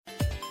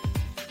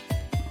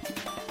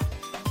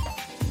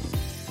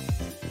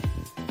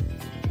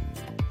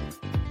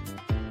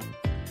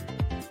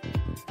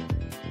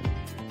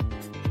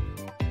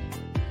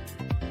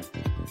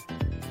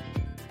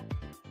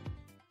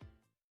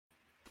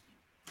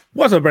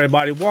What's up,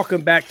 everybody?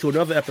 Welcome back to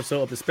another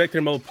episode of the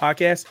Spectrum Mode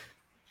Podcast.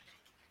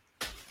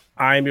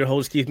 I'm your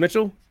host, Keith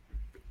Mitchell.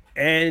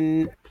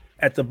 And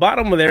at the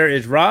bottom of there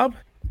is Rob.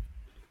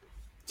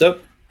 What's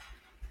up?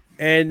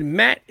 And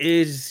Matt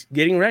is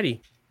getting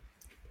ready.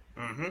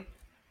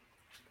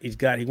 He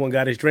got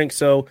his drink.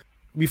 So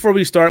before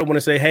we start, I want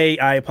to say, hey,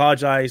 I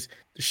apologize.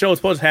 The show was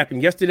supposed to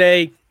happen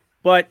yesterday,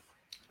 but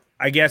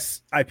I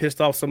guess I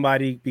pissed off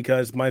somebody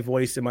because my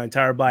voice and my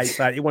entire body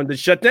decided it wanted to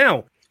shut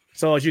down.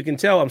 So as you can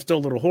tell, I'm still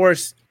a little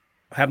hoarse.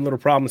 I have a little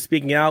problem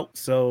speaking out.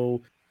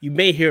 So you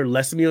may hear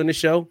less of me on the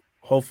show.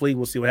 Hopefully,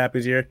 we'll see what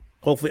happens here.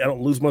 Hopefully, I don't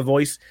lose my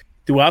voice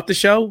throughout the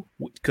show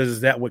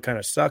because that would kind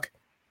of suck.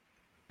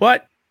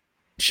 But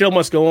the show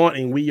must go on,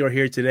 and we are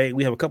here today.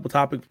 We have a couple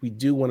topics we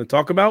do want to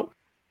talk about.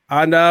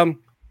 And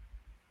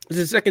this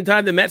is the second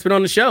time that Matt's been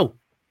on the show.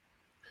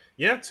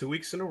 Yeah, 2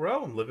 weeks in a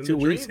row. I'm living 2 the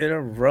dream. weeks in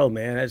a row,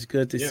 man. That's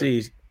good to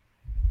see.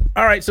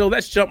 All right, so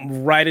let's jump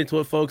right into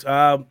it, folks.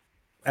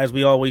 As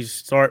we always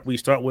start, we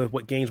start with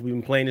what games we've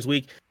been playing this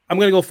week. I'm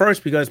going to go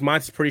first because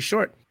mine's pretty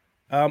short.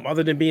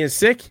 Other than being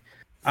sick,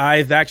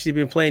 I've actually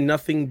been playing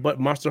nothing but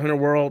Monster Hunter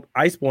World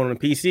Iceborne on the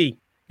PC.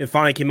 It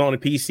finally came out on the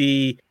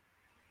PC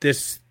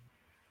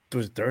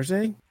was it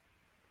Thursday?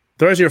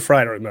 Thursday or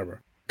Friday, I don't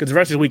remember. Because the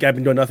rest of the week I've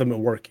been doing nothing but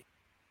working.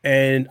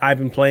 And I've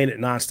been playing it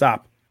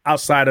nonstop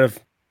outside of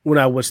when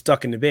I was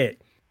stuck in the bed.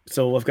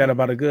 So I've got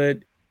about a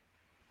good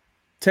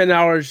 10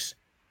 hours,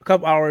 a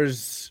couple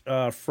hours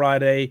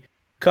Friday,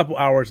 couple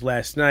hours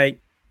last night,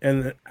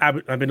 and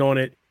I've been on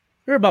it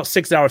for about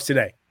 6 hours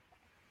today.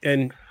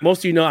 And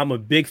most of you know I'm a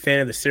big fan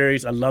of the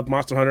series. I love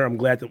Monster Hunter. I'm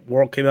glad that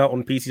World came out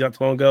on PC not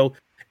too long ago.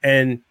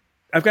 And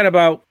I've got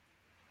about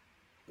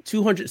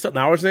 200 something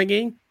hours in that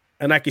game,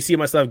 and I can see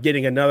myself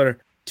getting another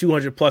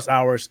 200 plus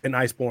hours in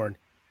Iceborne.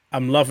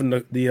 I'm loving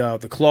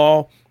the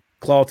claw.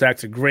 Claw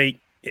attacks are great.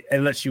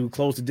 It lets you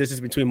close the distance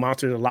between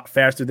monsters a lot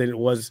faster than it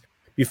was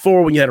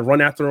before when you had to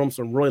run after them.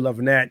 So I'm really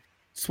loving that.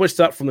 Switched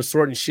up from the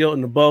sword and shield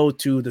and the bow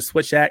to the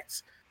switch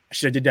axe. I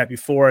should have did that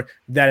before.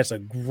 That is a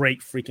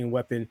great freaking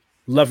weapon.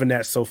 Loving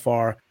that so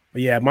far.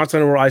 But yeah, Monster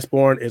Hunter World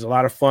Iceborne is a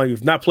lot of fun. If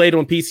you've not played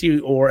on PC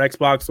or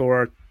Xbox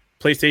or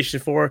PlayStation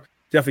 4,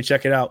 definitely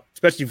check it out.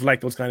 Especially if you like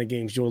those kind of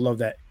games. You'll love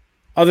that.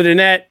 Other than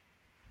that,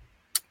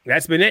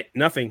 that's been it.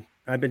 Nothing.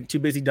 I've been too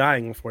busy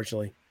dying,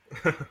 unfortunately.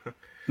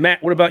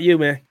 Matt, what about you,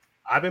 man?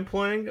 I've been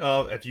playing,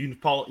 if you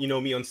follow,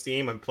 me on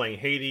Steam, I'm playing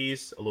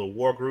Hades, a little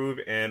War Groove,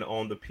 and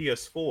on the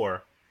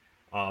PS4,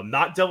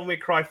 not Devil May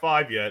Cry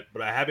 5 yet,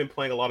 but I have been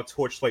playing a lot of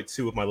Torchlight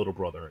 2 with my little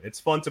brother. It's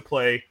fun to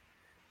play.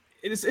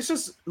 It's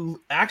just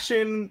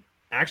action,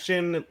 a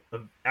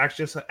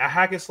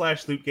hack and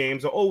slash loot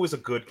games are always a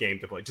good game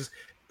to play. Just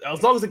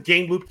as long as the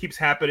game loop keeps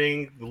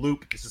happening, the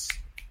loop is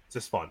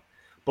just fun.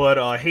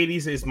 But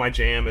Hades is my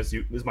jam, is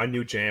my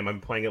new jam.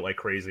 I'm playing it like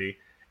crazy.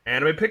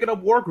 And I've been picking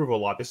up War Groove a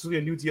lot. This will be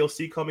a new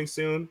DLC coming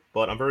soon,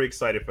 but I'm very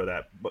excited for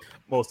that, but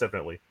most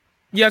definitely.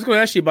 Yeah, I was going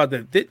to ask you about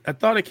that. I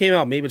thought it came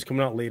out. Maybe it's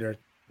coming out later.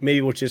 Maybe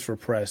it was just for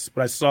press,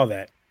 but I saw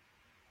that.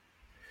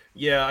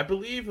 Yeah, I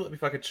believe,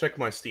 if I could check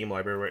my Steam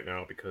library right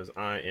now, because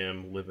I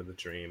am living the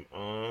dream.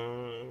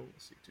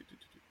 Let's see.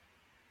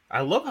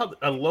 I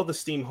love the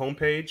Steam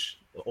homepage.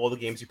 All the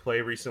games you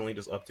play recently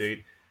just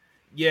update.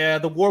 Yeah,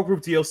 the War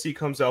Group DLC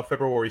comes out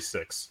February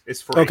 6th.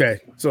 It's free. Okay,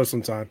 so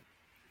sometime.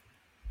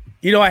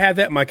 You know, I have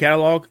that in my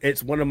catalog.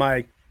 It's one of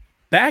my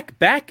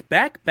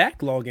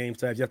backlog games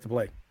that I've yet to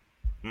play.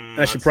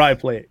 I should probably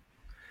play it.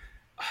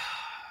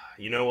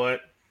 You know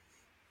what?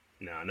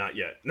 No, not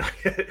yet.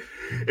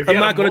 I'm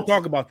not going to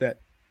talk about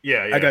that.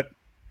 Yeah.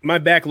 My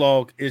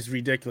backlog is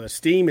ridiculous.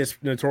 Steam is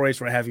notorious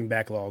for having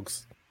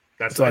backlogs.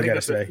 That's all I got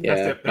to say.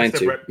 Mine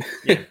too.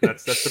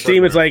 That's the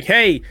Steam is like,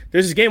 hey,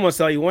 there's this game on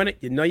sale. You want it?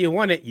 You know you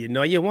want it. You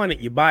know you want it.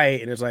 You buy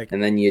it, and it's like,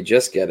 and then you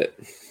just get it.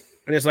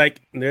 And it's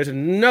like, there's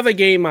another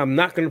game I'm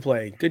not going to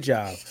play. Good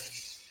job.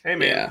 Hey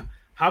man,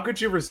 how could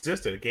you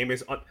resist it? A game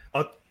is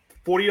a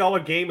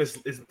 $40 game is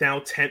now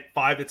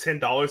 $5 to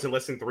 $10 in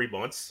less than 3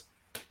 months.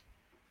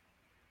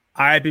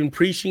 I've been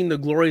preaching the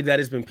glory that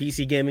has been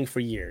PC gaming for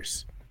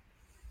years.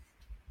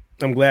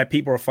 I'm glad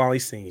people are finally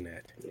seeing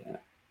that. Yeah.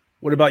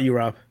 What about you,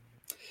 Rob?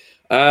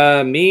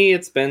 Me,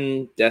 it's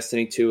been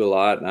Destiny 2 a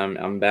lot.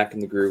 I'm back in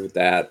the groove with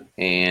that,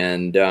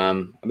 and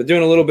I've been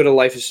doing a little bit of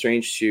Life is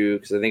Strange 2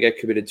 because I think I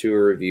committed to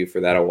a review for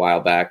that a while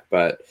back,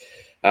 but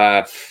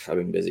I've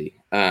been busy.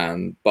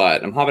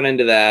 But I'm hopping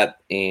into that,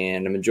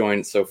 and I'm enjoying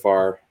it so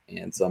far,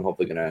 and so I'm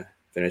hopefully gonna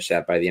finish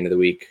that by the end of the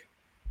week.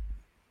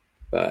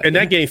 But and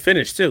that game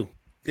finished too.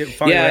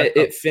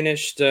 It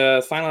finished.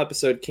 Final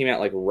episode came out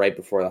like right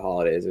before the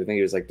holidays. I think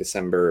it was like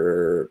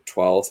December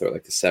 12th or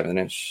like the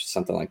 7th-ish,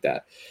 something like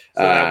that.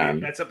 So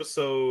that's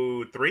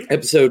episode 3?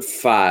 Episode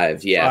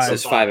 5, yeah. So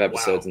there's 5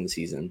 episodes in the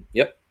season.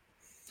 Yep.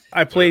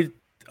 I played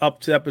up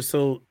to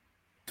episode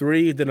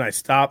 3, then I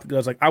stopped because I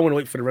was like, I want to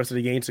wait for the rest of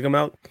the games to come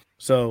out.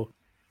 So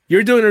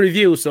you're doing a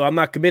review, so I'm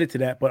not committed to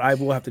that, but I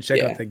will have to check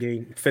out that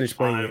game, finish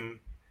playing it.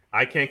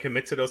 I can't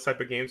commit to those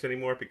type of games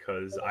anymore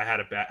because I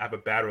have a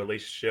bad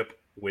relationship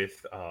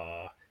with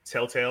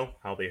Telltale,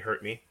 how they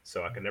hurt me,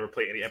 so I can never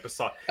play any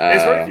episode.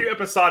 There's very few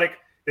episodic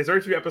there's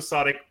very few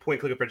episodic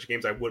point-click adventure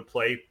games I would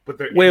play. But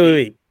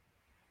wait.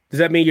 Does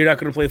that mean you're not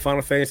going to play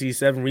Final Fantasy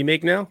VII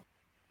Remake now?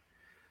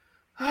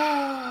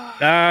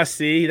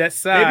 See, that's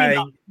side.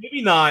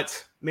 Maybe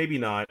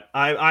not.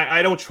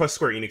 I don't trust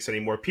Square Enix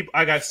anymore.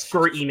 I got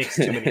Square Enix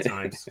too many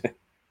times.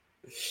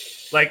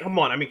 Like, come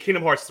on. I mean,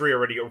 Kingdom Hearts 3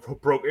 already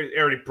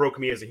broke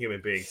me as a human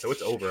being, so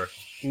it's over.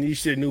 You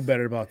should have knew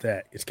better about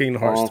that. It's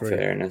Kingdom Hearts 3.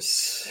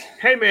 Fairness.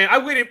 Hey, man, I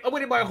waited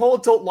my whole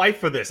adult life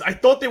for this. I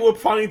thought they would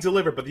finally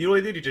deliver, but you know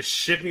what they did? You just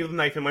shipped me with a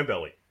knife in my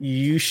belly.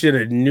 You should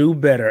have knew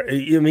better.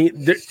 I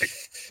mean,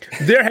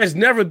 there has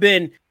never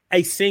been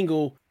a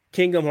single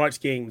Kingdom Hearts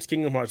game. It's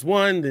Kingdom Hearts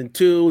 1, then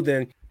 2,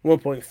 then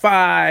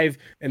 1.5,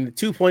 and the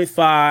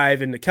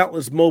 2.5, and the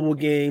countless mobile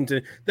games.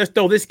 And let's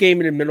throw this game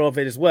in the middle of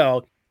it as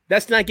well.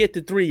 Let's not get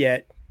to 3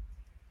 yet.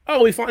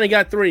 Oh, we finally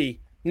got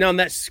 3. Now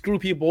let's screw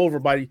people over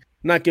by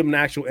not giving an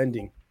actual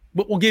ending.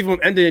 But we'll give them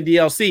an ending in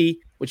DLC,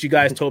 which you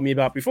guys told me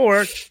about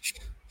before.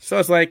 So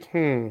it's like,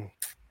 The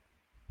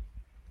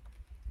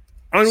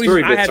only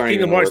reason I have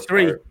Kingdom Hearts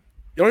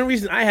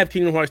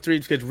 3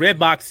 is because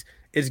Redbox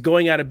is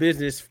going out of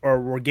business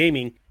for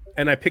gaming,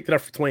 and I picked it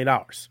up for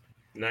 $20.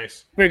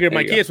 Nice. Figured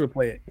my kids would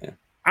play it. Yeah.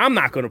 I'm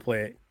not going to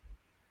play it.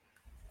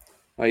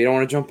 Oh, you don't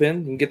want to jump in?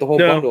 You can get the whole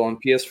bundle on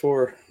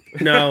PS4.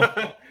 No,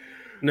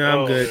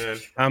 I'm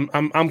good.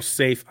 I'm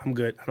safe. I'm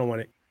good. I don't want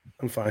it.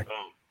 I'm fine.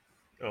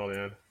 Oh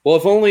man. Well,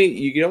 if only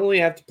you can only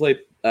have to play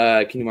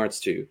Kingdom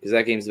Hearts 2 because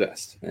that game's the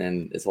best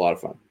and it's a lot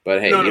of fun.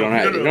 But hey, you don't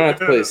have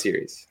to play the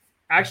series.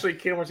 Actually,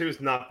 Kingdom Hearts 2 is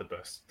not the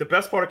best. The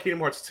best part of Kingdom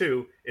Hearts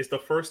 2 is the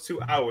first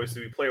 2 hours that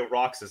you play with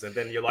Roxas, and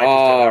then your life.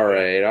 All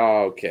right.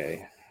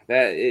 Okay.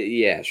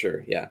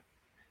 Sure. Yeah.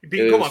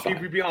 Come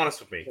on, be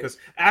honest with me, because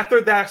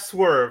after that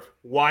swerve,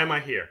 why am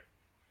I here?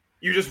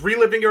 You're just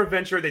reliving your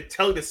adventure. They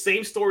tell you the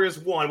same story as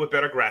 1 with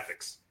better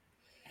graphics.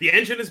 The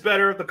engine is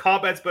better, the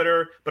combat's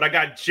better, but I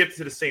got gypped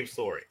to the same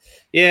story.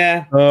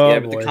 Yeah,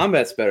 but the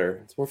combat's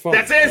better. It's more fun.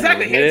 That's it,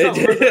 exactly.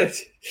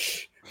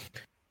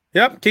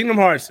 Yep, Kingdom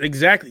Hearts,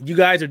 exactly. You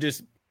guys are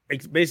just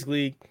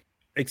basically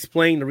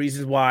explaining the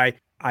reasons why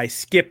I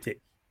skipped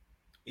it.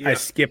 Yeah. I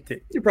skipped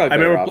it. You're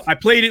probably I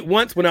played it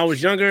once when I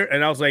was younger,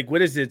 and I was like,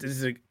 what is this? This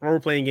is a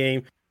role-playing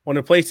game on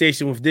the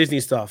PlayStation with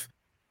Disney stuff.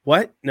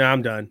 What? No,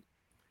 I'm done.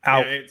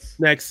 Out. Yeah,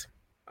 next.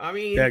 I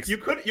mean, you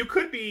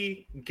could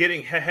be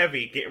getting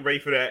heavy, getting ready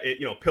for that.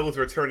 Pillars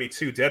of Eternity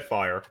 2,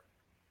 Deadfire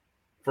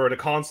for the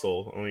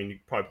console. I mean, you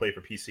probably play it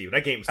for PC, but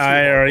that game's too hard.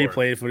 I already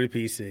played for the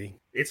PC.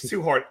 It's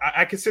too hard.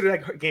 I consider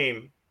that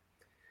game.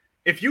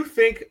 If you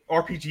think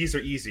RPGs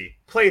are easy,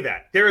 play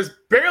that. There is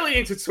barely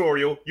a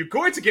tutorial. You're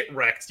going to get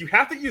wrecked. You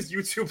have to use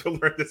YouTube to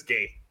learn this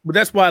game. But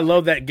that's why I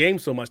love that game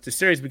so much, the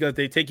series, because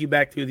they take you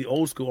back to the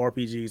old school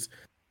RPGs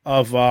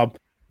of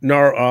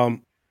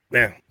Neverwinter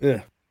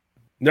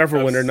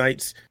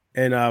Nights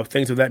and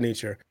things of that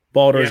nature.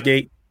 Baldur's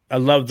Gate. I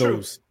love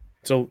those. True.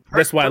 So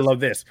that's why I love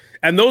this.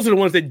 And those are the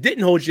ones that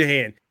didn't hold your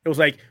hand. It was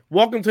like,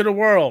 welcome to the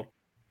world.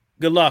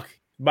 Good luck.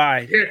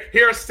 Bye.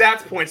 Here are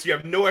stats points. You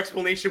have no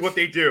explanation what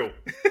they do.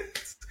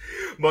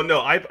 But no,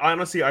 I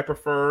honestly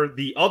prefer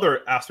the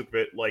other aspect of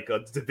it, like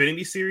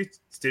Divinity series.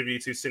 Divinity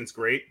 2 Sin's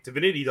great.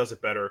 Divinity does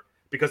it better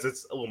because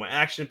it's a little more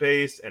action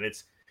based and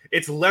it's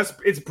less.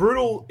 It's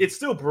brutal. It's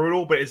still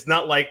brutal, but it's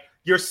not like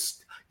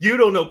you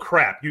don't know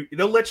crap.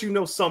 They'll let you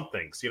know some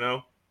things,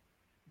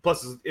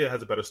 Plus, it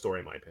has a better story,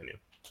 in my opinion.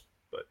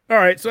 But all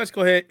right, so let's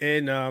go ahead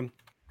and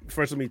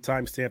first let me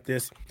timestamp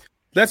this.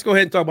 Let's go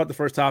ahead and talk about the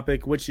first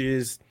topic, which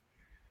is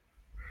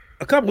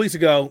a couple weeks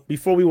ago,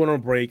 before we went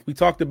on break, we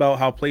talked about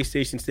how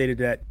PlayStation stated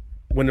that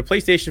when the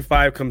PlayStation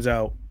 5 comes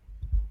out,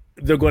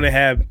 they're going to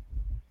have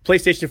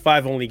PlayStation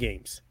 5 only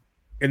games,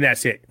 and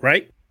that's it,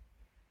 right?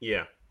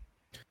 Yeah.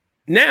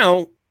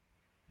 Now,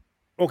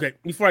 okay,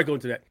 before I go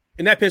into that,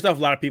 and that pissed off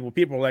a lot of people.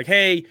 People were like,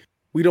 hey,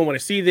 we don't want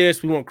to see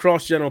this. We want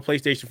cross-gen on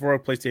PlayStation 4,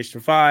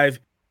 PlayStation 5.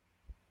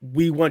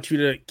 We want you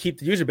to keep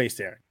the user base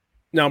there.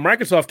 Now,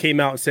 Microsoft came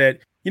out and said,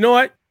 you know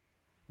what?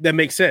 That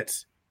makes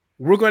sense.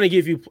 We're going to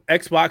give you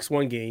Xbox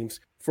One games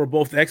for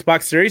both the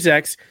Xbox Series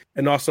X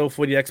and also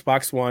for the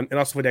Xbox One and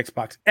also for the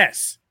Xbox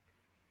S.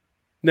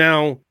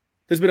 Now,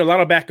 there's been a lot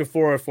of back and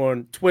forth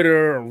on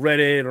Twitter or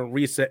Reddit or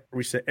Reset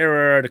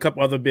Error and a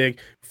couple other big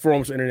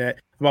forums on the internet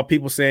about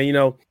people saying,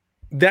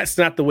 that's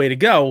not the way to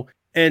go.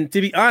 And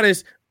to be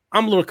honest,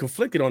 I'm a little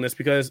conflicted on this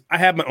because I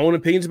have my own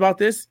opinions about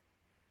this,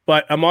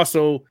 but I want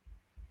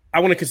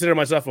to consider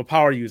myself a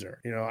power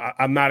user.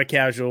 I'm not a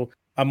casual.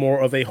 I'm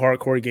more of a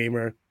hardcore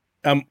gamer.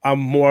 I'm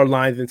more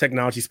aligned in the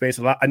technology space.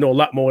 I know a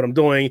lot more what I'm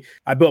doing.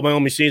 I built my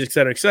own machines, et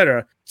cetera, et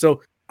cetera.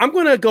 So I'm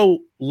going to go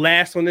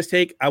last on this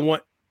take. I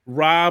want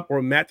Rob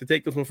or Matt to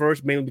take this one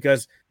first, mainly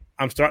because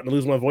I'm starting to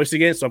lose my voice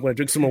again. So I'm going to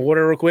drink some more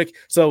water real quick.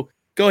 So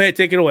go ahead,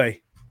 take it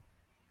away.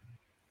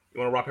 You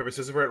want to rock, paper,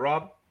 scissors for it,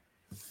 Rob?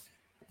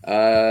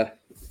 I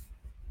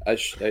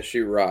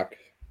shoot rock.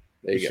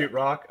 There you go. Shoot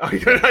rock? Oh,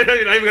 you're not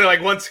even going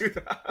to 1, 2,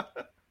 3.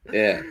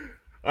 Yeah.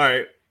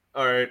 All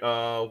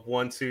right.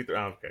 1, 2, 3.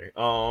 Okay.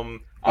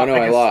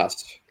 I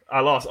lost. I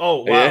lost.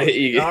 Oh wow!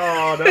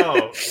 Oh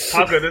no!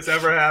 How could this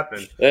ever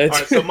happen? All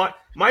right, so my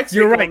take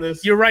you're right. on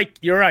this. You're right.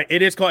 You're right.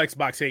 It is called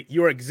Xbox 8.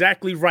 You're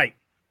exactly right.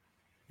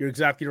 You're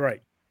exactly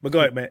right. But go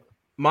ahead, man.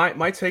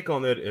 My take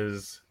on it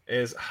is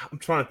I'm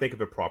trying to think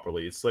of it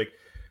properly. It's like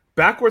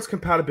backwards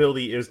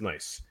compatibility is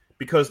nice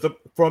because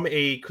from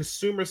a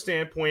consumer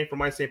standpoint, from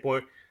my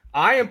standpoint,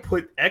 I am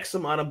put X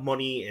amount of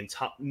money and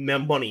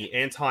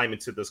time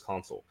into this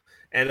console,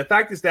 and the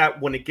fact is that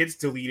when it gets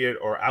deleted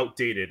or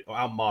outdated or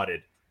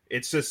outmodded,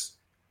 it's just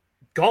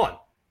gone.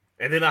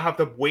 And then I have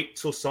to wait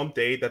till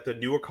someday that the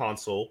newer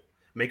console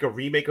make a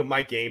remake of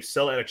my game,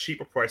 sell it at a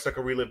cheaper price, so I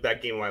can relive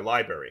that game in my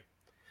library.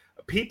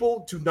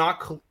 People do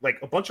not like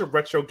a bunch of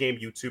retro game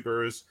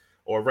YouTubers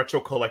or retro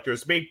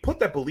collectors may put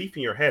that belief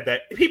in your head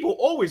that people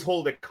always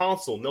hold a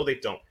console. No, they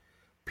don't.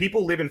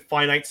 People live in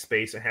finite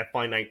space and have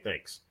finite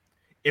things.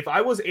 If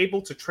I was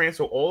able to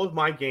transfer all of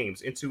my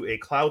games into a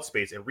cloud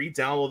space and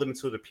re-download them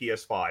into the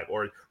PS5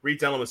 or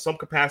re-download them in some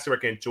capacity where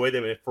I can enjoy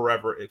them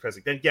forever,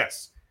 then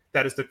yes,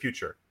 that is the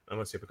future.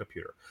 Unless you have a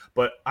computer.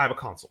 But I have a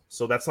console,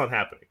 so that's not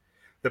happening.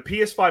 The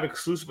PS5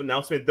 exclusive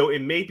announcement, though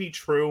it may be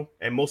true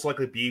and most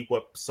likely be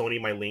what Sony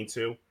might lean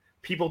to,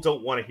 people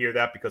don't want to hear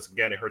that because,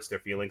 again, it hurts their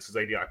feelings.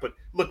 Because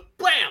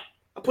bam!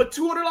 I put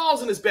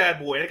 $200 in this bad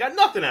boy and I got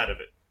nothing out of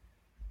it.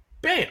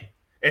 Bam!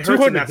 It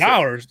hurts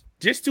 $200?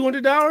 Just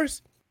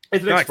 $200?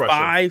 It's like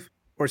 5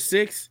 or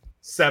 6?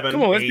 7,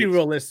 Come on, let's 8. Be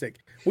realistic.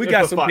 We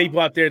got some people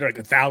out there that are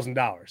like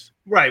 $1,000.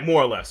 Right,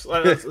 more or less.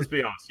 Let's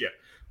be honest, yeah.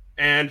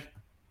 And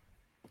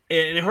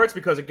it hurts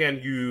because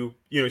again, you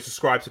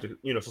subscribe to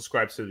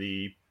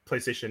the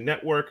PlayStation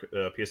Network,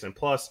 PSN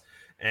Plus,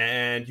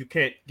 and you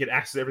can't get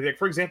access to everything.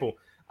 For example,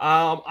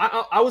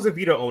 I was a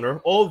Vita owner.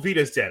 All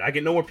Vita's dead. I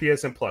get no more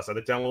PSN Plus. I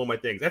have to download my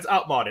things. That's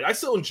outmodded. I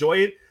still enjoy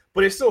it,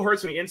 but it still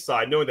hurts me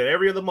inside knowing that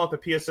every other month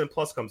that PSN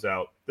Plus comes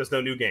out, there's no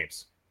new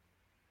games.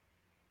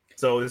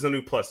 So there's no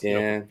new Plus,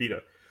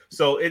 Vita.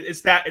 So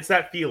it's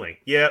that feeling.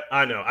 Yeah,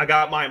 I know. I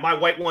got my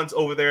white ones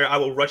over there. I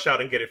will rush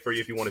out and get it for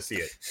you if you want to see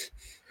it.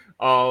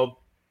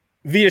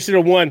 Vita should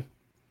have won.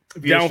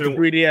 Down for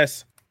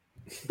 3DS.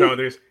 No,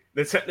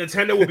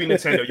 Nintendo will be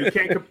Nintendo.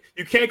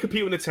 You can't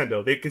compete with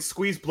Nintendo. They can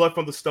squeeze blood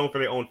from the stone for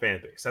their own fan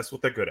base. That's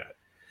what they're good at,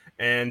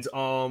 and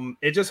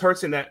it just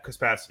hurts in that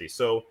capacity.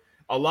 So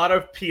a lot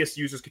of PS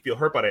users can feel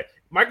hurt by it.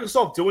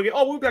 Microsoft doing it.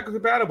 Oh, we're backwards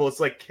compatible.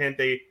 It's like, can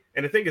they?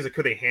 And the thing is,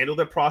 could they handle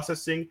their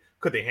processing?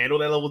 Could they handle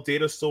that level of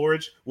data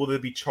storage? Will they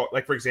be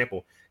like, for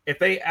example, if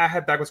they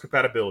have backwards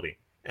compatibility?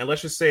 And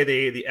let's just say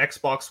the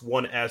Xbox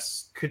One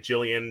S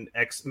Kajillion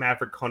X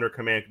Maverick Hunter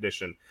Command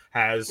Edition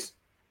has,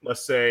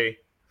 let's say,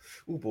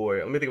 oh boy,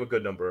 let me think of a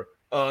good number.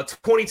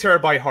 20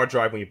 terabyte hard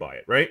drive when you buy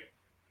it, right?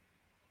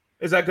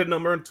 Is that a good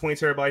number? 20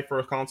 terabyte for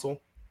a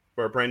console?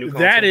 For a brand new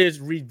console? That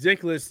is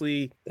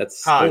ridiculously.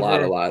 That's a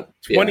lot.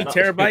 20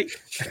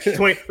 terabyte?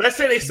 20. Let's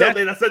say they sell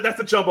that's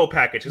a jumbo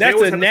package.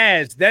 That's a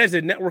NAS. That is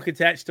a network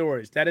attached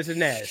storage. That is a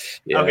NAS.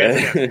 Yeah.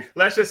 Okay.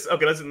 Let's a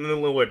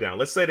little way down.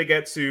 Let's say they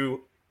get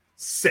to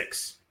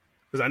 6.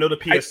 Because I know the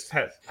PS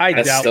has. I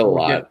doubt still a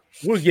lot.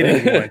 We're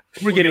getting one.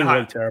 We're getting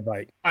 1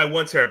 terabyte. 1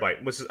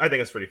 terabyte, which is, I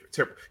think that's pretty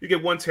terrible. You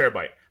get 1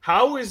 terabyte.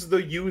 How is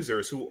the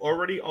users who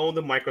already own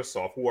the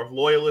Microsoft, who are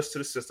loyalists to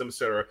the system,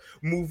 etc.,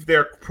 move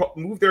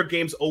their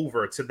games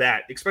over to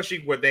that,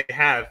 especially where they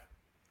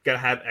gotta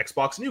have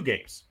Xbox new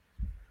games?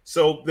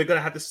 So they're gonna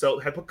have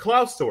to put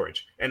cloud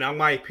storage. And now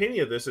my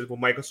opinion of this is what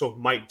Microsoft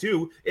might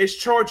do is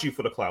charge you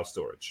for the cloud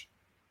storage.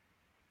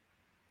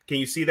 Can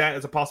you see that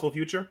as a possible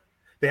future?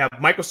 They have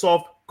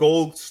Microsoft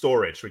Gold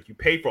storage, which you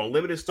pay for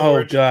unlimited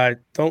storage. Oh, God.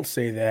 Don't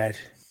say that.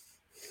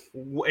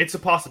 It's a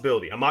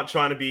possibility. I'm not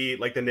trying to be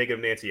like the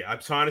negative Nancy. I'm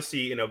trying to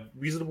see in a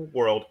reasonable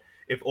world,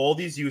 if all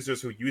these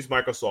users who use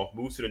Microsoft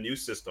move to the new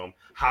system,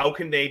 how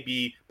can they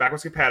be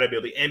backwards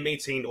compatibility and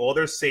maintain all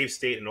their save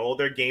state and all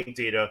their game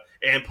data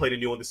and play the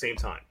new one at the same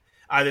time?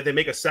 Either they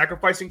make a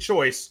sacrificing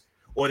choice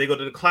or they go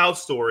to the cloud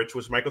storage,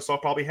 which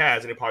Microsoft probably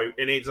has, and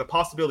it's a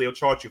possibility they'll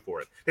charge you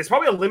for it. There's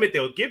probably a limit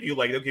they'll give you,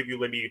 like they'll give you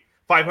maybe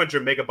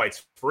 500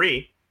 megabytes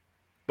free,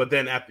 but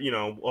then after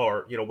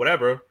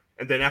whatever,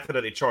 and then after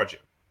that they charge you.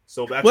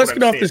 So that's let's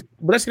get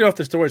off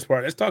the storage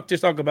part. Let's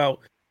talk about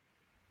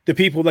the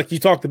people like you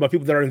talked about,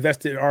 people that are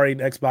invested already in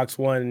Xbox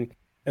One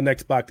and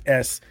Xbox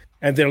S,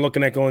 and they're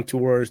looking at going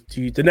towards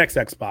the next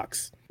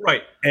Xbox,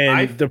 right?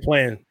 And the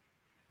plan,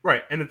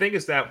 right? And the thing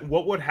is that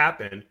what would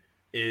happen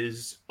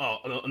is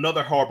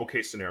another horrible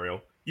case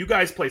scenario. You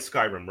guys play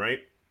Skyrim, right?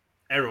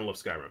 Everyone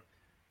loves Skyrim.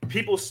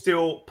 People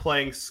still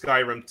playing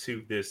Skyrim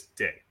to this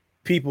day.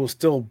 People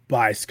still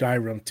buy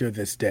Skyrim to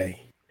this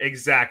day.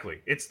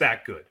 Exactly. It's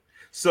that good.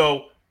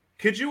 So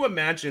could you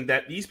imagine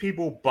that these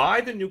people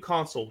buy the new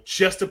console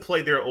just to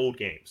play their old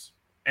games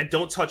and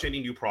don't touch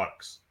any new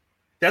products?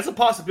 That's a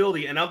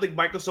possibility, and I don't think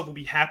Microsoft will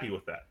be happy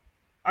with that.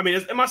 I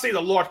mean, I'm not saying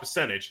a large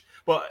percentage,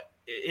 but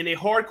in a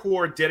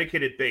hardcore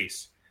dedicated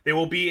base, there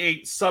will be a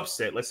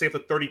subset, let's say for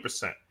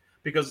 30%.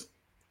 Because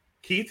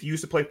Keith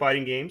used to play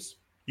fighting games.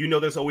 You know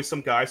there's always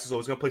some guys who's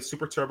always going to play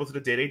Super Turbo to the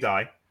day they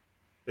die.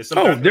 They're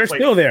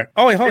still there.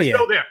 Oh, hell yeah.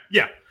 Still there.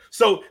 Yeah.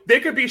 So they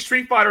could be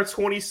Street Fighter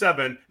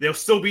 27. They'll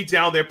still be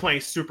down there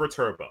playing Super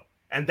Turbo.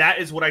 And that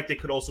is what I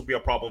think could also be a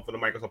problem for the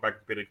Microsoft backwards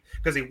compatibility,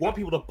 because they want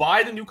people to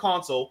buy the new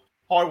console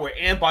hardware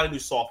and buy the new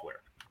software.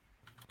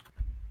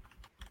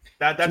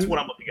 That's what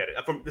I'm looking at it.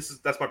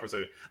 That's my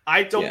perspective.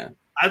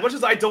 As much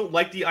as I don't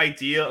like the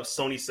idea of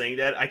Sony saying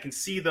that, I can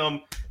see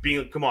them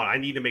being, come on, I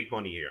need to make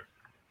money here.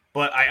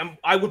 But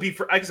I would be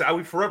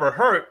forever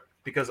hurt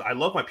because I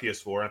love my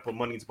PS4. I put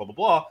money into blah blah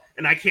blah,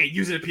 and I can't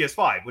use it at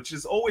PS5, which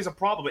is always a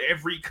problem with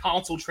every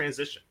console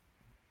transition.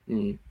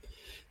 Mm.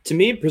 To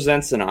me, it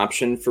presents an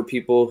option for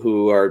people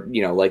who are,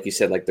 like you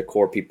said, like the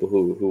core people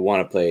who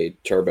want to play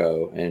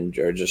Turbo and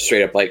are just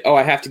straight up like, oh,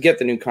 I have to get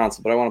the new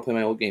console, but I want to play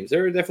my old games.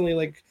 There are definitely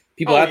like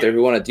people out there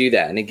who want to do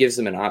that, and it gives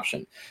them an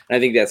option. And I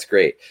think that's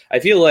great. I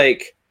feel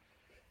like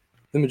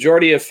the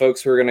majority of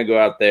folks who are going to go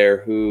out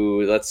there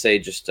who, let's say,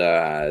 just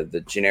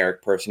the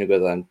generic person who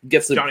goes on,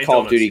 gets the Johnny Call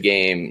Donuts. of Duty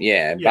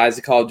game, buys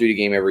the Call of Duty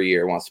game every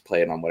year, wants to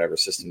play it on whatever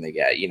system they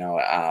get.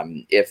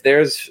 If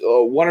there's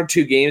one or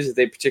two games that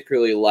they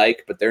particularly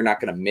like, but they're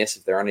not going to miss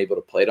if they're unable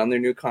to play it on their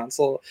new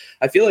console,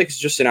 I feel like it's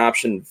just an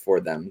option for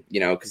them,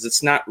 because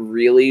it's not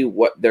really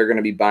what they're going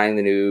to be buying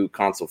the new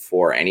console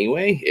for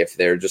anyway. If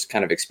they're just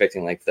kind of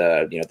expecting like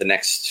the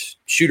next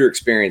shooter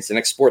experience, the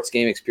next sports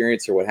game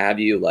experience, or what have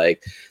you,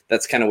 like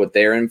that's kind of what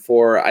they're in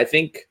for. I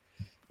think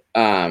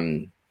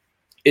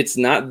it's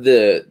not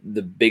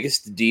the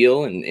biggest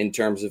deal in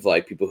terms of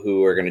like people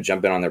who are going to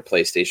jump in on their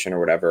PlayStation or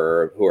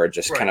whatever, or who are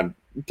just kind of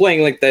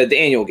playing like the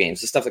annual games,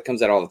 the stuff that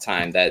comes out all the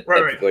time that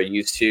people are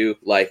used to.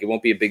 Like it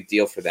won't be a big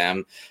deal for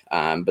them.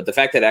 But the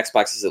fact that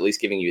Xbox is at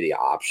least giving you the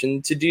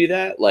option to do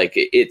that, like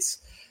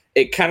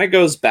it kind of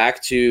goes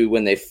back to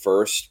when they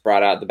first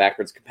brought out the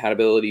backwards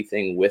compatibility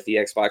thing with the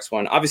Xbox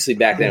One. Obviously,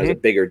 back then it was a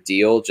bigger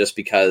deal just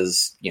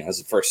because, it was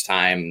the first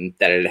time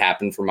that it had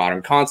happened for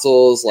modern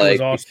consoles.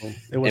 Like, it was awesome.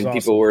 And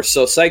people were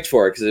so psyched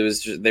for it because it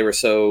was they were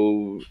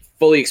so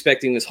fully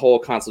expecting this whole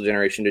console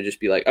generation to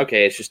just be like,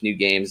 okay, it's just new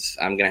games.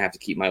 I'm going to have to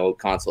keep my old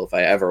console if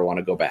I ever want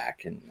to go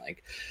back. And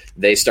like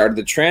they started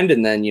the trend,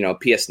 and then,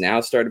 PS Now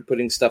started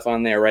putting stuff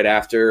on there right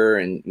after.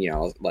 And,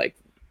 like,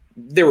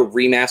 there were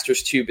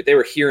remasters too, but they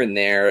were here and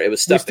there. It was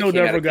stuff that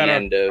came out at the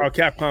end of our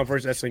Capcom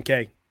versus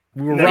SNK.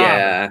 We were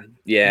robbed.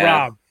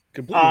 Robbed.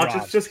 Completely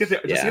robbed. Just get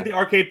the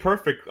Arcade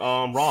Perfect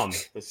ROM.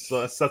 That's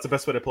the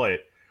best way to play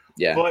it.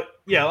 Yeah. But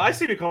I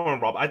see the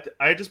comment, Rob.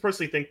 I just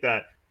personally think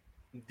that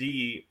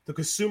the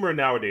consumer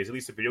nowadays, at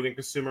least the video game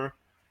consumer,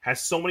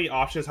 has so many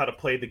options how to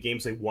play the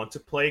games they want to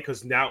play,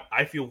 because now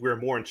I feel we're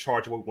more in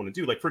charge of what we want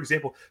to do. Like, for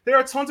example, there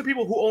are tons of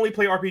people who only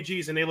play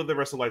RPGs and they live the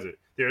rest of their lives.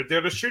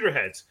 They're the shooter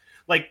heads.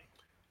 Like,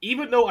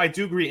 even though I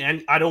do agree,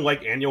 and I don't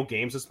like annual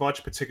games as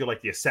much, particularly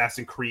like the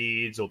Assassin's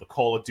Creeds or the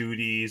Call of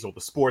Duties or the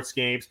sports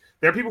games,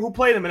 there are people who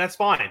play them, and that's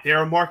fine.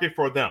 They're a market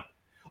for them.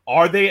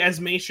 Are they as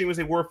mainstream as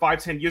they were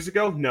 5-10 years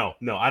ago? No.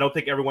 I don't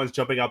think everyone's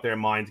jumping out there in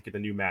mind to get the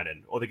new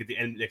Madden or to get the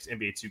next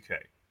NBA 2K,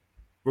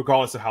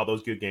 regardless of how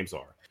those good games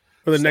are.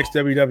 For the next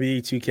WWE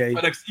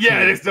 2K. Next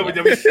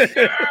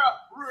WWE.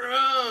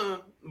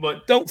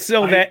 But don't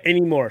sell that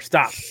anymore.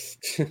 Stop.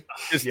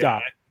 Just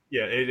stop.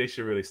 Yeah, they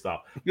should really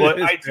stop.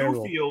 But I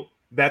do feel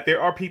that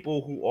there are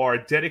people who are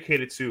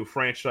dedicated to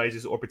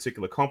franchises or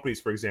particular companies.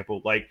 For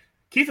example, like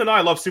Keith and I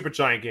love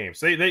Supergiant games.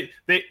 They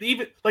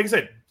even, like I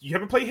said, you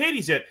haven't played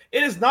Hades yet.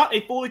 It is not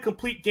a fully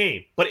complete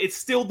game, but it's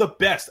still the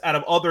best out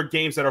of other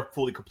games that are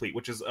fully complete,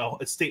 which is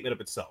a statement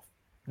of itself.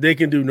 They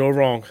can do no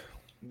wrong.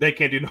 They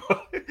can do no.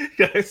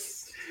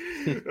 Yes.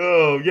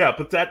 Oh yeah,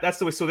 but that's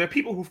the way. So there are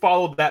people who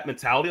follow that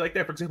mentality like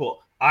that. For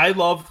example, I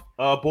love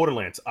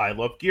Borderlands. I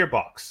love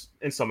Gearbox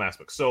in some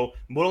aspects. So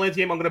Borderlands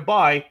game I'm going to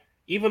buy,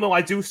 even though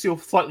I do feel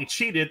slightly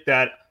cheated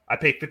that I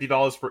paid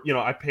 $50 for.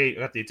 I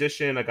got the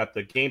edition, I got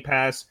the Game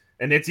Pass,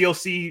 and their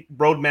DLC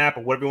roadmap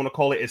or whatever you want to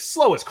call it is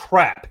slow as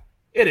crap.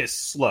 It is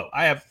slow.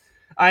 I've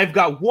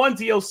got one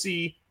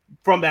DLC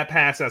from that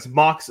pass that's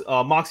Moxie's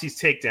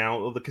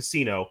Takedown of the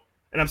casino.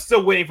 And I'm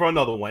still waiting for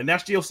another one. And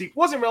that DLC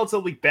wasn't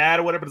relatively bad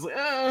or whatever, but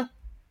it's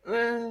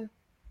like,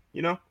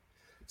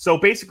 So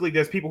basically,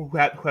 there's people who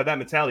have that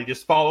mentality.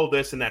 Just follow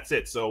this and that's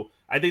it. So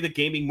I think the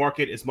gaming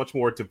market is much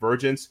more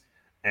divergent.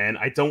 And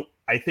I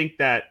think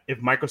that if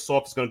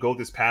Microsoft is going to go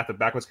this path of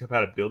backwards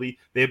compatibility,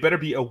 they better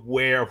be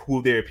aware of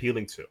who they're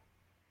appealing to.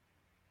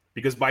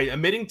 Because by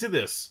admitting to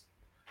this,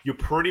 you're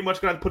pretty much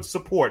going to put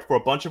support for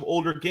a bunch of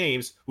older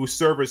games whose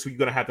servers who you're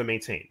going to have to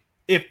maintain.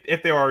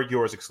 If they are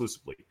yours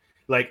exclusively.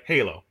 Like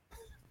Halo.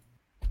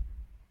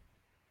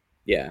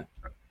 Yeah.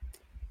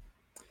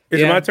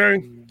 Is it my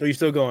turn? Or are you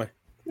still going?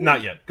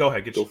 Not yet. Go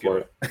ahead. Go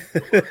for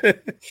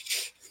it.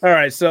 All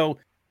right. So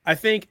I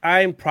think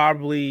I'm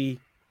probably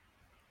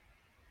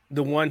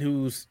the one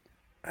who's...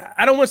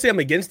 I don't want to say I'm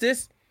against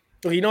this.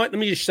 But you know what? Let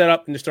me just shut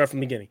up and just start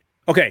from the beginning.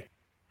 Okay.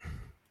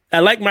 I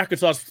like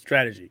Microsoft's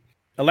strategy.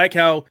 I like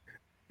how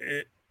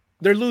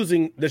they're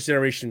losing this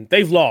generation.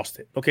 They've lost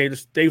it. Okay.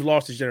 They've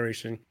lost this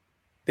generation.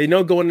 They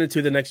know going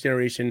into the next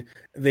generation,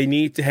 they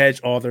need to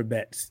hedge all their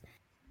bets.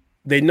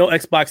 They know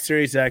Xbox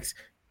Series X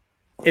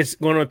is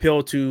going to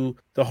appeal to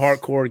the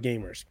hardcore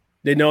gamers.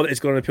 They know that it's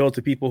going to appeal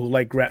to people who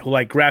like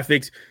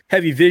graphics,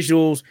 heavy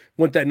visuals,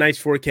 want that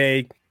nice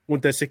 4K,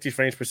 want that 60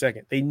 frames per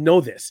second. They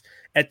know this.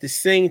 At the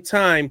same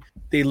time,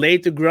 they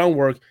laid the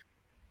groundwork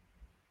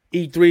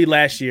E3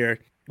 last year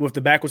with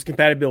the backwards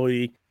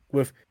compatibility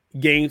with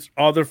games,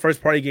 all their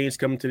first-party games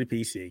coming to the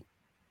PC.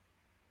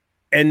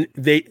 And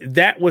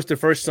that was the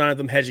first sign of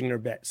them hedging their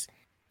bets.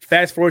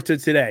 Fast forward to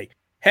today.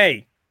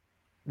 Hey,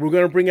 we're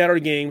going to bring out our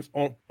games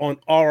on all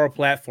our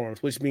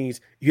platforms, which means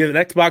if you have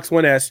an Xbox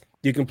One S,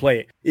 you can play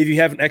it. If you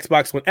have an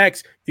Xbox One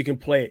X, you can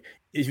play it.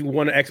 If you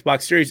want an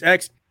Xbox Series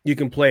X, you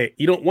can play it.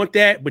 You don't want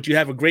that, but you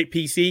have a great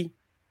PC,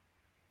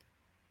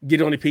 get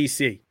it on the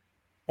PC.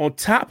 On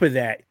top of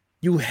that,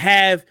 you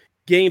have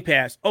Game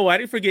Pass. Oh, I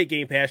didn't forget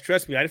Game Pass.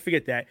 Trust me, I didn't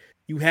forget that.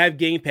 You have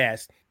Game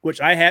Pass, which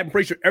I have. I'm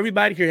pretty sure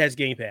everybody here has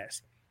Game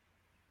Pass.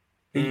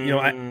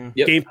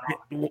 Yep.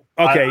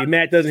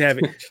 Matt doesn't have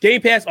it.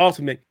 Game Pass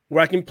Ultimate,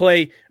 where I can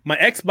play my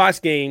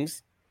Xbox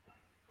games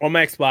on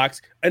my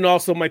Xbox and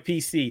also my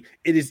PC.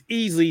 It is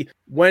easily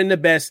one of the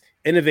best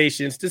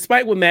innovations,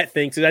 despite what Matt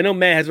thinks. And I know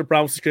Matt has a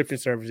problem with subscription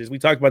services. We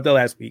talked about that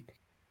last week.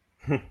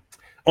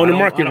 On the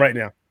market right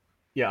now.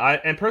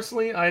 Yeah,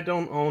 personally, I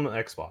don't own an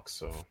Xbox,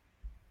 so.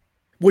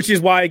 Which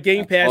is why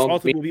Game Pass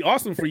Ultimate will be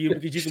awesome for you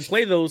because you can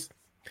play those.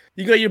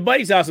 You go to your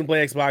buddy's house and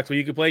play Xbox, or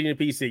you can play it on your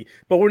PC.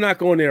 But we're not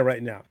going there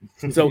right now.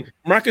 So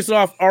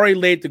Microsoft already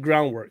laid the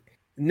groundwork.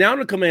 Now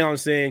they're coming out and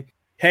saying,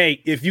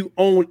 hey, if you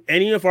own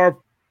any of our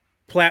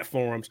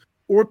platforms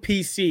or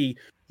PC,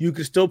 you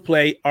can still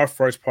play our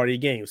first-party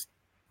games.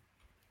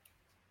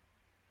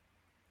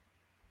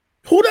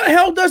 Who the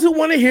hell doesn't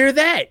want to hear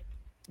that?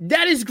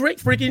 That is great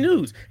freaking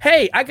news.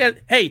 Hey,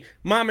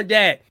 Mom and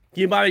Dad,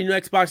 can you buy a new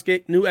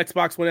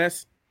Xbox One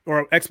S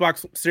or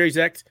Xbox Series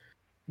X?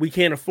 We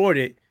can't afford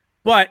it,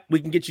 but we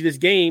can get you this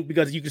game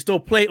because you can still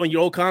play it on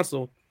your old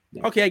console.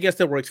 Okay, I guess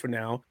that works for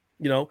now.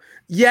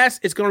 Yes,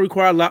 it's going to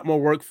require a lot more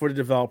work for the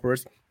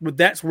developers, but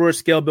that's where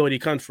scalability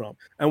comes from.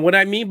 And what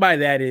I mean by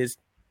that is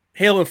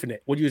Halo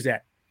Infinite. We'll use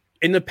that.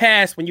 In the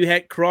past, when you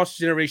had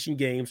cross-generation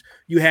games,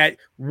 you had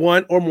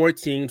one or more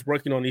teams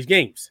working on these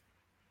games.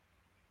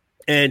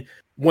 And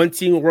one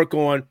team will work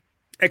on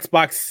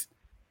Xbox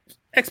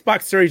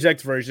Series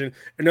X version.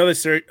 Another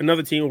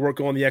team will work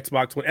on the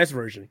Xbox One S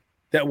version.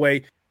 That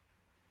way,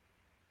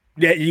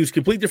 they use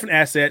completely different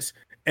assets,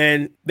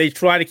 and they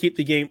try to keep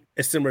the game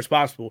as similar as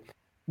possible.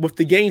 With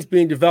the games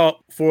being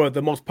developed for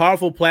the most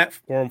powerful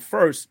platform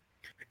first,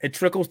 it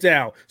trickles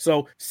down.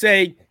 So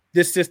say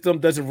this system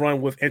doesn't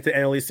run with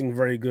anti-aliasing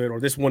very good, or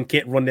this one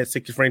can't run that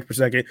 60 frames per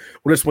second,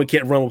 or this one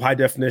can't run with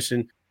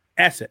high-definition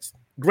assets.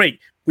 Great.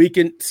 We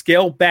can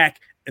scale back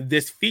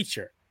this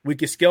feature. We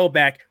can scale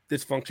back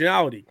this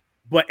functionality,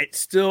 but it's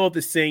still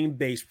the same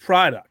base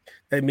product.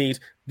 That means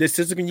this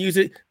system can use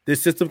it,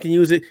 this system can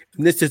use it,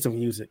 and this system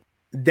can use it.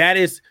 That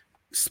is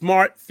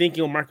smart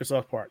thinking on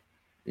Microsoft's part.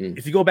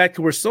 If you go back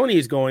to where Sony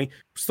is going,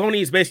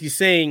 Sony is basically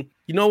saying,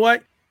 you know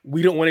what?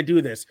 We don't want to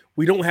do this.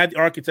 We don't have the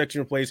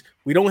architecture in place.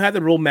 We don't have the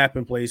roadmap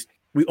in place.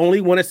 We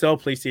only want to sell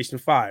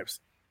PlayStation 5s.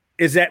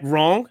 Is that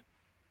wrong?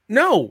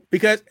 No,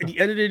 because at the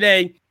end of the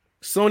day,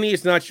 Sony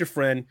is not your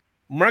friend.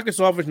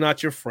 Microsoft is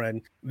not your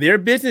friend. They're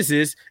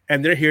businesses,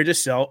 and they're here to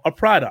sell a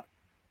product.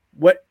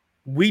 What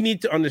we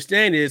need to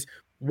understand is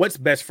what's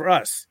best for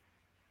us.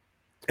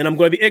 And I'm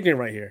going to be ignorant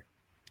right here.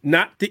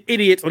 Not the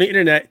idiots on the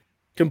internet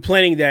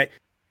complaining that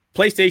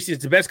PlayStation is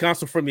the best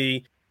console for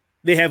me.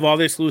 They have all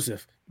the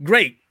exclusive.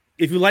 Great.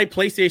 If you like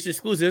PlayStation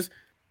exclusives,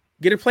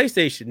 get a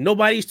PlayStation.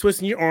 Nobody's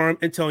twisting your arm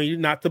and telling you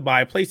not to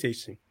buy a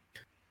PlayStation.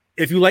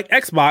 If you like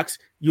Xbox,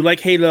 you like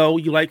Halo,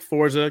 you like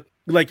Forza,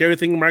 you like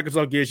everything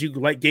Microsoft gives you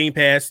like Game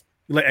Pass,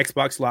 you like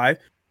Xbox Live,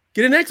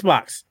 get an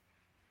Xbox.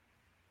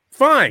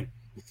 Fine.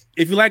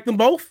 If you like them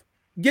both,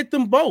 get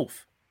them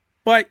both.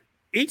 But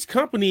each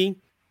company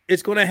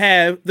is going to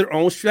have their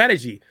own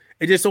strategy.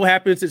 It just so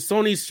happens that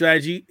Sony's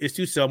strategy is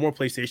to sell more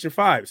PlayStation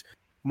 5s.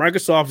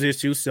 Microsoft's is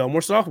to sell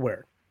more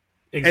software.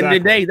 Exactly. End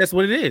of the day, that's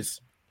what it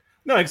is.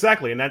 No,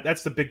 exactly. And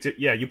that's the big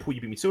you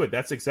beat me to it.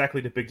 That's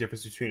exactly the big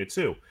difference between the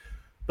two.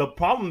 The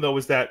problem, though,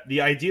 is that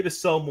the idea to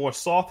sell more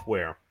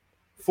software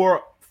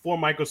for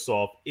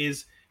Microsoft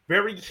is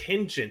very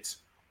hingent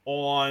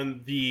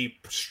on the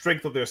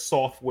strength of their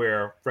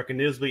software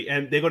recognizably,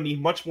 and they're going to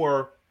need much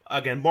more,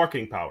 again,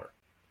 marketing power,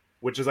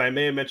 which, as I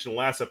may have mentioned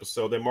last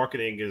episode, their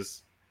marketing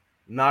is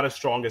not as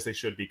strong as they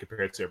should be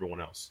compared to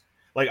everyone else.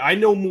 Like, I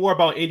know more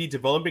about indie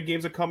development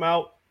games that come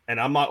out, and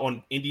I'm not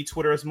on indie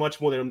Twitter as much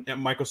more than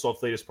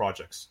Microsoft's latest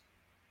projects.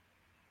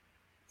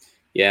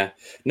 Yeah,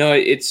 no,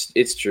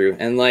 it's true.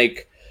 And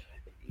like,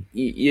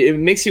 it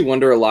makes you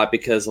wonder a lot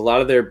because a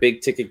lot of their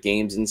big ticket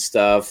games and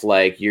stuff,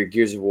 like your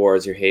Gears of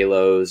Wars, your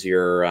Halos,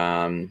 your,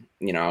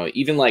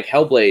 even like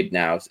Hellblade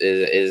now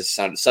is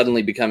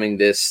suddenly becoming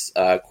this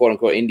quote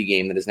unquote indie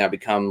game that has now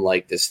become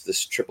like this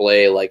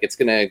AAA, like it's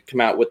going to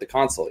come out with the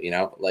console,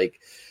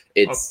 like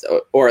it's,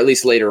 or at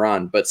least later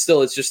on, but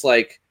still it's just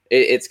like,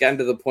 it's gotten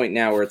to the point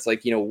now where it's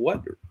like,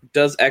 what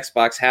does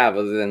Xbox have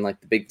other than like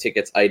the big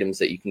tickets items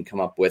that you can come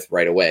up with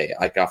right away,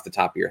 like off the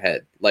top of your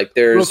head? Like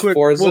there's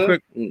Forza.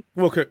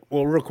 Real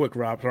quick,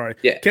 Rob. Sorry.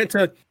 Yeah.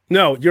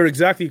 No, you're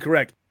exactly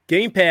correct.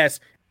 Game Pass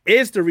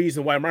is the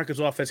reason why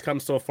Microsoft has come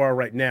so far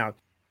right now.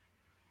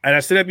 And I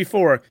said that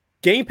before.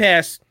 Game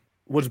Pass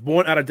was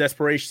born out of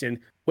desperation,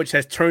 which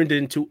has turned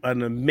into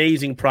an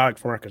amazing product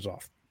for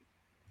Microsoft.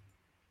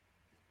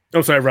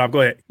 I'm sorry, Rob.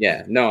 Go ahead.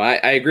 Yeah, no, I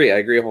agree. I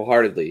agree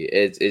wholeheartedly.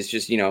 It's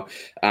just, if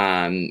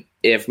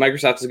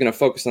Microsoft is going to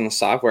focus on the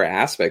software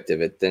aspect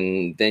of it,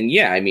 then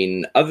yeah, I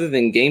mean, other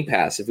than Game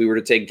Pass, if we were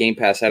to take Game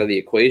Pass out of the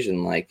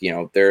equation,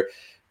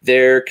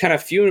 they're kind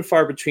of few and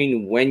far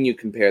between when you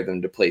compare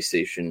them to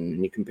PlayStation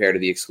and you compare to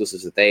the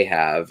exclusives that they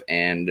have.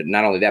 And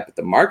not only that, but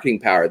the marketing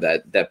power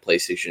that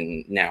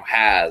PlayStation now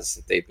has,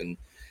 that they've been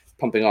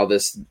pumping all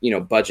this,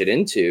 budget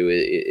into,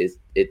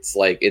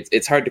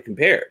 it's hard to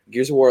compare.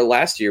 Gears of War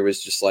last year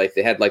was just like,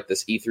 they had like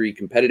this E3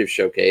 competitive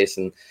showcase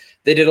and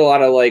they did a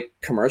lot of like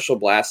commercial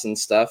blasts and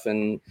stuff.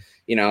 And,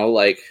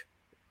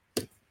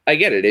 I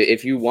get it.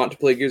 If you want to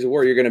play Gears of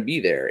War, you're going to be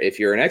there. If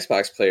you're an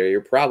Xbox player, you're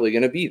probably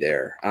going to be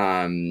there.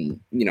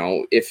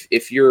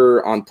 If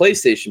you're on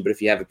PlayStation, but if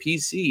you have a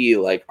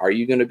PC, like, are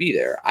you going to be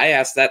there? I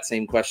asked that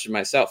same question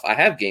myself. I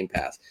have Game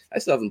Pass. I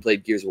still haven't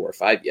played Gears of War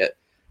 5 yet.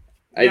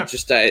 I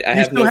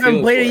have no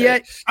haven't played it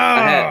yet.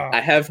 I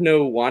have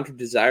no want or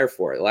desire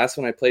for it. The last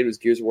one I played was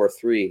Gears of War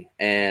 3,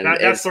 and that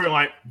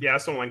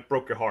storyline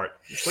broke your heart.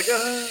 It's like,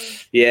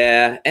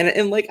 yeah,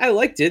 and like I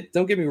liked it.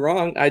 Don't get me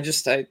wrong.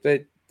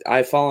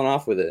 I've fallen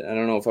off with it. I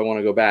don't know if I want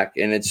to go back.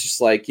 And it's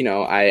just like,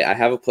 I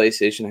have a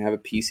PlayStation, I have a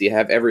PC, I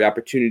have every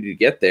opportunity to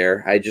get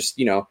there. I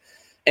just,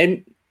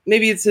 and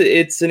maybe it's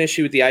an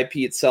issue with the IP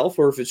itself,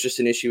 or if it's just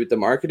an issue with the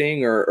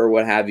marketing or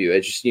what have you. I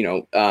just,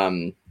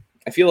 I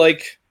feel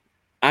like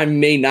I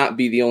may not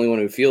be the only one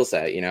who feels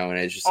that, and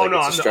it's just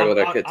it's a struggle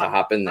to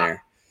hop in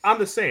there. I'm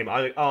the same.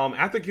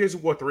 After Gears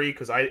of War 3,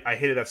 because I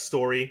hated that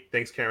story.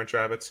 Thanks, Karen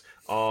Travitz.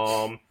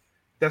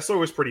 That story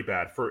was pretty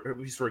bad at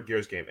least for a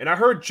Gears game. And I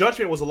heard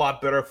Judgment was a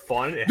lot better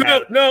fun.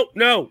 No.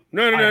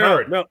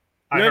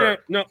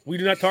 We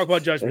do not talk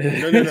about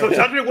Judgment. No. So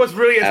Judgment was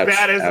really as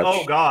bad as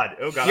oh god.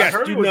 Yes, I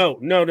heard it was,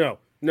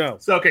 no.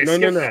 So skip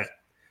that.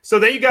 So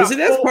then you got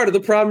that's part of the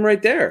problem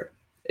right there.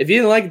 If you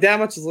didn't like it that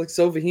much, it's like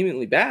so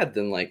vehemently bad,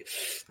 then like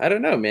I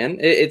don't know, man.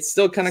 It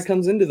still kind of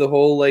comes into the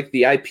whole like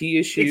the IP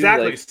issue.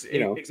 Exactly.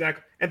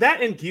 Exactly. And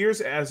that in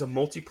Gears as a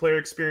multiplayer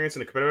experience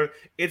and a competitor,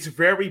 it's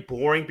very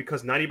boring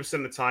because 90%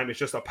 of the time it's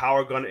just a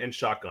power gun and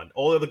shotgun.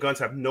 All of the guns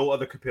have no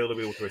other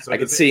capability with it. So I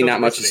can see not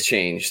much has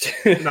changed.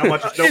 Not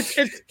much.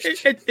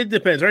 It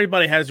depends.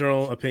 Everybody has their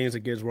own opinions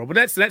of Gears World, but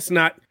let's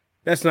not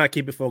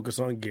keep it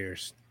focused on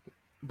Gears.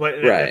 But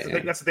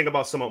that's the thing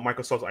about some of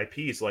Microsoft's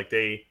IPs, like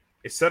they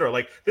etc.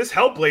 Like this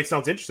Hellblade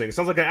sounds interesting. It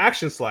sounds like an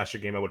action slasher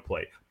game I would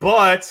play.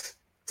 But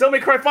Devil May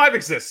Cry 5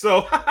 exists,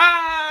 so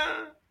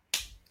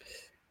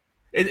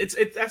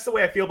that's the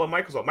way I feel about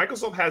Microsoft.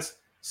 Microsoft has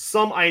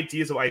some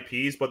ideas of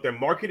IPs, but their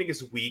marketing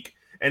is weak,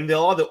 and a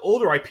lot of the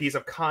older IPs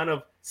are kind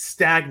of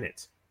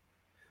stagnant.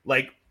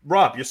 Like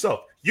Rob,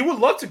 yourself, you would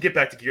love to get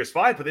back to Gears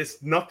 5, but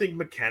there's nothing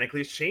mechanically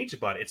has changed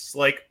about it. It's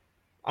like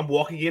I'm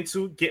walking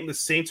into getting the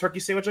same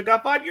turkey sandwich I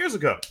got 5 years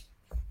ago.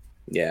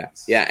 Yeah,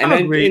 and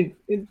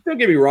don't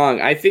get me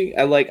wrong. I think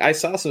I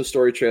saw some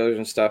story trailers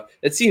and stuff.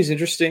 It seems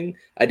interesting.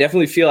 I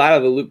definitely feel out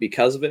of the loop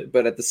because of it,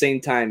 but at the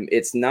same time,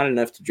 it's not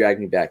enough to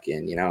drag me back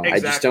in. Exactly. I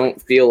just don't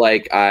feel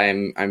like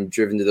I'm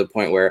driven to the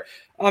point where,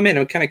 oh man,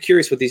 I'm kind of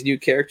curious what these new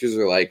characters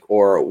are like,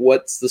 or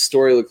what's the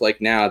story look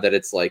like now that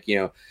it's like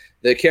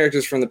the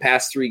characters from the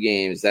past 3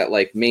 games, that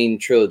like main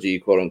trilogy,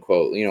 quote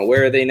unquote,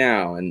 where are they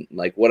now? And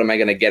like, what am I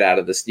going to get out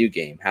of this new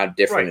game? How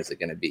different is it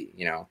going to be?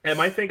 And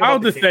my thing I'll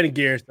defend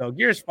Gears though.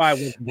 Gears 5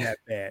 wasn't that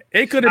bad.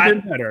 It could have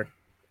been better.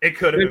 It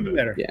could have been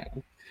better.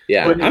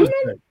 Yeah. I'm not going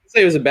to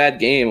say it was a bad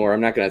game, or I'm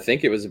not going to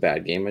think it was a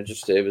bad game. It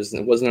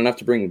wasn't enough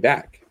to bring me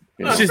back.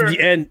 It's just the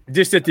end.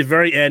 Just at the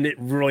very end, it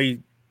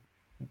really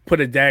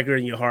put a dagger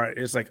in your heart.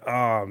 It's like,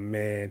 oh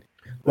man.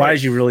 Why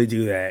did you really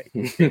do that?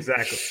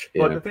 Exactly.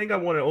 But the thing I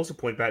want to also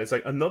point back is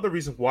like another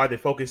reason why they're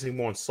focusing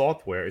more on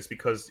software is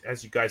because,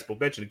 as you guys both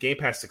mentioned, the Game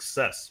Pass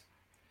success.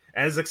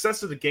 As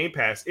success of the Game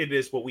Pass, it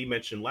is what we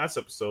mentioned last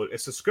episode, a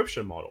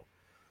subscription model.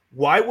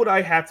 Why would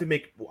I have to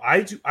make?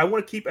 I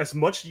want to keep as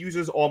much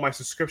users on my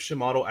subscription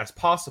model as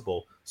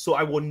possible, so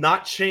I will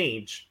not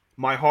change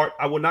my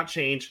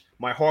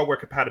hardware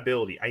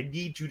compatibility. I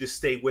need you to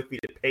stay with me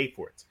to pay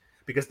for it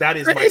because that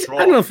is my draw.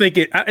 I don't think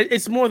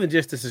it's more than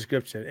just a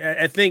subscription.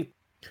 I think.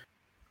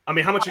 I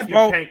mean, how much are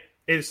you paying?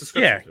 It's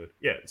subscription.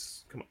 Yeah.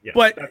 Come on. Yeah.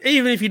 But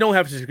even if you don't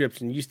have a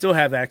subscription, you still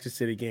have access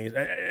to the games.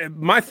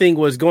 My thing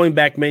was going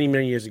back many,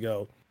 many years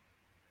ago.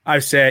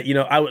 I've said,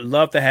 I would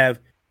love to have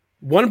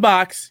one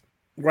box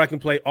where I can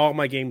play all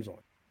my games on.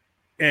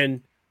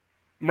 And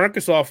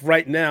Microsoft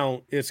right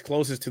now is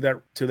closest to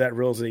that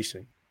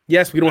realization.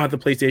 Yes, we don't have the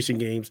PlayStation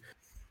games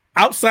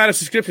outside of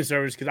subscription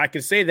service, because I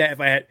can say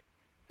that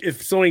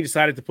if Sony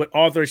decided to put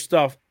all their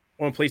stuff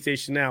on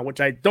PlayStation Now, which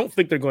I don't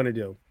think they're going to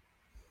do.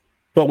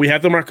 But we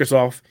have the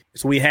Microsoft,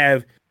 so we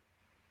have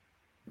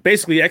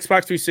basically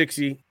Xbox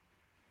 360,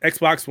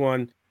 Xbox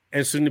One,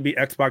 and soon to be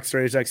Xbox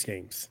Series X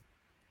games.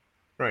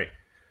 Right.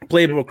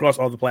 Playable across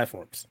all the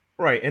platforms.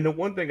 Right. And the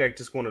one thing I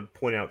just want to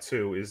point out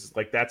too is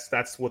like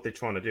that's what they're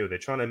trying to do. They're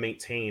trying to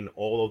maintain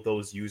all of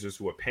those users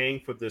who are paying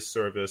for this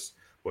service,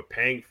 who are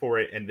paying for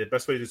it, and the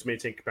best way to just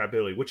maintain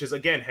compatibility, which is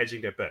again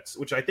hedging their bets,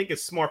 which I think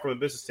is smart from a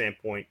business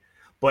standpoint,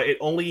 but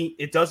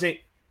it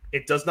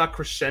does not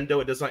crescendo,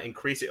 it does not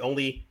increase, it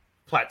only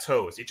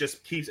plateaus. It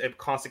just keeps a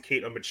constant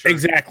cadence of maturity.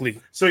 Exactly.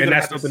 So and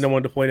that's something I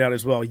wanted to point out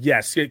as well.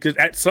 Yes, because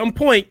at some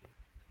point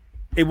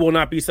it will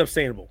not be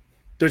sustainable.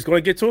 There's going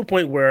to get to a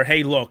point where,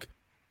 hey, look,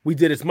 we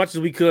did as much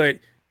as we could,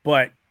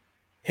 but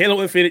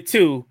Halo Infinite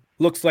 2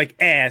 looks like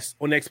ass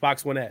on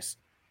Xbox One S.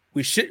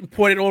 We shouldn't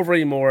port it over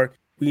anymore.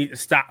 We need to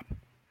stop.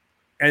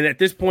 And at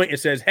this point, it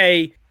says,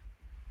 hey,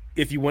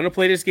 if you want to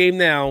play this game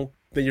now,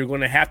 then you're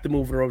going to have to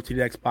move it over to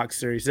the Xbox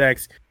Series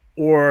X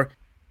or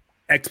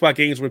Xbox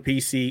games with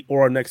PC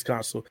or our next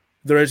console.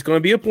 There is going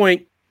to be a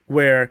point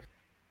where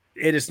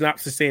it is not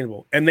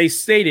sustainable. And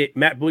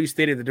Matt Booty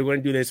stated that they're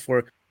going to do this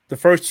for the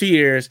first 2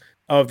 years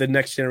of the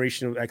next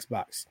generation of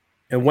Xbox.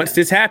 And once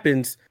this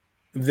happens,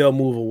 they'll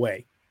move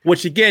away,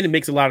 which again, it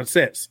makes a lot of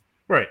sense.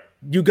 Right.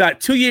 You got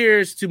 2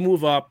 years to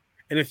move up.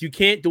 And if you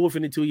can't do it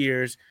within the 2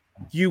 years,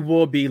 you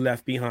will be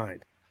left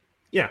behind.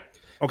 Yeah.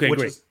 Okay,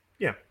 great.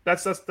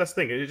 That's the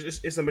thing.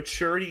 It's a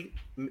maturity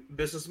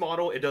business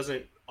model. It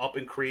doesn't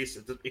increase.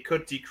 It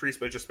could decrease,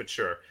 but it's just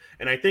mature.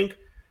 And I think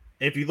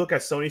if you look at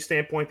Sony's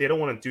standpoint, they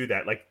don't want to do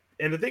that. Like,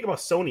 and the thing about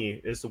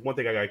Sony is the one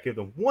thing I gotta give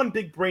them one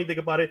big brain thing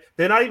about it.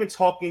 They're not even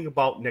talking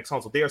about next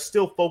console. They are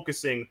still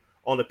focusing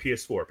on the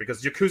PS4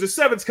 because Yakuza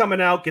 7's coming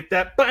out. Get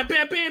that bam,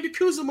 bam, bam,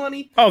 Yakuza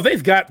money. Oh,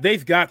 they've got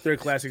their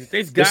classics.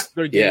 They've got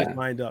their games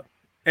lined up.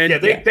 And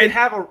they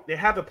have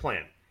a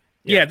plan.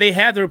 Yeah, they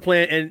have their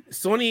plan. And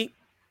Sony,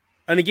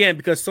 and again,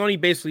 because Sony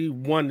basically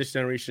won this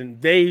generation,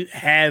 they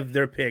have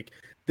their pick.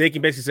 They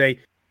can basically say,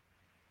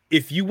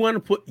 if you want to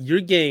put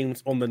your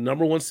games on the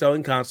number one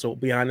selling console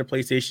behind the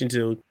PlayStation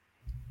 2,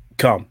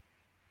 come.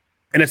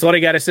 And that's all they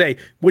got to say,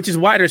 which is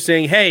why they're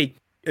saying, hey,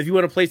 if you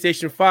want a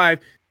PlayStation 5,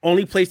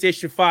 only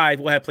PlayStation 5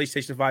 will have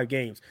PlayStation 5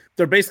 games.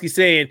 They're basically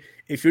saying,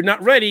 if you're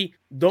not ready,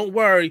 don't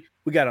worry.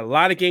 We got a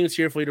lot of games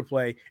here for you to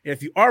play. And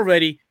if you are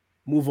ready,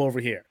 move over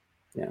here.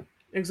 Yeah,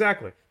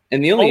 exactly.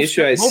 And the only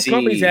issue I see... Most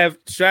companies have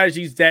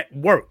strategies that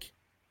work.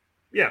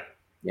 Yeah.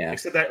 Yeah.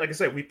 Except that, like I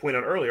said, we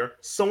pointed out earlier,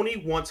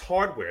 Sony wants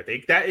hardware.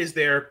 That is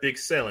their big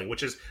selling,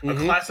 which is a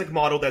classic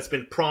model that's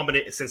been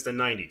prominent since the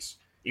 90s.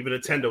 Even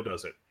Nintendo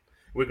does it.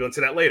 We'll go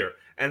into that later.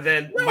 And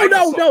then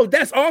no,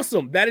 that's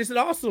awesome. That is an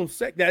awesome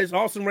that is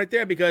awesome right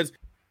there because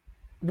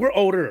we're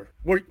older.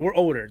 We're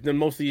older than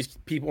most of these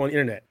people on the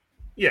internet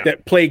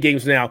that play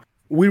games now.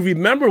 We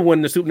remember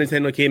when the Super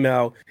Nintendo came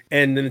out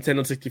and the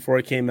Nintendo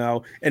 64 came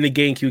out and the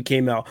GameCube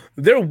came out.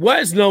 There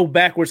was no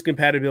backwards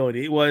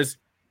compatibility. It was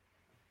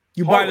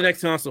you buy the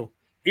next console.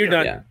 You're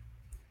done. Yeah.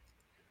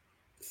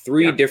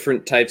 Three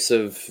different types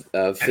of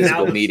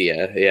physical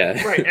media.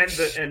 Yeah.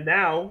 Right. And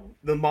now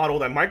the model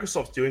that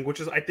Microsoft's doing, which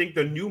is I think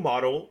the new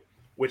model,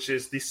 which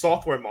is the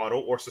software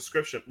model or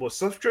subscription. Well,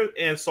 subscription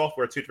and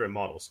software are two different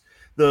models.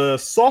 The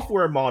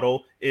software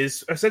model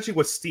is essentially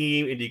what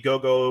Steam,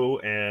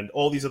 Indiegogo, and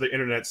all these other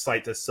internet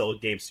sites that sell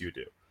games to you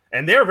do.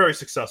 And they're very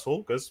successful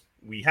because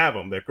we have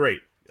them. They're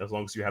great as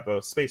long as you have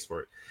a space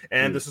for it.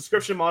 And the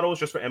subscription model is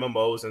just for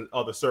MMOs and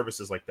other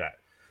services like that.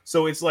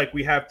 So it's like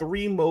we have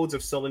three modes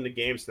of selling the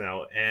games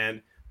now.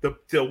 And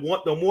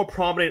the more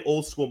prominent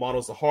old school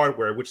models of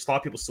hardware, which a lot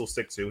of people still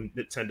stick to,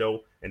 Nintendo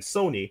and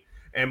Sony.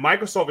 And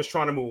Microsoft is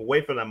trying to move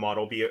away from that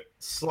model, be it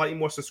slightly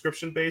more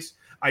subscription-based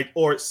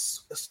or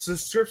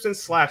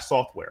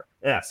subscription/software.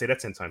 Yeah, say that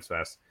 10 times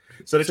fast.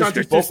 So they're trying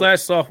to do both.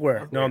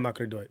 /software. No, I'm not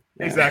going to do it.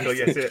 Exactly,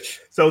 yes. Yeah.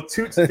 So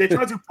they're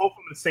trying to do both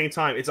at the same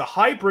time. It's a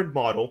hybrid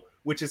model,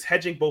 which is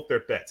hedging both their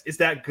bets. Is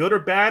that good or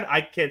bad?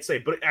 I can't say.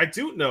 But I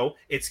do know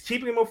it's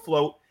keeping them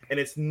afloat, and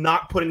it's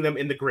not putting them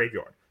in the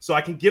graveyard. So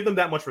I can give them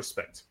that much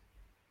respect.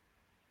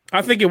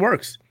 I think it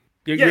works.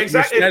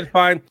 Exactly.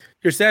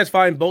 You're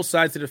satisfying both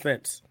sides of the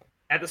fence.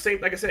 At the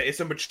same, like I said, it's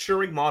a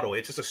maturing model.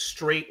 It's just a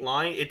straight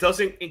line. It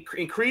doesn't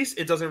increase.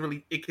 It doesn't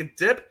really. It can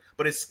dip,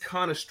 but it's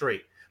kind of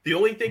straight. The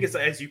only thing is,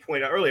 as you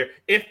pointed out earlier,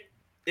 if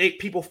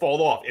people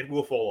fall off, it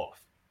will fall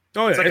off.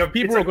 Oh yeah, like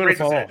people are going to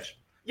fall off.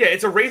 Yeah,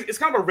 it's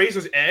kind of a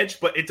razor's edge,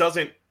 but it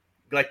doesn't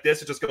like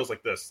this. It just goes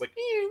like this, like.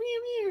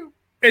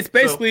 It's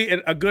basically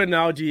a good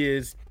analogy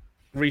is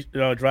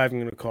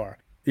driving in a car.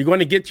 You're going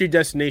to get to your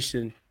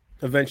destination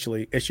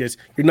eventually. It's just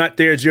you're not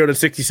there 0 to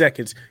 60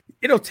 seconds.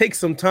 It'll take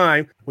some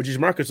time, which is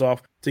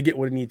Microsoft, to get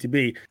what it needs to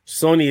be.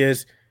 Sony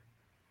is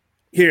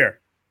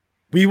here.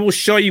 We will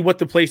show you what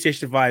the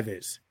PlayStation 5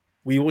 is.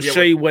 We will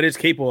show you what it's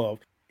capable of.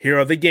 Here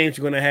are the games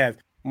you're going to have.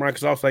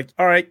 Microsoft's like,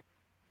 all right,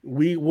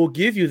 we will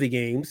give you the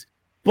games,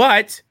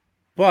 but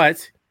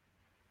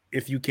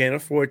if you can't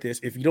afford this,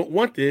 if you don't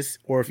want this,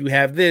 or if you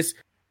have this,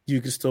 you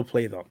can still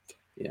play them.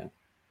 Yeah.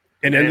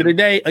 And at the end of the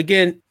day,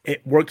 again,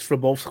 it works for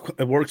both.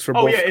 It works for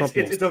both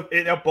companies.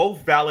 They're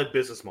both valid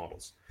business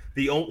models.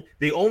 The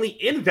only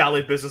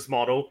invalid business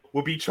model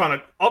would be trying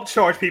to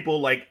upcharge people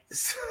like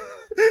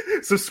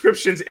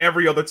subscriptions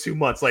every other 2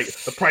 months. Like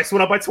the price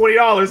went up by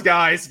 $20,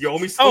 guys. You owe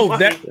me some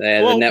money. The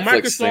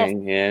Netflix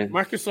thing. Yeah,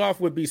 Microsoft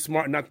would be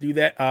smart not to do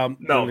that.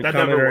 No, that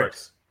never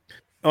works.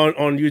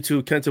 On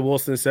YouTube, Kenta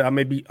Wilson said,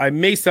 I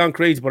may sound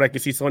crazy, but I can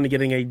see Sony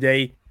getting a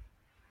day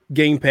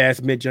Game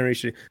Pass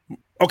mid-generation.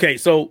 Okay,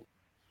 so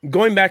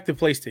going back to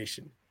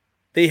PlayStation,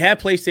 they have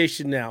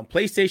PlayStation Now.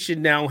 PlayStation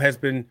Now has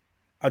been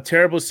a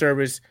terrible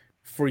service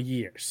for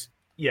years.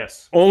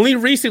 Yes. Only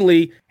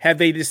recently have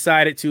they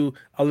decided to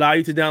allow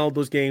you to download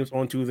those games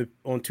onto the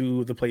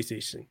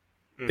PlayStation.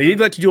 Mm-hmm. They need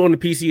to let you do it on the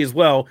PC as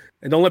well,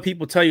 and don't let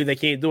people tell you they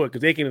can't do it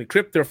because they can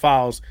encrypt their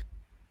files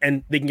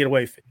and they can get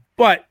away with it.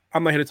 But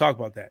I'm not here to talk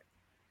about that.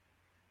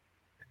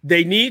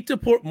 They need to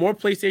put more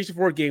PlayStation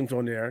 4 games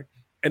on there,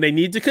 and they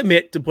need to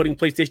commit to putting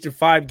PlayStation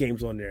 5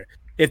 games on there.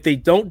 If they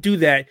don't do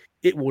that,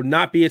 it will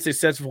not be as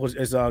successful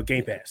as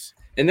Game Pass.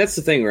 And that's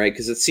the thing, right?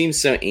 Because it seems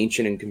so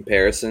ancient in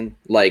comparison.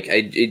 Like,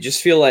 I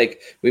just feel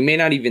like we may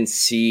not even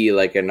see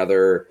like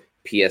another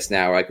PS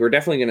Now. Like, we're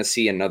definitely going to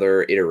see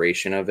another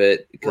iteration of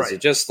it because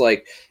it just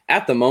like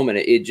at the moment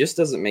it just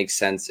doesn't make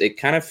sense. It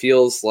kind of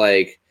feels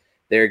like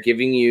they're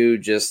giving you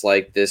just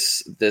like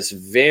this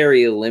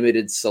very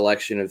limited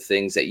selection of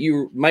things that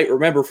you might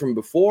remember from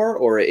before,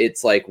 or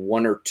it's like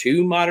one or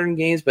two modern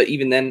games. But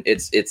even then,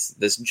 it's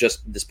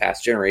this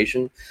past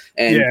generation.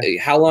 And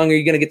how long are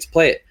you going to get to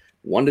play it?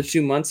 1 to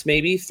 2 months,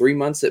 maybe 3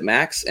 months at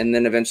max. And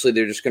then eventually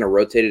they're just going to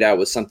rotate it out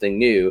with something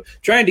new,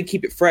 trying to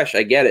keep it fresh.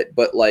 I get it.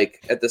 But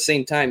like at the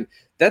same time,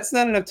 that's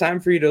not enough time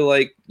for you to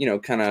like, you know,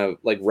 kind of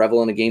like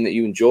revel in a game that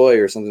you enjoy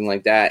or something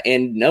like that.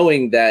 And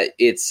knowing that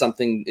it's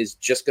something is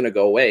just going to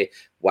go away.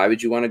 Why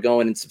would you want to go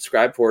in and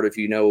subscribe for it if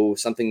you know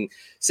something,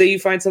 say you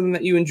find something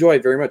that you enjoy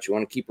very much, you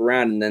want to keep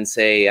around and then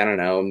say, I don't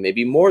know,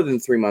 maybe more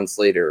than 3 months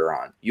later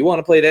on, you want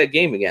to play that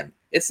game again.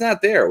 It's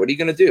not there. What are you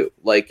going to do?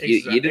 Like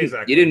you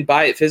didn't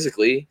buy it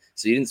physically,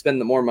 so you didn't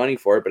spend the more money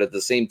for it. But at the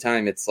same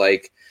time, it's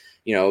like,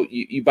 you know,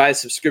 you buy a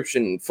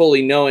subscription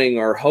fully knowing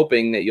or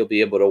hoping that you'll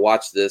be able to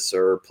watch this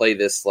or play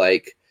this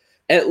like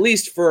at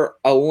least for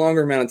a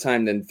longer amount of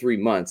time than 3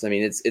 months. I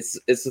mean, it's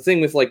the thing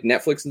with like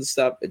Netflix and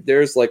stuff.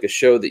 There's like a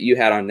show that you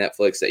had on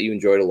Netflix that you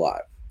enjoyed a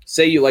lot.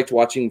 Say you liked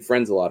watching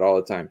Friends a lot all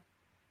the time.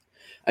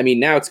 I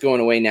mean, now it's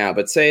going away now,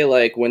 but say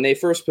like when they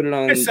first put it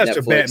on it's Netflix, such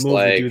a bad move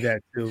to do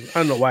that too. I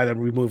don't know why they're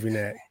removing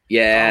that.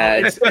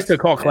 Yeah, it's a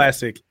cult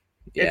classic.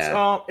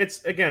 Yeah.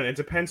 It's again, it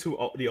depends who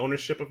the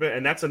ownership of it,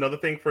 and that's another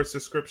thing for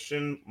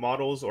subscription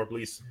models, or at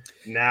least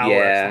now.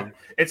 Yeah.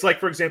 It's like,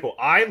 for example,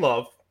 I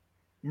love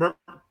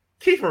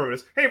Keith. Remember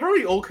this? Hey, remember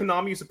the old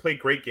Konami used to play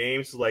great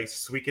games like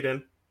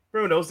Suikoden?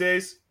 Remember those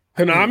days?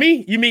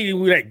 Konami? You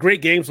mean like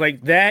great games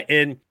like that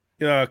and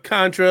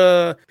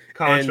Contra,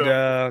 and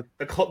the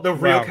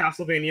real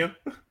Castlevania?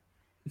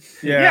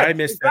 Yeah, I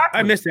missed that.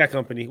 I missed that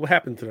company. What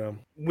happened to them?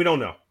 We don't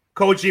know.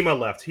 Kojima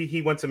left.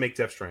 He went to make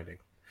Death Stranding.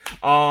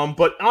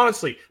 But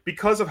honestly,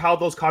 because of how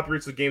those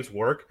copyrights of games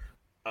work,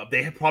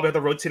 they probably have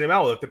to rotate them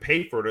out. They have to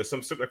pay for it.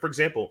 Like, for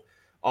example,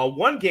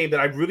 one game that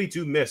I really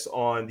do miss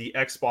on the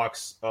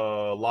Xbox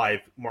Live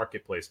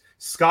Marketplace,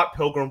 Scott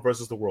Pilgrim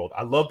versus the World.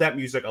 I love that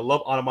music. I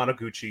love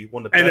Anamanaguchi.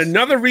 One of the best. And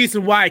another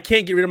reason why I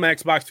can't get rid of my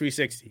Xbox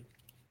 360.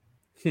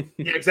 Yeah,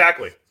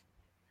 exactly.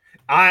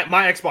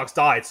 My Xbox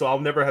died, so I'll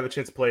never have a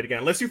chance to play it again.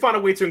 Unless you find a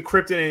way to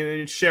encrypt it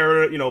and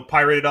share it,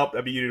 pirate it up,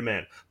 that'd be you the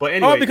man. But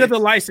anyway, because of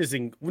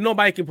licensing,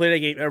 nobody can play that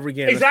game ever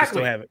again.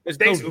 Exactly. Have it. It's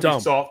Thanks, so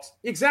dumb. Ubisoft.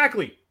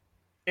 Exactly.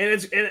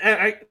 And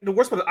the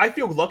worst part is I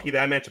feel lucky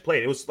that I managed to play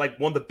it. It was like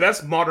one of the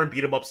best modern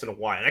beat 'em ups in a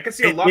while. And I can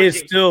see a lot of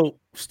games.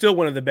 still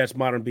one of the best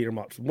modern beat 'em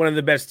ups. One of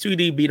the best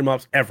 2D beat 'em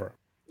ups ever.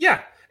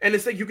 Yeah. And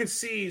it's like you can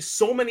see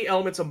so many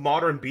elements of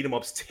modern beat 'em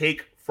ups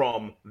take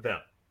from them.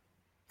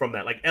 From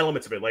that, like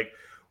elements of it, like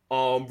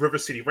River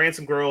City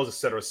Ransom Girls,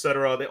 etc.,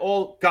 etc. They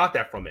all got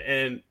that from it,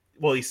 and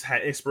well, at least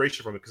had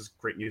inspiration from it because it's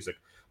great music.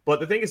 But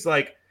the thing is,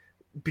 like,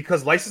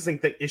 because licensing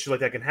issues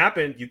like that can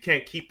happen, you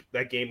can't keep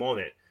that game on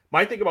it.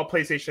 My thing about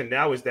PlayStation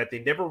Now is that they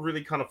never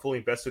really kind of fully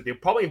invested. They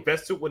probably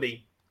invested when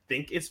they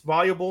think it's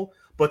valuable,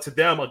 but to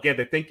them, again,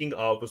 they're thinking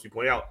of, as we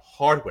pointed out,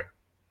 hardware.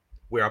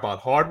 We're about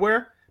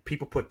hardware.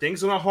 People put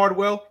things on our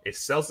hardware. It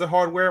sells the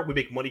hardware. We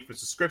make money for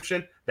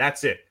subscription.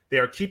 That's it. They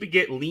are keeping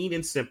it lean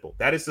and simple.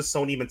 That is the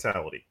Sony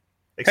mentality.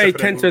 Hey,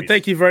 Kenta,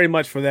 thank you very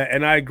much for that.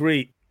 And I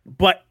agree.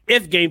 But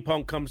if Game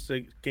Punk comes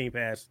to Game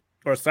Pass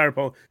or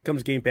Cyberpunk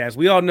comes to Game Pass,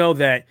 we all know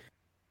that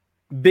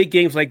big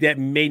games like that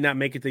may not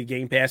make it to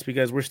Game Pass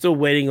because we're still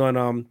waiting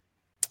on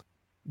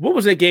what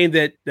was that game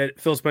that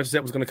Phil Spencer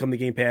said was going to come to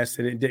Game Pass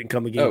and it didn't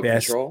come to Game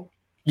Pass? Control?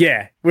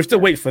 Yeah, we're still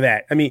waiting for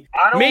that. I mean,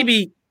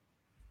 maybe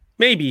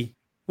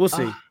we'll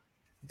see.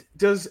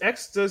 Does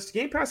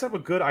Game Pass have a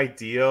good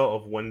idea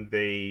of when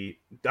I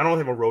don't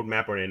have a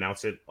roadmap or they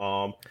announce it.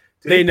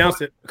 They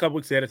announced it a couple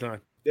weeks ahead of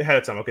time. Ahead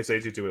of time. Okay, so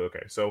they do it.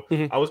 Okay, so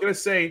I was gonna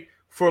say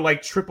for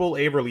like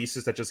AAA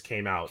releases that just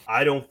came out,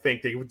 I don't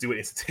think they would do it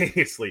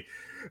instantaneously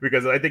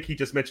because I think he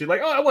just mentioned like,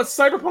 I want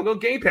Cyberpunk on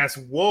Game Pass.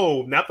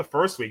 Whoa, not the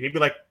first week. Maybe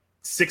like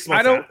 6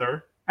 months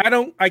after.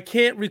 I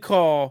can't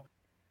recall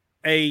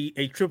a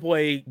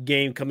AAA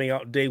game coming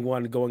out day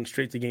one going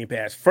straight to Game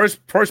Pass.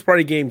 First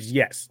party games,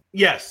 yes.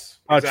 Yes.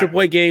 Exactly.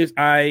 AAA games,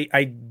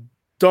 I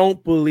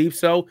don't believe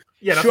so.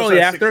 Yeah. Shortly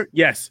after,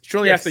 yes.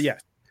 Shortly after,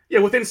 yes. Yeah,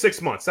 within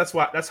 6 months.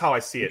 That's how I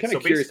see it. I'm kind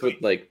of curious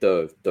what like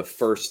the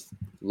first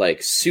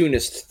like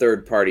soonest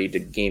third party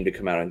game to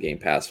come out on Game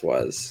Pass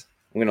was.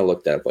 I'm gonna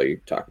look that up while you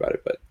talk about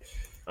it, but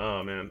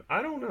oh man,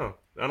 I don't know.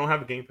 I don't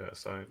have a Game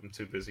Pass. I'm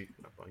too busy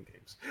not buying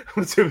games.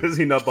 I'm too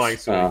busy not buying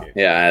Sony games.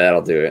 Yeah,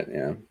 that'll do it.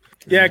 Yeah.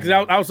 Yeah, because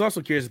I was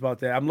also curious about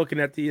that. I'm looking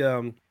at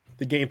the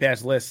Game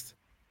Pass list.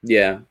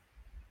 Yeah.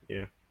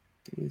 Yeah.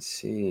 Let's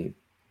see.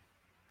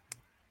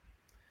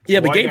 Yeah,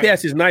 but Game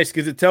Pass is nice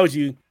because it tells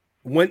you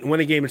when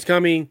a game is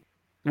coming,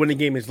 when the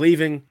game is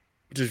leaving,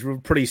 which is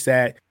pretty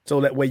sad.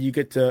 So that way you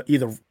get to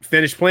either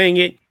finish playing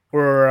it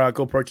or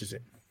go purchase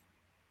it.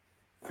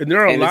 And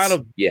there are a lot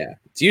of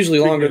it's usually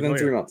longer than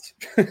 3 months.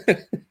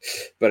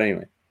 But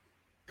anyway,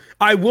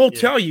 I will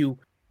tell you,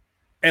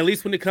 at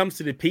least when it comes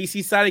to the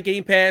PC side of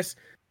Game Pass,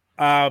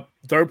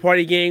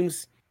 third-party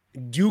games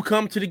do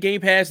come to the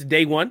Game Pass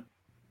day one.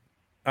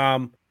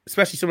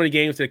 Especially some of the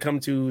games that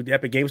come to the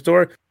Epic Game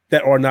Store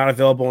that are not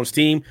available on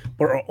Steam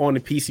but are on the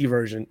PC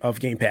version of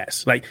Game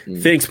Pass. Like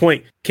Phoenix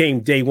Point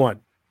came day one.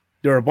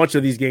 There are a bunch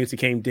of these games that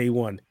came day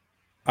one.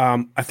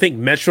 I think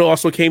Metro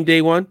also came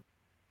day one.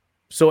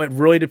 So it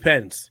really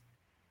depends.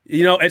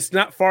 You know, it's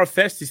not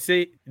far-fetched to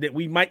say that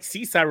we might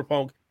see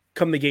Cyberpunk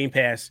come to Game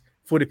Pass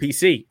for the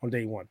PC on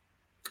day one.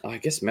 Oh, I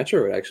guess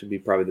Metro would actually be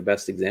probably the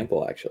best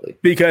example, actually.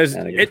 Because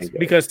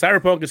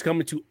Cyberpunk is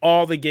coming to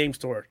all the game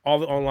stores, all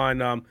the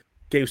online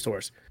game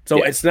stores.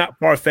 So it's not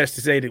far-fetched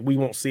to say that we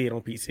won't see it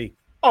on PC.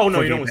 Oh,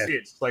 no, you don't see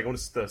it. It's like on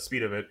the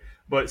speed of it.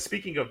 But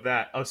speaking of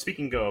that,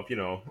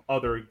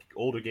 other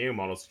older game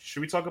models,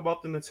 should we talk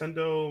about the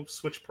Nintendo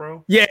Switch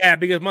Pro? Yeah,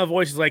 because my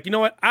voice is like, you know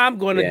what? I'm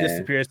going to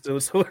disappear soon.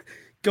 So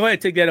go ahead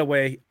and take that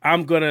away.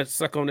 I'm going to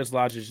suck on this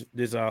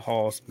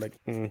Halls. Like,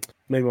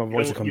 maybe my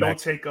voice will come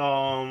back. You don't take,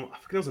 I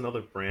forget there was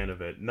another brand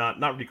of it. Not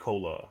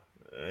Ricola.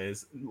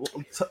 Is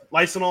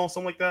Lysol,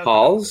 something like that?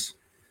 Halls?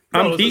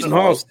 I'm eating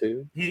Halls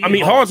too.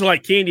 Halls are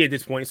like candy at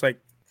this point. It's like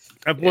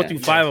I've gone through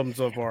 5 of them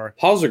so far.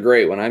 Halls are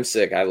great. When I'm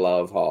sick, I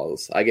love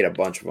Halls. I get a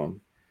bunch of them.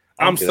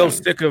 I'm so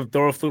sick of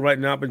Doroflu right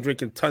now. I've been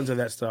drinking tons of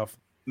that stuff.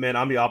 Man,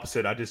 I'm the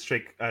opposite. I just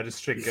drink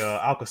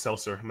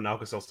Alka-Seltzer. I'm an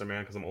Alka-Seltzer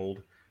man because I'm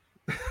old.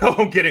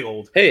 I'm getting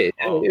old. Hey,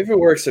 if it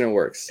works, then it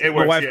works. It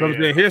works. My wife comes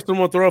in. Here's some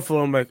more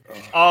Doroflu. I'm like,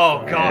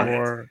 oh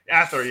god.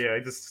 After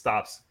it just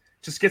stops.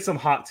 Just get some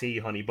hot tea,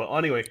 honey. But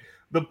anyway,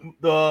 the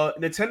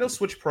Nintendo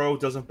Switch Pro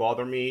doesn't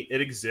bother me. It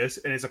exists,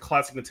 and it's a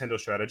classic Nintendo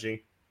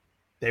strategy.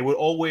 They would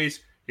always,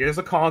 here's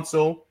a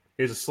console,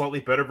 here's a slightly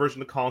better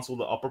version of the console,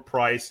 the upper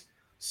price.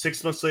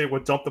 6 months later,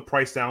 we'll dump the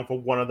price down for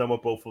one of them or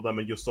both of them,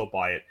 and you'll still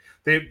buy it.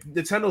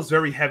 Nintendo's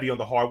very heavy on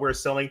the hardware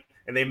selling,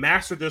 and they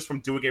mastered this from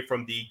doing it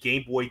from the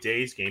Game Boy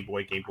days, Game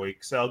Boy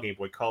XL, Game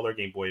Boy Color,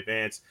 Game Boy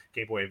Advance,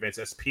 Game Boy Advance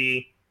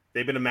SP.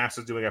 They've been a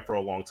master doing that for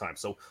a long time.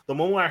 So the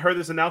moment I heard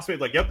this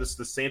announcement, like, yep, this is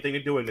the same thing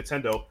to do in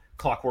Nintendo,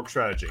 clockwork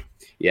strategy.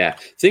 Yeah.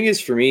 Thing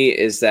is, for me,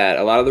 is that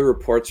a lot of the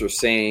reports are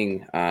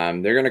saying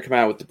they're going to come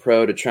out with the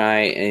Pro to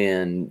try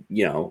and,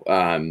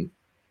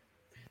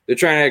 they're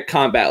trying to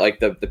combat like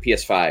the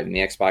PS5 and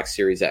the Xbox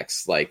Series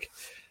X. Like,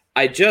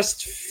 I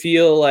just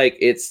feel like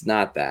it's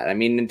not that. I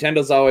mean,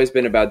 Nintendo's always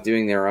been about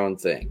doing their own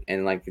thing,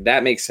 and like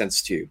that makes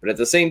sense too. But at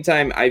the same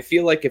time, I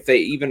feel like if they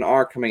even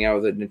are coming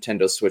out with a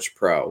Nintendo Switch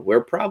Pro,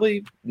 we're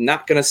probably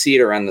not going to see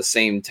it around the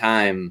same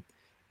time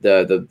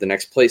the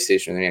next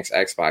PlayStation or the next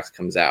Xbox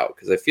comes out,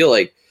 because I feel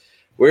like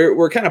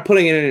we're kind of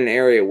putting it in an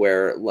area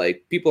where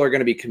like people are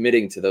going to be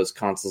committing to those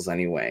consoles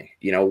anyway.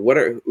 You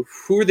know,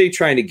 who are they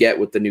trying to get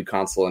with the new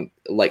console and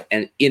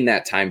in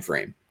that time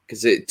frame?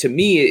 Because to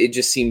me, it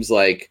just seems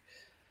like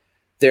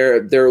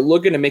they're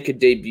looking to make a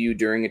debut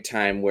during a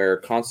time where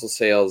console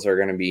sales are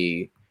going to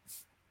be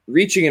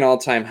reaching an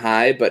all-time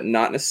high, but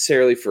not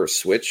necessarily for a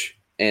Switch.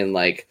 And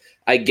like,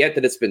 I get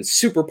that it's been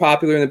super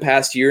popular in the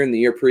past year and the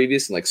year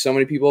previous, and like so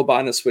many people have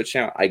bought a Switch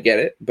now. I get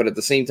it, but at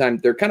the same time,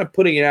 they're kind of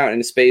putting it out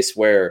in a space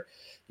where,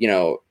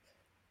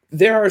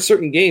 there are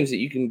certain games that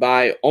you can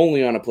buy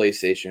only on a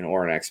PlayStation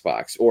or an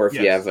Xbox, or if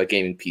you have a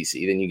gaming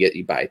PC, then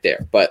you buy it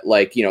there. But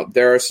like,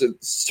 there are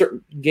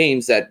certain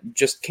games that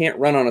just can't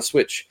run on a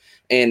Switch.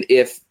 And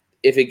if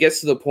it gets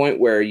to the point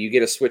where you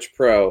get a Switch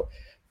Pro,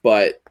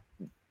 but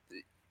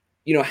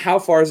how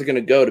far is it going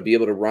to go to be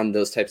able to run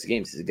those types of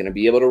games? Is it going to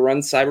be able to run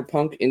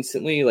Cyberpunk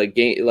instantly, like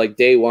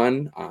day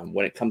one,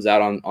 when it comes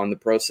out on the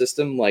Pro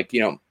system? Like,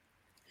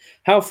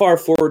 how far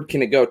forward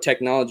can it go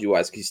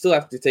technology-wise? Because you still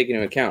have to take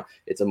into account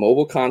it's a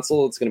mobile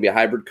console. It's going to be a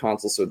hybrid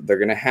console, so they're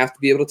going to have to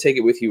be able to take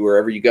it with you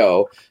wherever you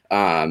go.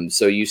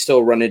 So you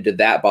still run into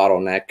that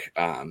bottleneck,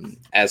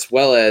 as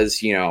well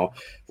as,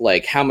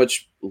 like how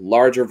much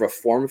larger of a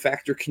form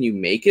factor can you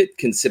make it,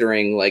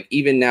 considering like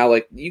even now,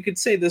 like you could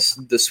say the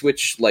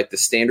Switch, like the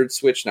standard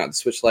Switch, not the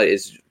Switch Lite,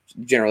 is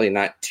generally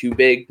not too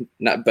big,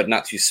 but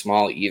not too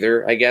small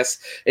either. I guess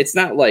it's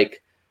not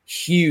like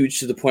huge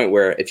to the point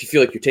where if you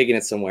feel like you're taking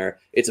it somewhere,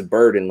 it's a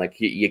burden. Like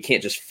you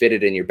can't just fit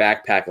it in your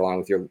backpack along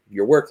with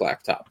your work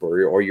laptop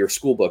or your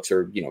school books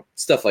or,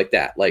 stuff like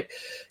that. Like,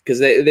 because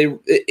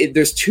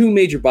there's two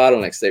major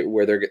bottlenecks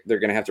where they're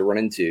going to have to run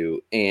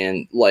into.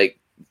 And like,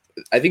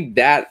 I think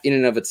that in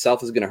and of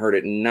itself is going to hurt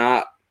it.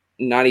 Not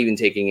even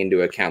taking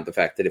into account the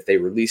fact that if they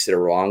release it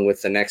along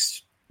with the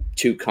next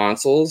two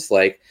consoles,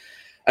 like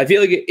I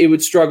feel like it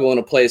would struggle in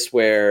a place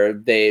where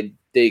they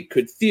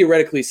could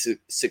theoretically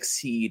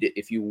succeed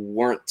if you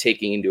weren't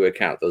taking into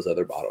account those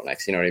other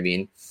bottlenecks. You know what I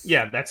mean?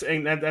 Yeah, that's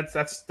another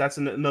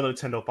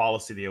Nintendo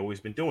policy they've always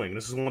been doing.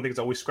 This is one of the things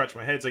I always scratch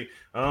my head. It's like,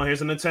 oh,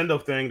 here's a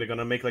Nintendo thing. They're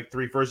gonna make like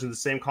 3 versions of the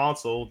same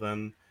console,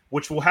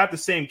 which will have the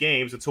same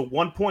games until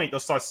one point they'll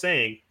start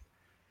saying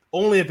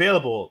only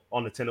available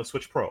on Nintendo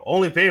Switch Pro,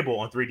 only available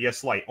on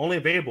 3DS Lite, only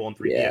available on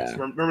 3DS.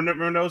 Yeah.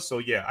 Remember those? So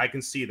yeah, I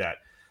can see that.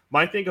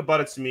 My thing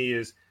about it to me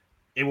is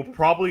it will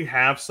probably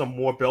have some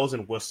more bells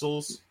and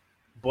whistles,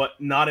 but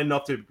not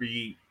enough to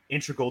be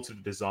integral to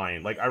the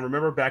design. Like I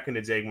remember back in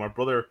the day, when my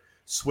brother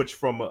switched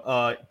from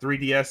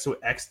 3DS to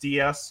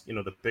XDS,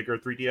 the bigger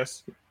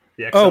 3DS.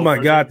 Oh my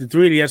God, the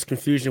 3DS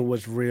confusion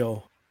was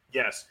real.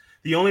 Yes.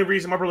 The only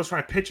reason my brother was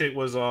trying to pitch it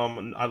was,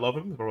 I love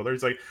him, my brother.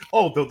 He's like,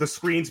 oh, the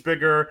screen's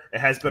bigger, it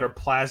has better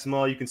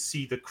plasma, you can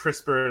see the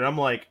crisper. And I'm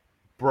like,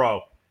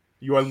 bro,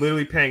 you are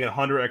literally paying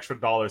 $100 extra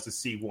to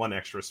see one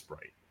extra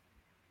sprite.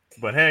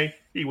 But hey,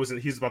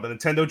 he's about the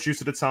Nintendo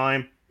juice at the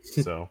time,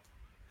 so.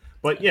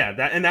 But yeah,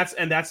 that's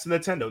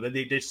Nintendo.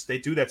 They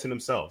do that to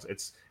themselves.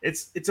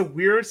 It's a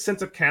weird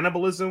sense of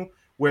cannibalism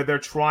where they're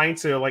trying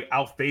to like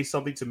outface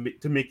something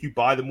to make you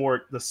buy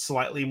the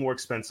slightly more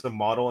expensive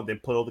model and then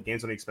put all the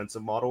games on the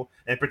expensive model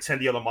and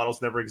pretend the other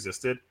models never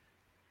existed.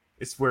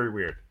 It's very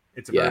weird.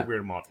 It's a very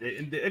weird model.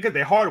 Again,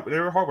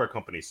 they're a hardware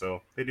company,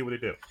 so they do what they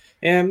do.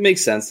 Yeah, it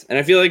makes sense. And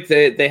I feel like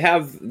they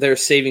have their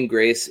saving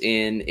grace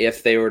in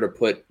if they were to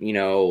put,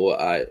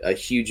 a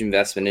huge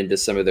investment into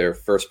some of their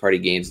first party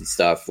games and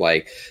stuff.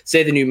 Like,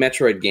 say the new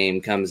Metroid game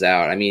comes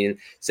out. I mean,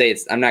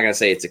 I'm not going to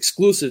say it's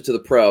exclusive to the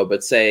Pro,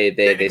 but say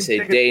they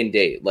say day and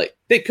date. Like,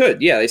 they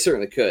could. Yeah, they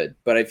certainly could.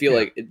 But I feel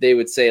like they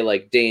would say,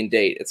 like, day and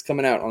date. It's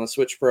coming out on the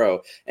Switch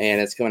Pro,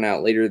 and it's coming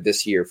out later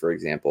this year, for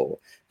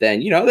example.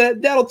 Then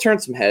that'll turn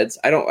some heads.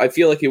 I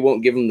feel like it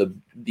won't give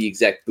them the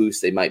exact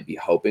boost they might be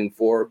hoping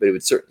for, but it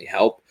would certainly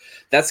help.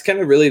 That's kind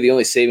of really the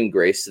only saving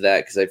grace to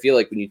that, because I feel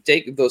like when you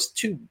take those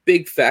two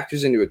big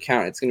factors into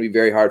account, it's going to be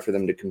very hard for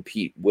them to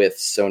compete with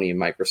Sony and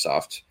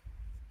Microsoft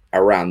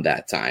around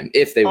that time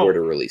if they were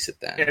to release it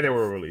then. Yeah, they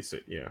were to release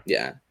it. Yeah.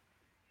 Yeah.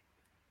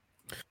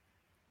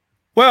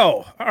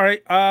 Well, all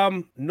right.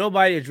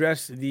 Nobody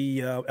addressed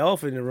the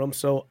elephant in the room,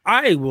 so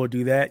I will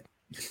do that.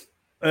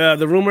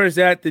 The rumor is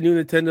that the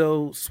new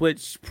Nintendo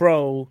Switch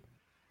Pro,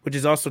 which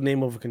is also the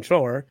name of a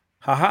controller,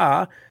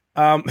 will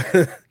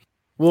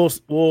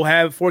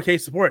have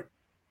 4K support.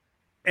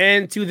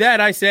 And to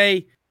that, I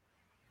say,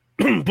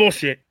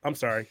 bullshit. I'm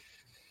sorry.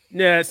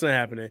 Yeah, it's not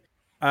happening.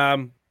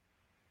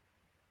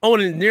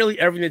 Owning nearly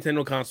every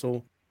Nintendo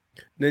console,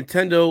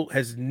 Nintendo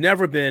has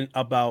never been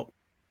about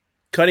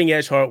cutting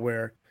edge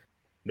hardware.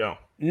 No.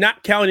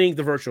 Not counting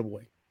the Virtual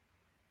Boy.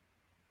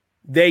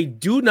 They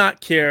do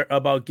not care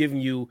about giving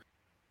you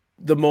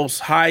the most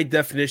high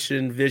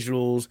definition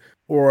visuals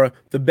or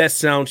the best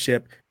sound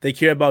chip. They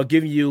care about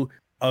giving you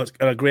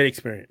a great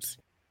experience.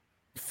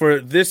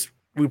 For this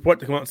report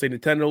to come out and say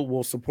Nintendo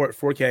will support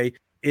 4K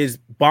is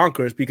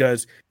bonkers,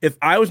 because if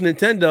I was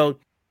Nintendo,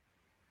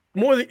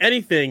 more than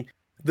anything,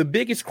 the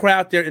biggest cry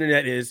out there on the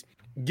internet is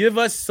give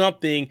us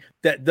something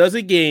that does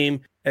a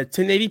game at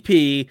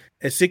 1080p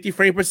at 60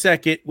 frames per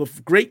second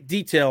with great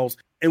details,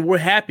 and we're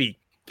happy.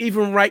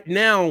 Even right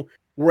now,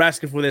 we're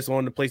asking for this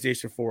on the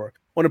PlayStation 4,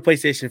 on the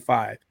PlayStation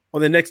 5,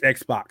 on the next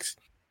Xbox.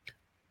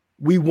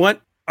 We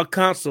want a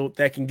console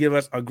that can give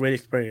us a great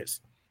experience.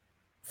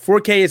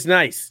 4K is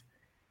nice.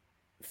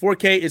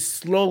 4K is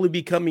slowly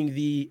becoming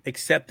the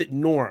accepted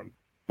norm,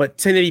 but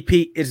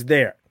 1080p is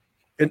there.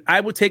 And I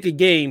would take a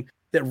game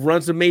that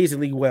runs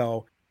amazingly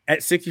well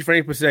at 60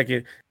 frames per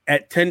second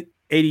at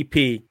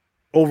 1080p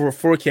over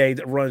 4K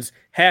that runs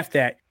half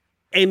that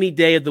any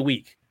day of the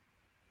week.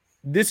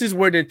 This is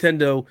where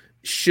Nintendo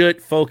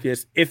should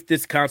focus if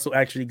this console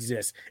actually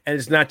exists. And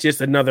it's not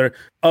just another,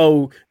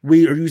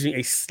 we are using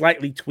a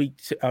slightly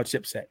tweaked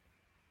chipset.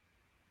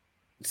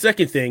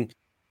 Second thing,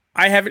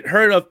 I haven't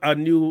heard of a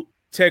new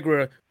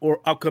Tegra or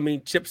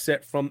upcoming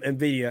chipset from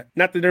NVIDIA.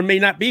 Not that there may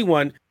not be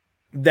one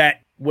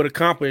that would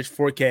accomplish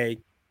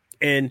 4K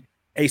in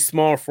a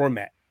smaller form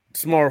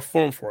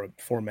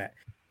format.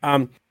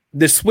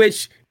 The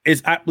Switch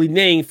is aptly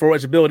named for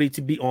its ability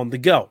to be on the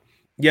go.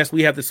 Yes,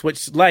 we have the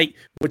Switch Lite,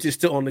 which is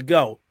still on the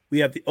go. We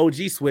have the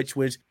OG Switch,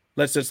 which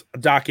lets us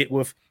dock it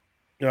with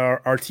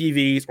our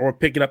TVs or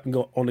pick it up and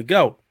go on the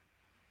go.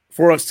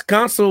 For a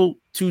console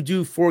to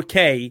do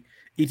 4K,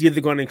 it's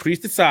either going to increase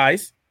the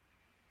size,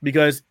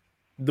 because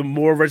the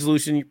more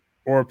resolution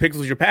or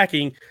pixels you're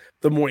packing,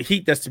 the more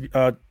heat that's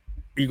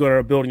you're going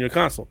to build in your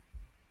console.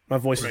 My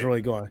voice is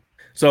really going.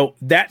 So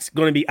that's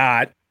going to be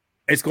odd.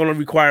 It's going to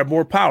require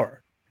more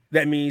power.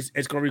 that means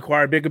it's going to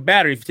require a bigger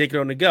battery if you take it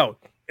on the go.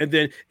 And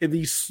then if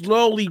you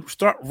slowly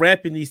start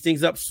ramping these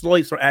things up,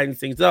 slowly start adding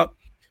things up,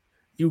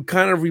 you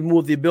kind of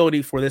remove the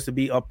ability for this to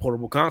be a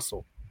portable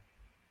console.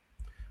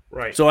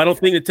 Right. So I don't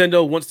think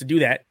Nintendo wants to do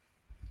that.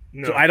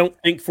 No. So I don't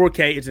think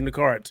 4K is in the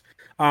cards.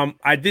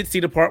 I did see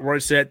the part where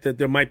it said that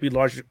there might be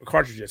larger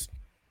cartridges.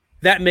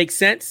 That makes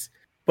sense,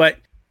 but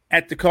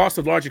at the cost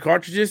of larger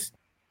cartridges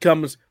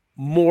comes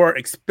more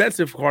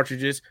expensive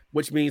cartridges,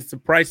 which means the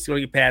price is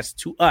going to get passed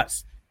to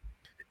us.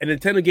 And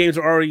Nintendo games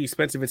are already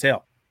expensive as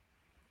hell.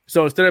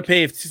 So instead of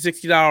paying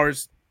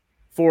 $60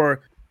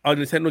 for a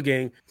Nintendo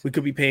game, we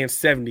could be paying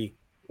 $70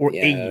 or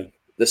 $80.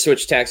 The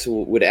Switch tax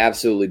would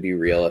absolutely be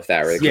real if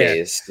that were the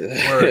case.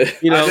 I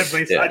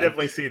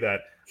definitely see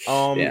that.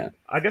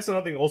 I guess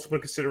another thing also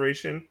put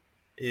consideration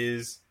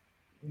is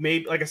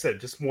maybe, like I said,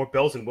 just more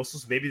bells and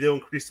whistles. Maybe they'll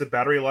increase the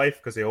battery life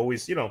because they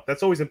always,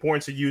 that's always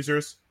important to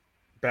users.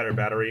 Better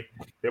battery.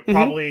 They'll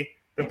probably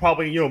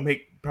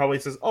probably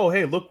says, oh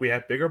hey, look, we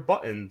have bigger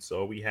buttons,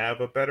 so we have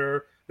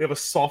a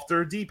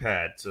softer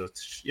D-pad to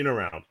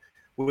around.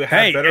 We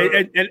have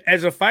better. And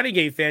as a fighting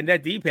game fan,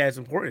 that D-pad is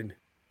important.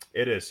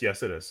 It is,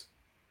 yes, it is.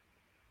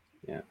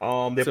 Yeah.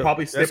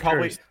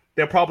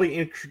 They'll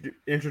probably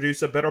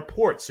introduce a better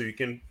port so you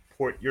can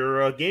port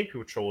your game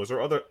controllers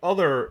or other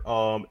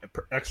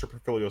extra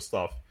peripheral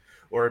stuff,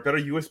 or better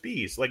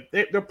USBs. Like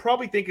they're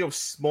probably thinking of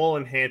small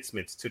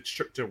enhancements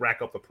to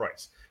rack up the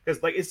price,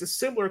 because like it's just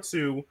similar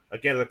to,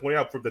 again, as I pointed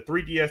out, from the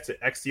 3DS to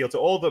XDL to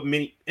all the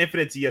mini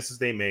infinite DSs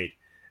they made,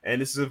 and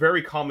this is a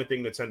very common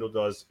thing Nintendo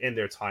does in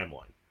their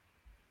timeline.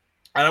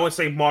 And I would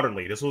say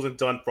modernly, this wasn't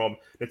done from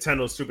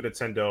Nintendo to Super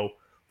Nintendo,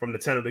 from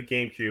Nintendo to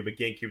GameCube, and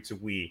GameCube to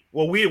Wii.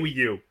 Well, Wii and Wii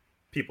U,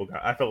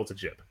 I felt it's a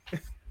jib.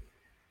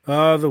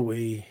 The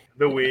Wii.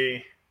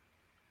 The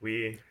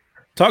Wii.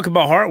 Talk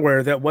about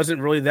hardware that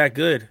wasn't really that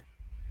good.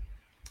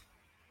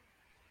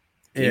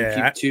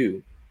 GameCube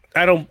 2.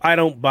 I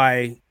don't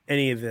buy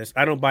any of this.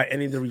 I don't buy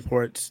any of the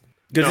reports.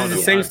 Because it's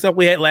the same stuff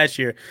we had last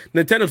year.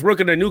 Nintendo's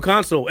working on a new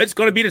console. It's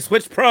going to be the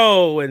Switch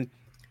Pro, and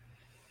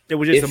it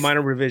was just a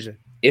minor revision.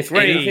 If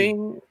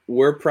anything,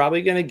 we're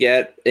probably going to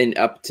get an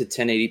up to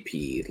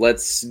 1080p.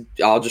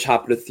 I'll just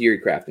hop into theory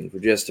crafting for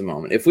just a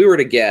moment. If we were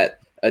to get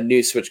a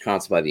new Switch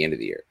console by the end of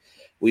the year,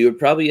 we would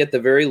probably at the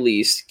very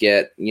least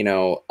get,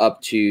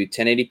 up to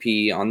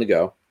 1080p on the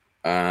go.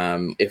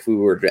 If we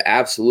were to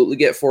absolutely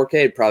get 4K,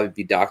 it'd probably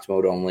be docked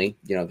mode only,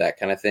 that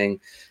kind of thing.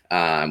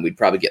 We'd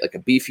probably get like a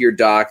beefier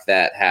dock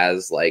that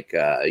has like,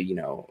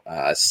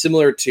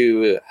 similar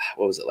to,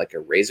 what was it, like a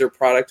Razer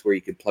product where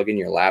you could plug in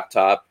your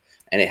laptop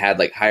and it had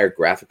like higher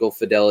graphical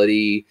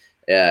fidelity.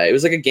 It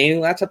was like a gaming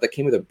laptop that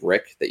came with a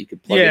brick that you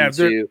could plug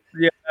into.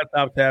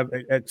 Laptops have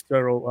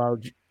external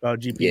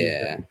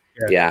GPU.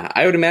 Yeah,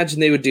 I would imagine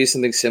they would do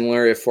something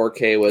similar if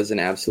 4K was an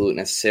absolute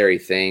necessary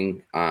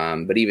thing.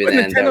 But even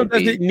then, Nintendo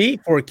doesn't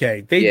need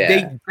 4K. They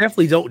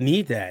definitely don't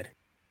need that.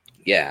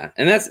 Yeah,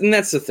 and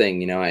that's the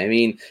thing, I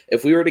mean,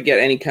 if we were to get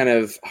any kind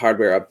of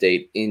hardware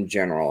update in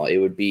general, it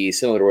would be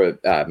similar to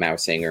what Matt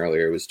was saying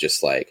earlier. It was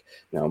just like,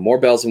 more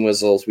bells and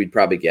whistles. We'd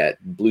probably get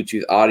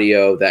Bluetooth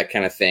audio, that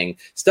kind of thing.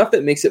 Stuff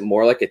that makes it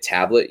more like a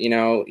tablet,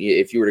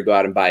 if you were to go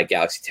out and buy a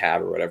Galaxy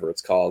Tab or whatever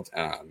it's called.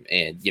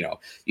 And,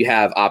 you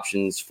have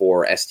options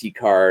for SD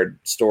card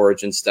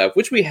storage and stuff,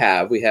 which we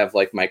have. We have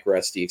like micro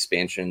SD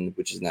expansion,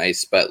 which is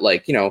nice. But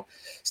like,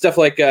 stuff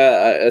like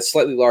a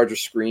slightly larger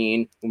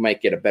screen, we might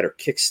get a better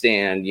kickstand,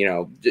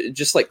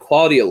 just like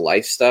quality of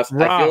life stuff.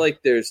 Rob, I feel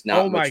like there's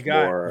not much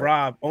more.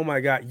 Rob, oh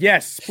my God.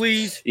 Yes,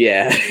 please.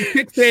 Yeah.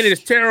 Kickstand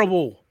is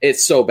terrible.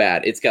 It's so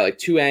bad. It's got like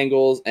two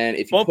angles, and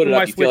if you Both put it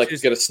up, you feel like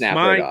it's going to snap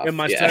right off. And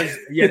my son's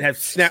have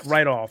snapped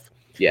right off.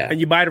 Yeah.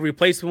 And you buy the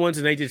replacement ones,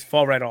 and they just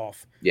fall right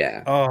off.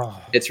 Yeah.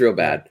 Oh, it's real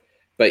bad.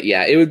 But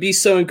yeah, it would be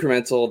so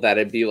incremental that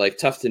it'd be like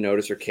tough to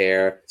notice or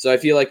care. So I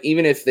feel like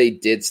even if they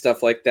did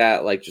stuff like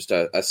that, like just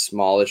a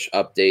smallish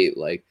update,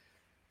 like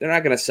they're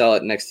not going to sell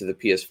it next to the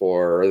PS4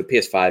 or the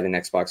PS5 and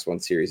Xbox One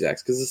Series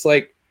X, because it's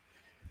like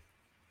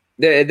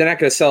they're not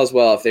going to sell as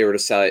well if they were to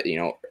sell it,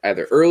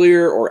 either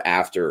earlier or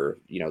after,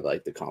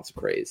 like the console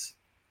craze.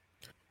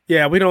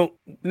 Yeah, we don't.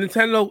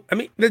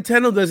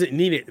 Nintendo doesn't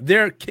need it.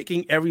 They're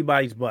kicking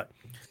everybody's butt.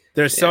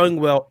 They're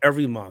selling well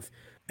every month.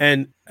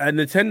 And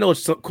Nintendo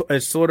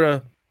is sort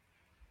of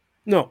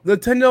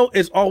Nintendo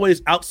is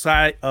always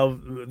outside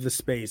of the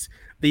space.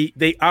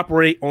 They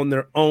operate on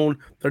their own.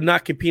 They're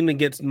not competing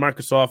against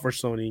Microsoft or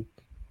Sony.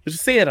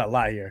 Just say it a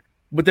lot here,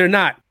 but they're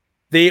not.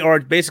 They are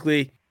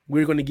basically,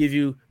 we're going to give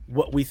you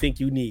what we think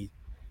you need.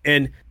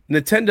 And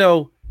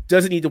Nintendo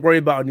doesn't need to worry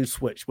about a new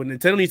Switch. What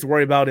Nintendo needs to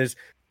worry about is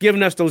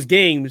giving us those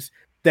games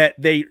that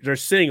they're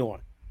sitting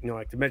on,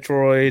 like the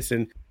Metroids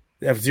and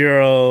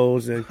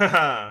F-Zeros and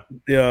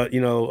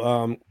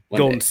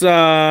Golden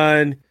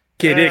Sun,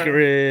 Kid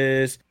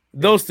Icarus,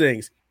 those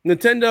things.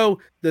 Nintendo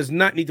does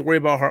not need to worry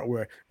about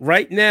hardware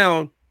right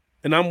now.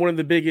 And I'm one of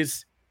the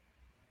biggest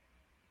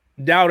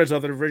doubters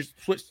of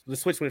the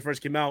Switch when it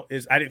first came out.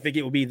 Is I didn't think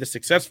it would be this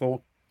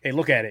successful. Hey,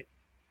 look at it.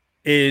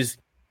 Is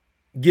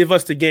give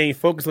us the game,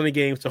 focus on the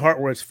games. The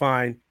hardware is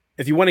fine.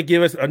 If you want to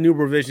give us a new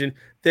revision,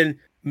 then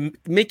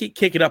make it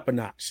kick it up a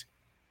notch.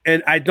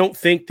 And I don't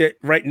think that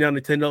right now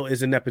Nintendo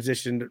is in that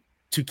position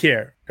to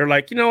care. They're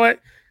like, you know what?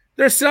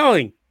 They're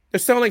selling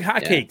like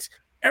hotcakes. Yeah.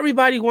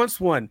 Everybody wants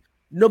one.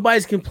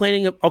 Nobody's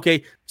complaining.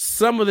 Okay,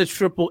 some of the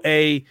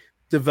AAA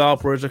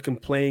developers are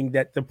complaining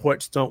that the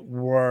ports don't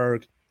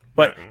work,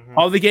 but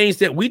all the games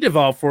that we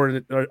develop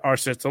for our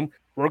system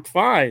work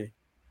fine.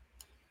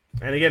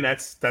 And again,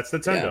 that's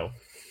Nintendo.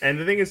 Yeah. And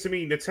the thing is, to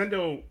me,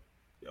 Nintendo,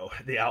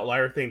 the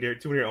outlier thing, they're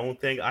doing their own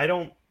thing.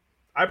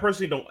 I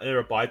personally don't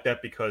ever buy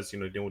that because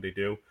they're doing what they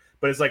do.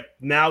 But it's like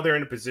now they're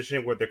in a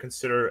position where they're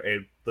considered a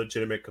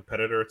legitimate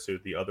competitor to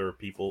the other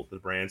people, the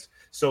brands.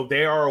 So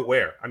they are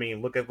aware. I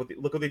mean, look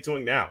what they're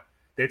doing now.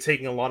 They're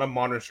taking a lot of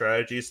modern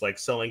strategies, like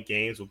selling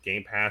games with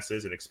game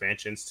passes and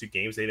expansions to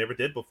games they never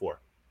did before.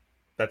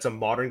 That's a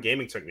modern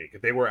gaming technique.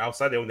 If they were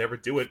outside, they would never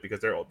do it because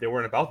they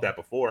weren't about that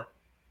before.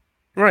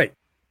 Right.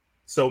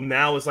 So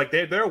now it's like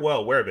they're well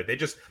aware of it. They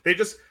just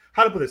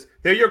how to put this?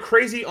 They're your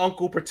crazy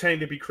uncle pretending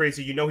to be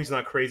crazy. You know he's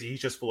not crazy.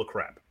 He's just full of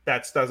crap.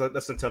 That's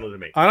Nintendo to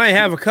me. I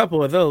have a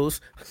couple of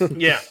those.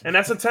 Yeah, and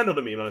that's Nintendo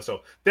to me.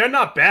 So they're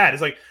not bad.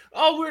 It's like,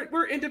 oh,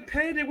 we're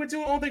independent. We're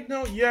doing all things.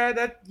 No,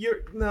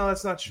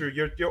 that's not true.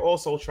 You're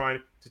also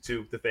trying to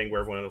do the thing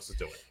where everyone else is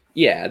doing.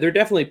 Yeah, they're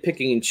definitely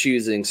picking and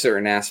choosing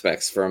certain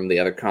aspects from the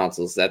other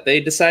consoles that they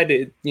decide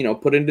to,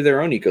 put into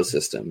their own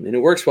ecosystem, and it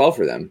works well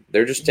for them.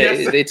 They're just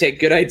they take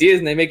good ideas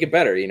and they make it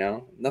better.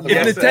 Nothing.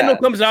 If Nintendo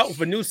comes out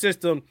with a new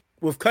system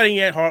with cutting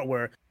edge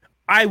hardware,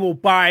 I will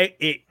buy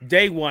it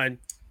day one,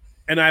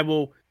 and I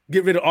will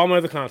get rid of all my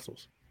other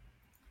consoles.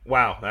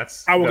 Wow,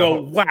 I will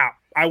go. Wow,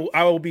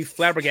 I will be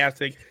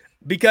flabbergasted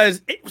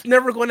because it's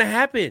never going to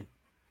happen.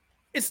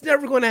 It's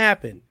never going to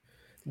happen.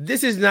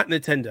 This is not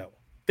Nintendo.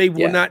 They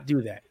will not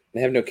do that. They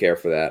have no care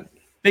for that.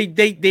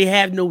 They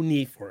have no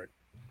need for it.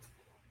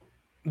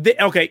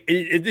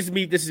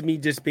 This is me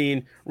just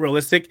being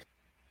realistic.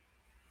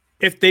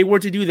 If they were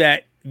to do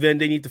that, then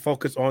they need to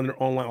focus on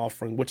their online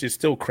offering, which is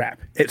still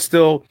crap. It's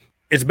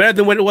better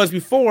than what it was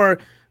before,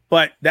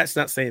 but that's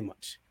not saying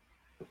much.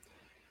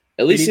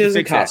 At least it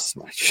doesn't cost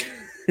much.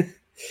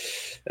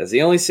 That's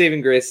the only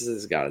saving grace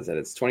it's got, is that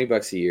it's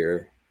 $20 a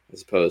year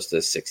as opposed to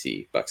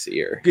 $60 a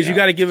year. Because you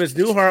got to give us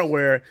new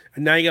hardware,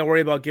 and now you got to worry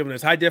about giving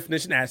us high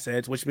definition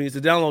assets, which means the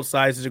download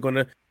sizes are going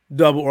to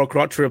double or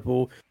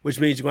triple,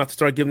 which means you're going to have to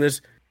start giving us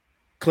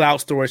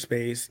cloud storage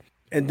space,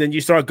 and then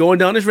you start going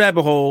down this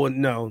rabbit hole.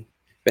 And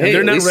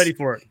they're not ready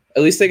for it.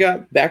 At least they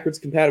got backwards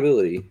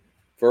compatibility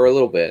for a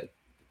little bit,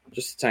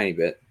 just a tiny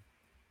bit,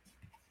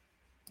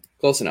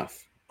 close enough.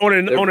 On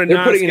a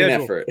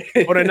non-schedule.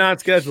 On a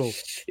non-schedule.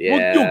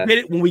 Yeah. You'll get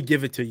it when we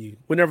give it to you,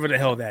 whenever the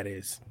hell that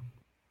is.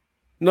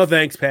 No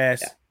thanks,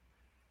 pass.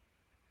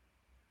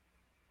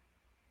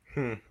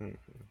 Yeah.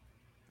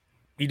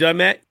 You done,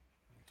 Matt?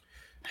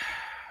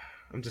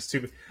 I'm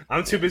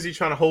too busy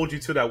trying to hold you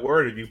to that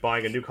word of you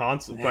buying a new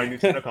console, buying a new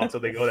Nintendo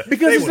console. They go there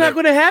because it's not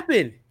going to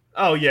happen.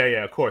 Oh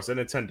yeah, of course, a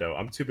Nintendo.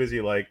 I'm too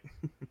busy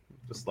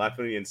just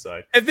laughing on the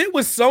inside. If it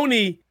was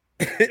Sony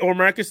or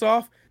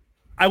Microsoft,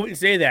 I wouldn't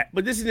say that.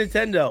 But this is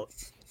Nintendo.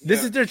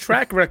 This is their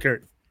track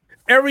record.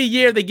 Every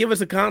year they give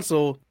us a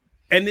console,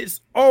 and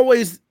it's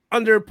always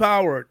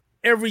underpowered.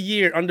 Every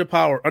year,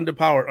 underpowered.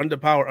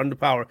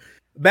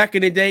 Back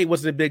in the day, it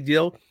wasn't a big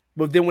deal.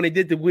 But then when they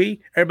did the Wii,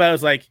 everybody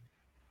was like,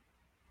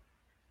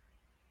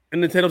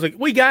 and Nintendo's like,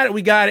 we got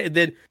it. And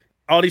then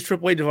all these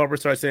AAA developers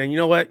start saying, you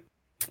know what?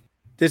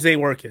 This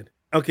ain't working.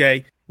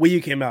 Okay, Wii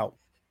U came out.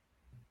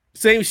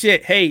 Same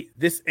shit. Hey,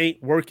 this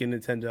ain't working,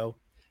 Nintendo.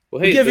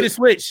 Well, hey, give it a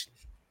Switch.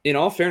 In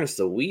all fairness,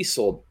 the Wii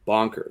sold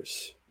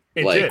bonkers.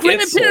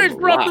 Grandparents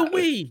brought the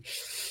Wii.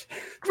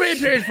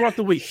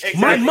 Exactly.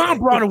 My mom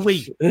brought a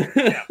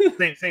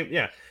Wii. Same.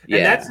 Yeah.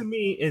 And that to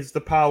me is the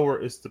power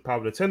of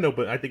Nintendo.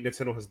 But I think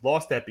Nintendo has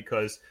lost that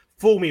because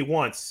fool me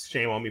once,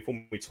 shame on me.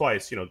 Fool me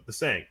twice. The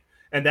saying.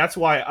 And that's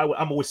why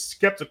I'm always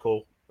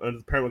skeptical.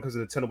 Apparently, because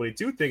of Nintendo, when they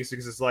do things,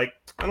 because it's like,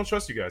 I don't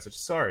trust you guys. I'm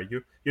just sorry.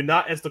 You're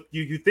not as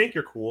you think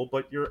you're cool,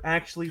 but you're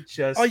actually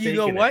just. Oh, you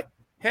know what?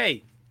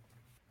 Hey.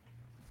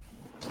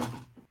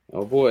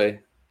 Oh boy.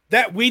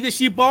 That Wii that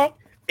she bought.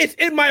 It's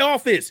in my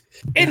office,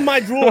 in my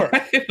drawer.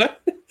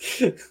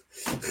 He's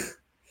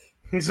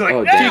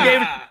like,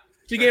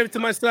 she gave it to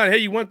my son. Hey,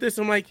 you want this?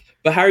 I'm like,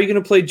 but how are you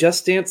going to play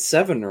Just Dance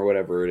 7 or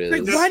whatever it is?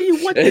 Like, why do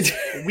you want this?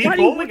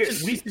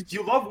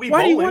 You love Wii bowling.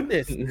 Why do you want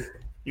this?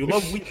 You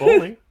love Wii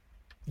bowling.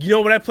 You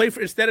know what I play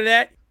for instead of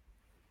that?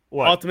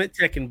 What? Ultimate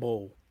Tekken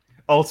Bowl.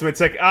 Ultimate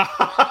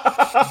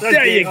Tekken.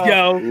 There you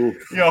go.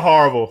 You're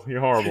horrible.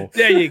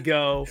 There you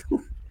go.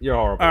 You're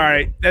horrible. All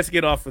right, let's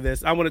get off of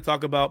this. I want to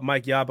talk about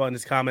Mike Ybarra in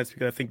his comments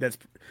because I think that's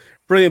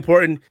really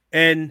important.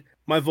 And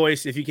my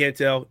voice, if you can't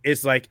tell,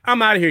 it's like,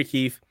 I'm out of here,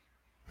 Keith.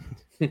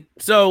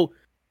 So a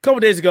couple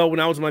days ago when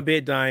I was in my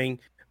bed dying,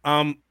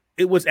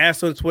 it was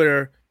asked on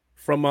Twitter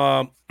from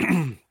a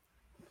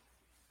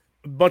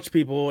bunch of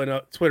people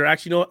and Twitter.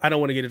 Actually, I don't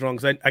want to get it wrong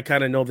because I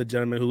kind of know the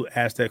gentleman who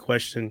asked that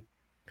question.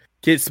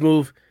 Kid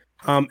Smooth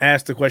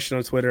asked the question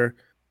on Twitter,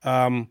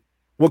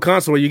 what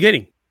console are you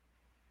getting?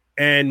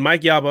 And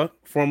Mike Ybarra,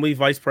 formerly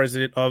vice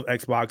president of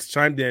Xbox,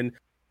 chimed in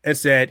and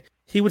said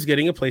he was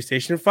getting a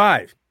PlayStation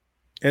 5.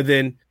 And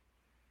then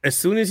as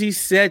soon as he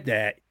said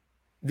that,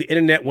 the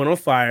internet went on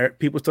fire.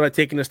 People started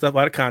taking the stuff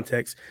out of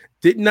context,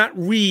 did not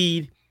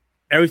read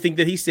everything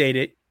that he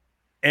stated,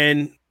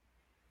 and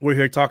we're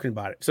here talking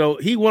about it. So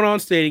he went on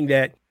stating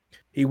that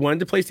he wanted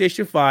the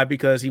PlayStation 5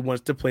 because he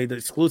wants to play the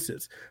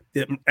exclusives.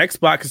 The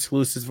Xbox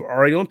exclusives were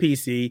already on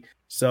PC,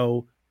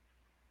 so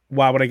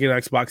why would I get an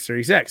Xbox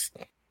Series X?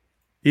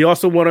 He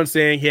also went on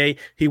saying, hey,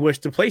 he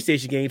wished the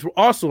PlayStation games were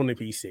also on the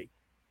PC.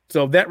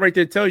 So that right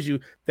there tells you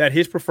that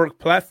his preferred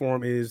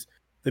platform is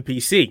the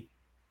PC.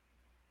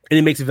 And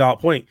he makes a valid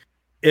point.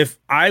 If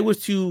I was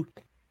to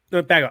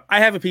back up, I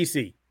have a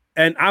PC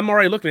and I'm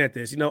already looking at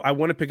this. I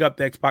want to pick up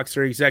the Xbox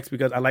Series X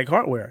because I like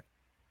hardware.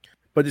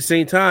 But at the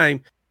same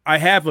time, I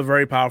have a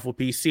very powerful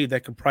PC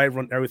that can probably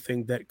run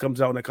everything that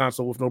comes out on the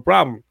console with no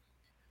problem.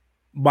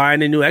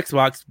 Buying a new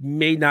Xbox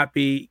may not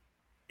be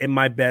in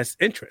my best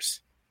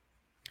interest.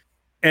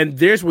 And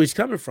there's where he's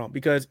coming from,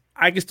 because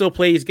I can still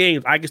play his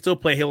games. I can still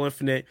play Halo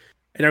Infinite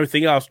and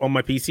everything else on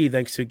my PC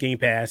thanks to Game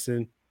Pass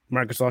and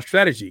Microsoft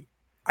strategy.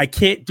 I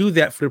can't do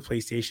that for the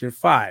PlayStation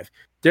 5.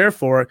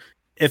 Therefore,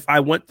 if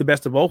I want the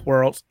best of both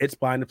worlds, it's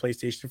buying the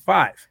PlayStation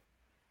 5.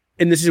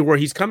 And this is where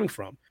he's coming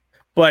from.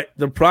 But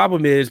the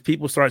problem is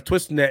people start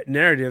twisting that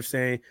narrative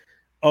saying,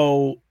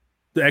 oh,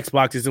 the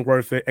Xbox isn't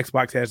worth it.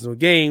 Xbox has no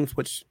games,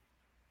 which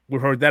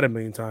we've heard that a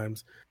million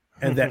times.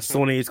 And that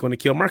Sony is going to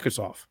kill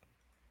Microsoft.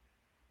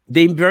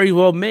 They very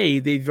well may.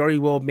 They very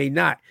well may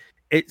not.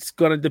 It's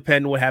going to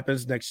depend on what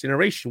happens next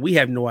generation. We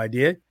have no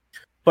idea.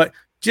 But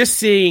just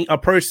seeing a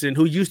person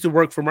who used to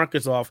work for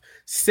Microsoft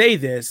say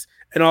this,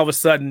 and all of a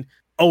sudden,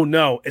 oh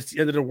no, it's the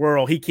end of the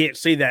world. He can't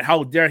say that.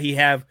 How dare he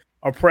have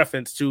a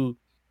preference to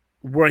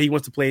where he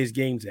wants to play his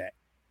games at?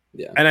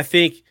 Yeah. And I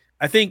think,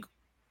 I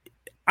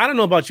don't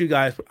know about you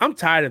guys, but I'm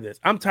tired of this.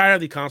 I'm tired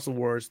of the console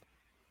wars.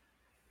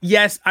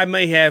 Yes, I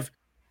may have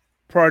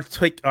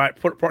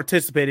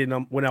participated in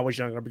them when I was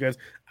younger because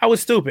I was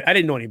stupid. I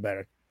didn't know any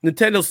better.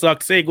 Nintendo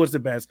sucked. Sega was the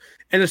best.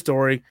 End of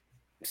story.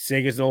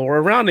 Sega's no longer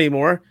around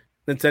anymore.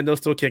 Nintendo's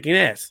still kicking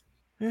ass.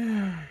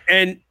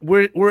 And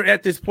we're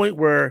at this point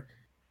where,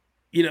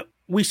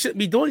 we shouldn't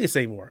be doing this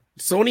anymore.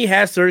 Sony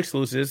has their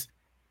exclusives.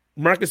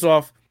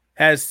 Microsoft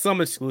has some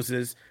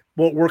exclusives,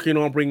 but working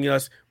on bringing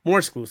us more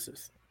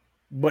exclusives.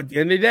 But at the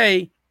end of the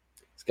day,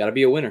 it's got to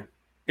be a winner.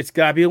 It's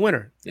got to be a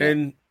winner. Yeah.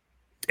 And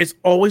it's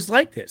always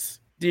like this.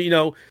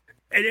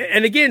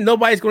 And again,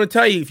 nobody's going to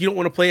tell you if you don't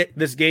want to play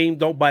this game,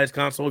 don't buy this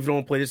console. If you don't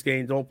want to play this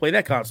game, don't play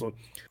that console.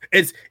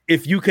 It's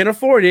if you can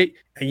afford it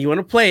and you want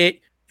to play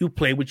it, you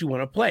play what you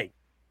want to play.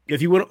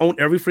 If you want to own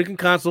every freaking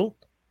console,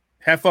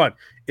 have fun.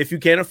 If you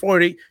can't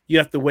afford it, you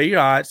have to weigh your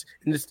odds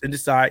and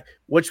decide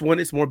which one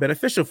is more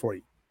beneficial for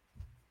you.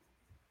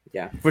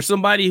 Yeah. For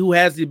somebody who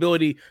has the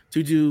ability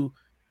to do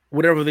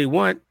whatever they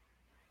want,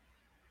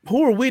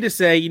 who are we to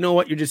say, you know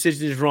what, your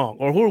decision is wrong?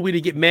 Or who are we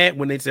to get mad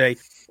when they say,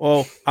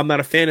 oh, I'm not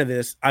a fan of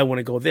this, I want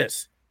to go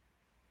this?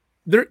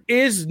 There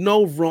is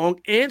no wrong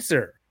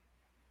answer.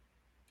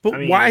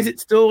 But why is it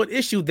still an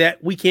issue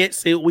that we can't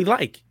say what we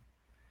like?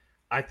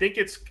 I think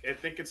it's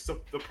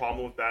the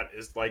problem with that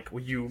is like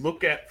when you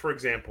look at, for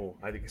example,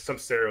 I think some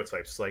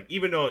stereotypes, like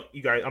even though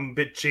you guys, I'm a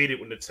bit jaded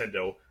with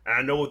Nintendo and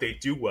I know what they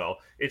do well,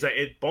 it's like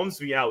it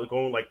bums me out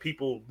going like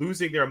people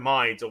losing their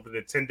minds over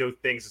Nintendo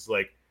things. Is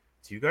like,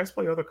 do you guys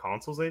play other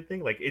consoles or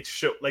anything? Like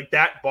like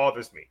that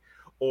bothers me.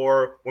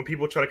 Or when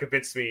people try to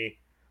convince me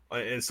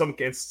in some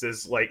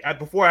instances, like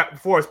before I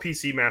was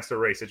PC Master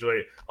Race, it's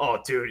like, oh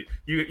dude,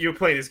 you're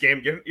playing this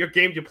game, your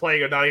games you're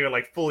playing are not even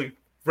like fully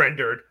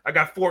rendered. I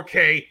got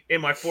 4K in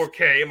my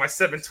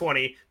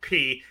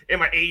 720p in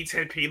my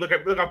 8010p.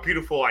 Look how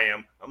beautiful I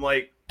am. I'm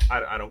like,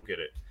 I don't get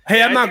it.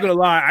 Hey, I'm not gonna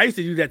lie. I used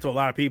to do that to a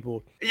lot of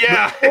people.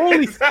 Yeah,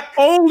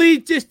 only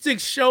just to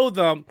show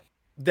them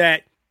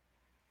that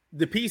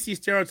the PC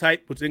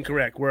stereotype was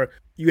incorrect, where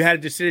you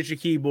had to sit at your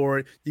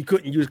keyboard, you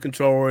couldn't use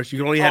controllers,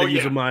 you only had to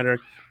use a monitor,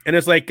 and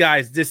it's like,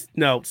 guys,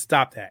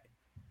 stop that.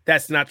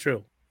 That's not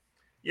true.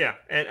 Yeah,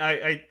 and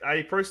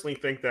I personally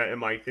think that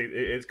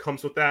it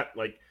comes with that,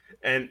 like.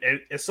 And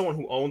as someone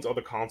who owns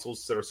other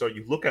consoles, so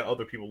you look at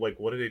other people like,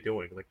 what are they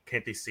doing? Like,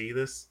 can't they see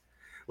this?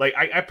 Like,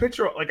 I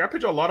picture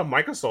a lot of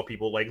Microsoft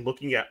people like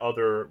looking at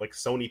other like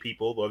Sony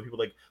people, other people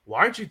like,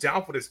 why aren't you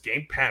down for this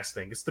Game Pass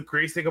thing? It's the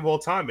greatest thing of all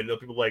time. And other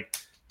people like,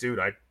 dude,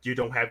 you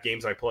don't have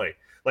games I play.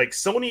 Like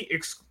Sony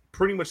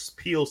pretty much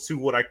appeals to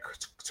what I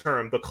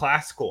term the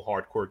classical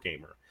hardcore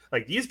gamer.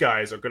 Like these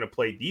guys are going to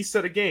play these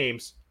set of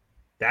games.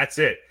 That's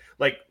it.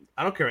 Like,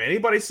 I don't care what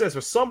anybody says.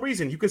 For some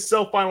reason, you can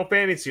sell Final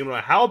Fantasy. No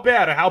matter how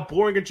bad or how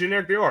boring or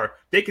generic they are,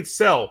 they can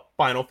sell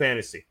Final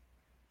Fantasy.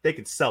 They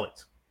can sell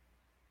it.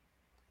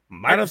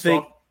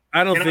 Microsoft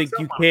I don't think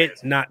you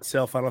can't not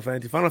sell Final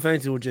Fantasy. Final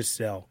Fantasy will just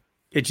sell.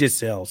 It just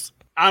sells.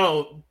 I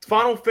don't know.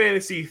 Final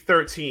Fantasy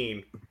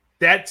 13,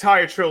 that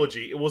entire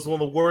trilogy, it was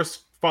one of the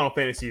worst Final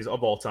Fantasies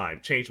of all time.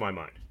 Changed my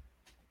mind.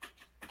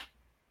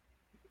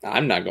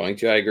 I'm not going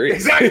to. I agree.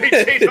 Exactly.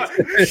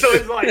 So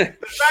it's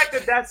like the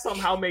fact that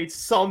somehow made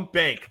some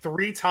bank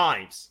 3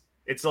 times.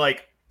 It's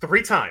like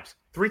 3 times.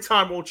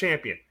 3-time world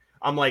champion.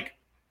 I'm like,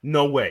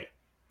 no way.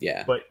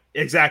 Yeah. But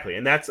exactly,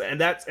 and that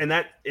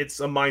it's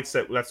a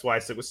mindset. That's why I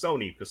said with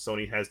Sony, because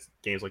Sony has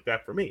games like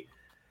that for me.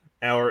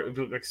 Or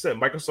like I said,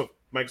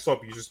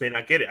 Microsoft users may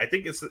not get it. I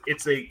think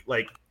it's a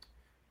like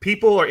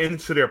people are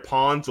into their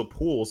ponds or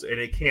pools and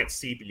they can't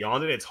see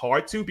beyond it. It's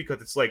hard to, because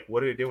it's like,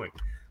 what are they doing?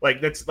 Like,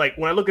 that's like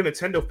when I look at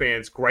Nintendo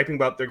fans griping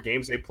about their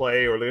games they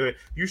play, or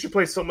you should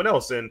play someone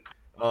else. And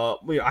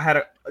I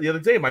had the other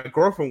day, my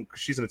girlfriend,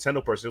 she's a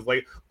Nintendo person, was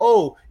like,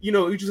 oh, you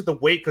just have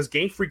to wait because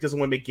Game Freak doesn't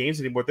want to make games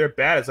anymore. They're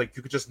bad. It's like,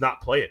 you could just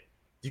not play it.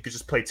 You could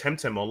just play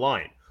Temtem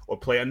online or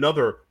play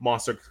another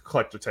Monster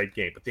Collector type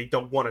game, but they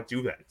don't want to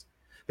do that.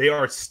 They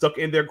are stuck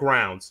in their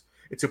grounds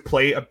to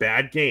play a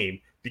bad game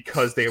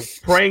because they're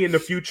praying in the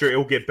future it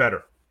will get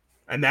better.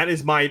 And that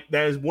is one of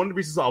the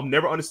reasons I'll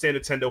never understand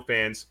Nintendo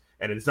fans,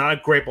 and it's not a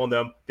gripe on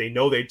them. They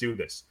know they do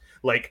this.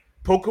 Like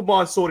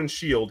Pokemon Sword and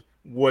Shield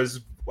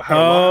was there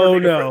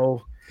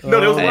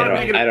was a lot of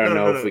negative. I don't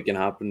know if we can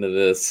hop into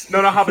this.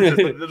 No, hop into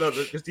this. No,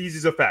 just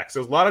these are facts.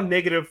 There's a lot of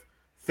negative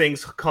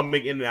things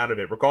coming in and out of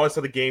it, regardless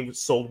of the game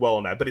sold well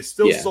or not. But it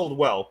still sold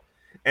well.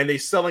 And they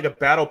sell like a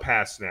battle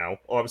pass now,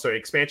 or I'm sorry,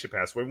 expansion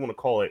pass, whatever you want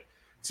to call it,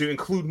 to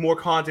include more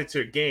content to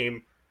a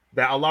game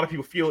that a lot of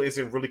people feel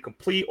isn't really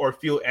complete or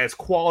feel as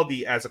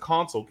quality as a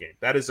console game.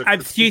 That is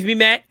excuse me,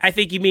 Matt. I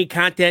think you mean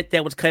content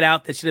that was cut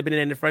out that should have been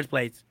in the first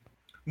place.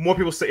 More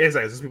people say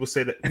people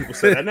say that. People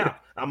say that now.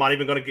 I'm not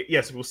even going to get.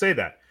 Yes, people say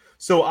that.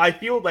 So I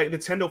feel like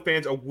Nintendo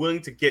fans are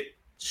willing to get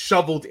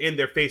shoveled in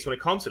their face when it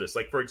comes to this.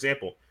 Like, for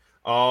example,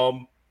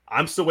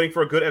 I'm still waiting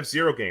for a good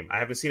F-Zero game. I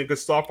haven't seen a good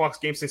Star Fox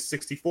game since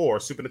 64 or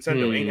Super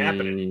Nintendo. Ain't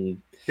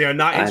happening. They are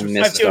not interested.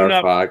 I miss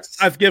Star Fox.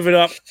 I've given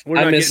up.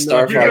 I miss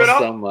Star Fox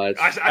so much.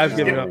 I've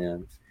given up.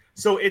 Man.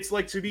 So it's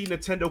like, to me,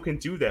 Nintendo can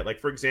do that. Like,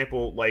 for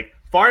example, like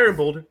Fire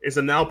Emblem is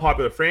a now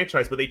popular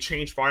franchise, but they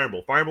changed Fire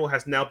Emblem. Fire Emblem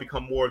has now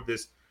become more of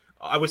this,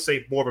 I would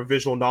say, more of a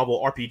visual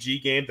novel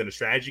RPG game than a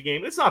strategy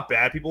game. It's not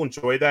bad. People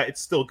enjoy that.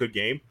 It's still a good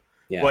game.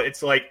 Yeah. But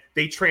it's like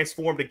they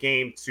transformed the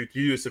game to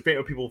do this.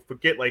 People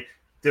forget, like,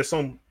 there's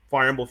some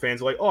Fire Emblem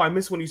fans are like, oh, I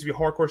miss when it used to be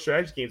hardcore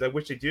strategy games. I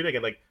wish they did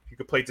again. Like, you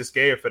could play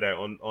Disgaea for that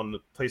on the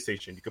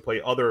PlayStation. You could play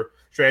other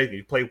strategies.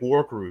 You can play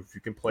Wargroove. You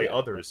can play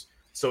others.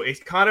 So it's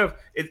kind of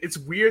it's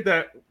weird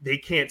that they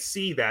can't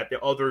see that the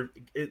other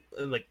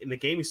like in the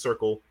gaming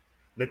circle,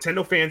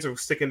 Nintendo fans are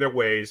sticking their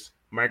ways.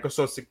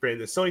 Microsoft fans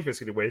and Sony fans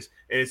sticking their ways,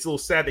 and it's a little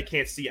sad they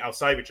can't see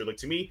outside of each other. Like,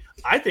 to me,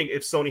 I think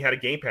if Sony had a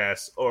Game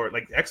Pass or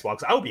like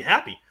Xbox, I would be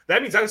happy.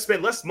 That means I would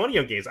spend less money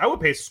on games. I would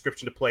pay a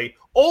subscription to play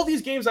all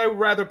these games I would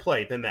rather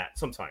play than that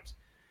sometimes.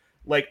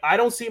 Like, I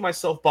don't see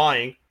myself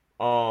buying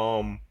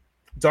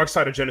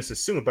Darksiders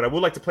Genesis soon, but I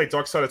would like to play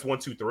Darksiders 1,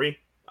 2, 3.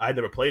 I had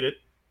never played it.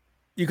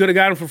 You could have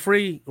gotten them for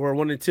free or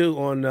 1 and 2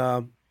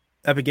 on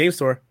Epic Game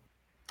Store.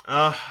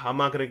 I'm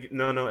not gonna.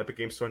 No, Epic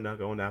Game Store, not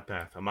going that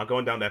path. I'm not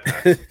going down that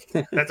path.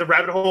 That's a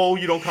rabbit hole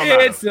you don't come out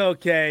of. It's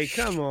okay.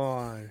 Come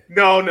on.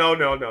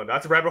 No.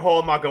 That's a rabbit hole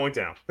I'm not going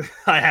down.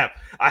 I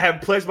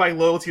have pledged my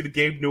loyalty to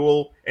Gabe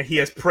Newell, and he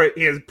has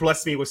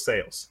blessed me with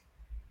sales.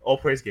 All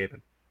praise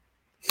Gaben.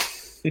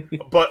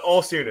 But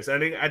all seriousness,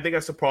 I think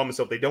that's the problem.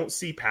 So if they don't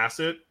see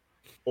past it,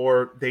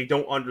 or they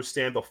don't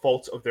understand the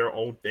faults of their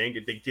own thing,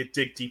 they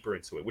dig deeper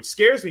into it, which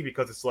scares me,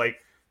 because it's like,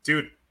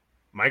 dude,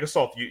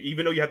 Microsoft,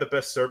 even though you have the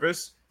best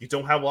service, you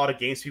don't have a lot of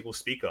games people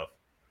speak of.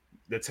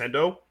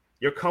 Nintendo,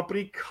 your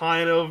company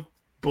kind of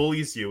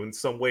bullies you in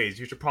some ways.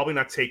 You should probably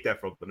not take that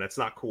from them. That's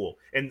not cool.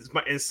 And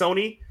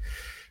Sony,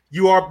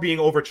 you are being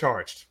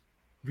overcharged.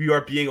 You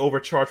are being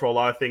overcharged for a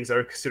lot of things that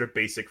are considered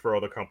basic for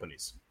other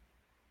companies.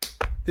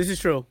 This is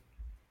true.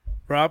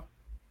 Rob?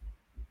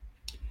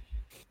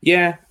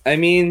 Yeah, I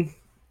mean,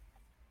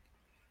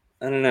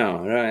 I don't know.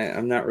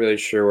 I'm not really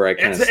sure where I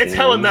kind of stand. It's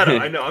hella meta.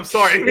 I know. I'm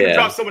sorry. I didn't mean to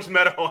drop so much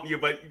meta on you,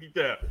 but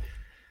yeah.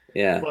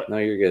 Yeah. No,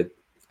 you're good.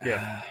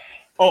 Yeah.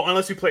 Oh,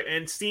 unless you play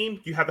and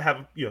Steam, you have to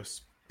have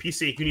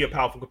PC. You need a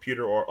powerful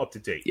computer or up to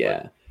date.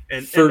 Yeah.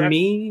 And for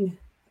me,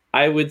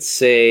 I would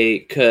say,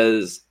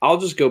 because I'll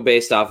just go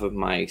based off of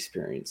my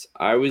experience.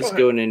 I was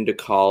going into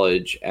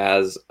college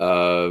as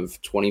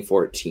of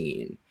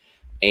 2014,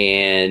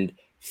 and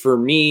for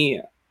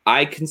me,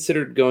 I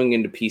considered going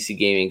into PC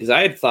gaming because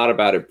I had thought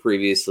about it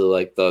previously,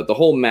 like the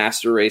whole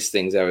master race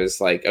things. I was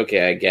like,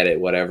 okay, I get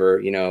it,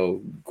 whatever,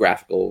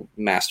 graphical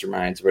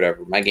masterminds or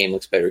whatever. My game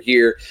looks better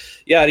here,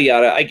 yada,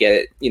 yada. I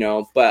get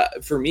it,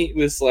 but for me, it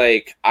was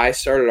like, I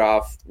started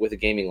off with a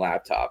gaming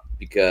laptop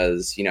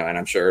because, and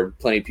I'm sure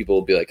plenty of people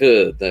will be like,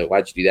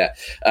 why'd you do that?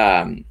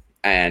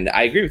 And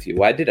I agree with you.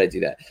 Why did I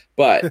do that?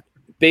 But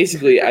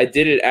basically, I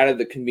did it out of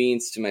the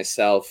convenience to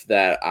myself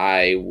that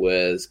I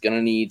was going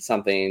to need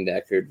something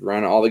that could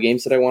run all the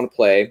games that I want to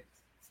play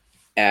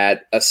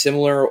at a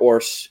similar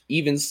or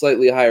even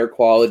slightly higher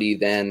quality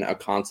than a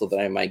console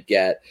that I might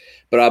get,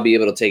 but I'll be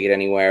able to take it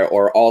anywhere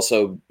or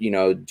also,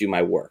 do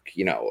my work,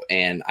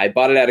 and I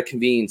bought it out of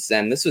convenience.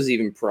 And this was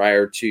even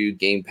prior to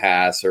Game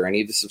Pass or any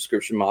of the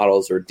subscription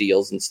models or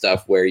deals and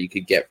stuff where you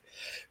could get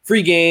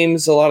free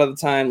games a lot of the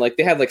time. Like,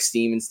 they had like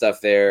Steam and stuff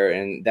there,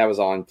 and that was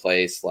all in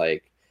place.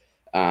 Like,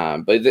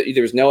 But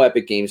there was no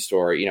Epic Game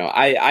Store.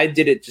 I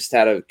did it just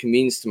out of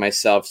convenience to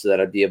myself so that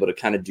I'd be able to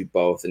kind of do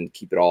both and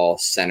keep it all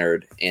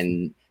centered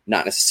and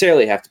not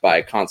necessarily have to buy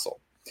a console.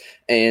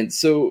 And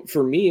so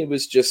for me, it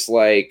was just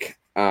like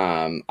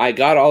I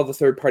got all the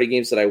third-party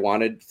games that I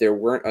wanted. There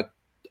weren't a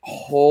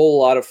whole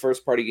lot of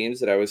first-party games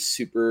that I was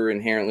super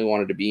inherently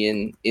wanted to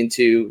be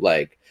into.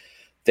 Like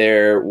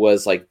there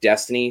was like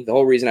Destiny. The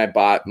whole reason I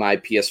bought my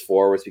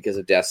PS4 was because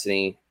of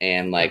Destiny.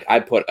 And like I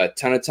put a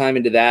ton of time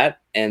into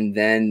that. And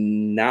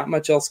then not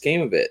much else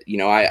came of it.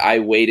 I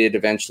waited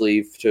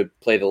eventually to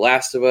play The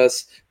Last of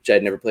Us, which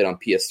I'd never played on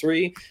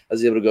PS3. I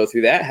was able to go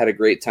through that, had a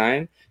great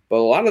time. But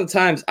a lot of the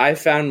times I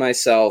found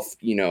myself,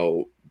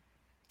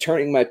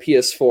 turning my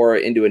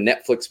PS4 into a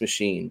Netflix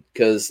machine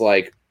because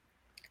like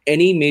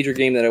any major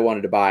game that I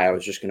wanted to buy, I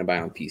was just going to buy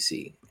on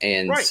PC.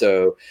 And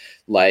so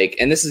like,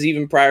 and this is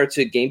even prior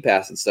to Game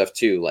Pass and stuff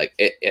too. Like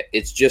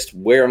it's just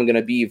where I'm going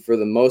to be for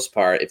the most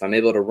part. If I'm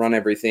able to run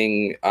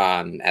everything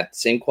at the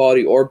same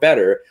quality or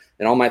better,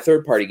 then all my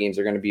third party games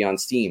are going to be on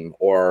Steam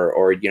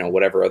or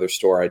whatever other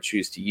store I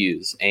choose to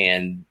use.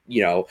 And,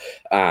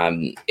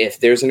 if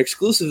there's an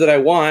exclusive that I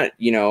want,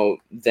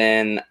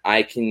 then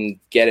I can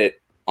get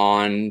it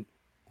on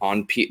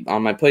my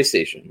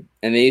PlayStation.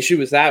 And the issue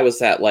with that was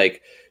that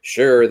like,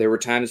 sure, there were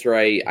times where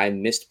I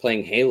missed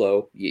playing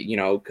Halo,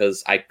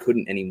 because I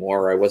couldn't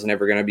anymore. I wasn't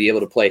ever going to be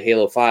able to play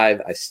Halo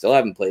 5. I still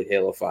haven't played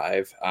Halo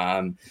 5.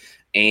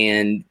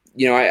 And,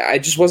 I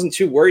just wasn't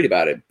too worried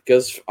about it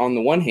because on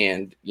the one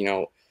hand,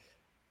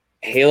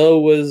 Halo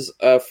was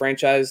a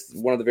franchise,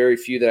 one of the very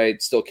few that I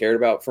still cared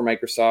about for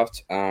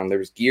Microsoft. There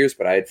was Gears,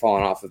 but I had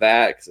fallen off of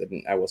that because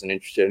I wasn't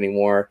interested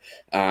anymore.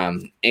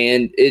 And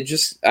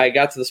I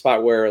got to the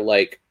spot where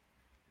like,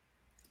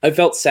 I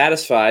felt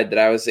satisfied that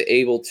I was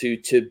able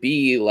to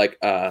be like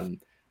a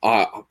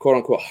quote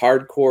unquote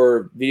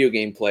hardcore video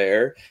game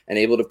player and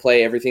able to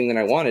play everything that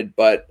I wanted,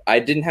 but I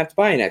didn't have to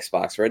buy an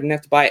Xbox or I didn't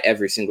have to buy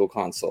every single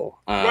console.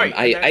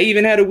 I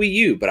even had a Wii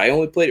U, but I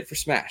only played it for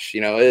Smash.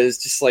 It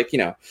was just like,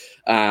 and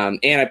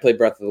I played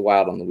Breath of the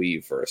Wild on the Wii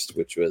U first,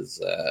 which was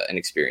an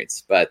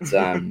experience. But,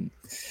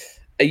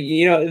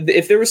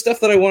 if there was stuff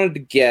that I wanted to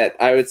get,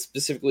 I would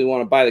specifically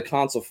want to buy the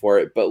console for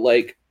it. But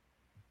like,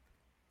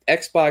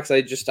 Xbox,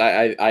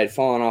 I had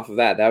fallen off of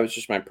that. That was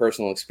just my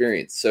personal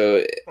experience.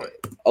 So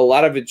a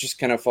lot of it just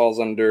kind of falls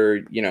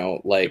under, but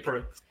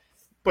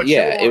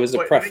it was a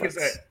preference. The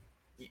thing is that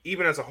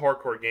even as a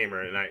hardcore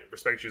gamer, and I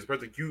respect you as a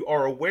person, you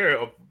are aware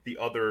of the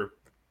other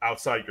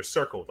outside your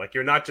circle. Like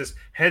you're not just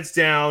heads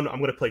down. I'm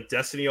going to play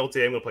Destiny all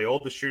day. I'm going to play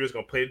all the shooters. I'm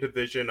going to play the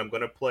Division. I'm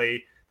going to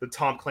play the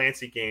Tom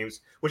Clancy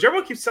games, which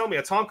everyone keeps telling me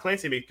that Tom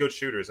Clancy make good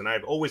shooters, and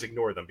I've always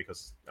ignored them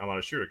because I'm not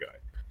a shooter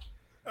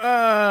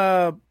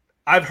guy.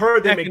 I've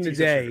heard they make in the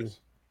day.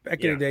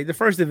 Back in the day, the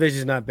first Division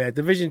is not bad.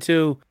 Division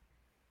 2,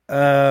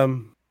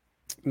 no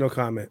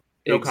comment.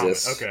 No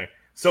comment. Okay,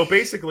 so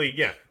basically,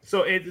 yeah.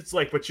 So it's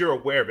like, but you're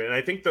aware of it, and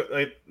I think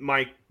that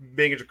my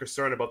major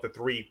concern about the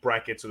three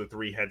brackets or the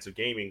three heads of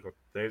gaming,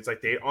 it's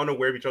like they're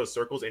unaware of each other's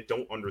circles and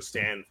don't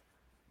understand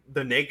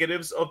the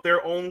negatives of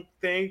their own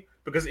thing.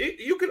 Because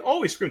you can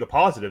always scream the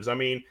positives. I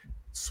mean,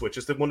 Switch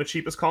is one of the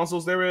cheapest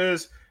consoles there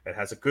is. It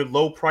has a good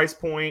low price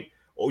point.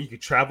 Oh, you can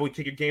travel, you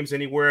kick your games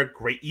anywhere.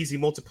 Great, easy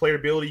multiplayer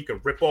ability. You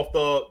can rip off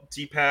the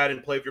D-pad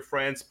and play with your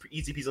friends.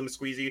 Easy peasy,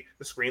 squeezy.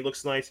 The screen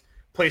looks nice.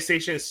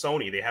 PlayStation is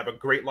Sony. They have a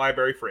great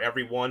library for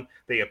everyone.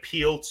 They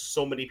appeal to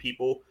so many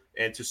people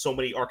and to so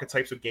many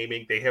archetypes of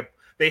gaming.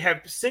 They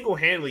have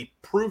single-handedly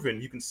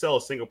proven you can sell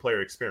a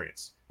single-player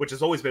experience, which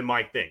has always been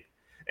my thing.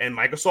 And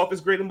Microsoft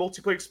is great in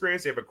multiplayer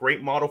experience. They have a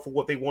great model for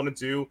what they want to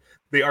do.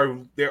 I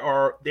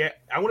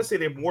want to say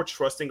they're more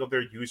trusting of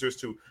their users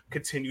to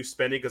continue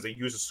spending because they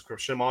use a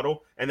subscription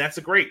model. And that's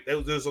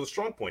those are the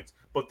strong points.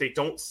 But they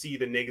don't see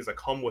the negatives that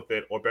come with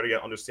it, or better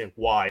yet, understand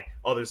why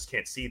others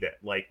can't see that.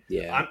 Like,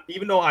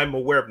 even though I'm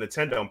aware of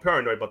Nintendo, I'm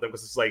paranoid about them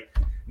because it's like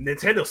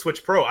Nintendo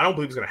Switch Pro, I don't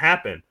believe it's going to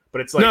happen.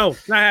 But it's like, no,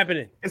 it's not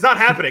happening. It's not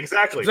happening,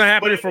 exactly. It's not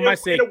happening for my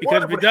sake,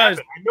 because if it does,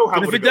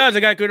 I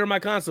got to go to my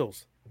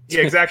consoles.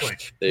 Yeah, exactly.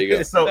 There you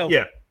go. So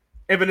yeah,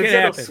 if a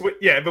Nintendo Switch,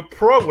 if a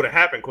Pro would have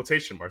happened,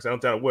 quotation marks, I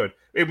don't doubt it would.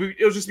 It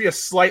would just be a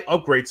slight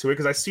upgrade to it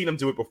because I've seen them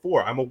do it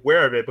before. I'm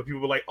aware of it, but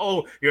people were like,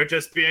 "Oh, you're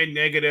just being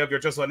negative. You're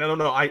just like, no.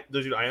 I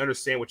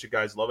understand what you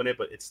guys loving it,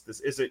 but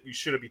you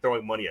shouldn't be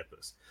throwing money at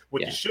this.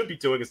 What you should be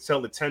doing is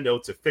tell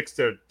Nintendo to fix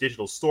their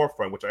digital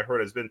storefront, which I heard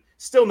has been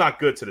still not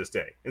good to this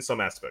day in some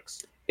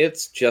aspects.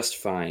 It's just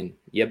fine.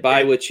 You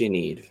buy what you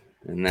need.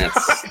 And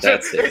that's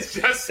it. It's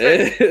just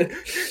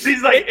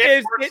she's like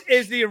it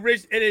is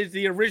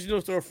the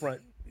original storefront.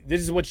 This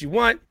is what you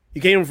want.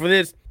 You came for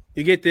this.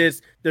 You get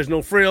this. There's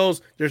no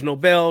frills. There's no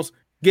bells.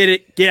 Get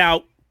it. Get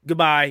out.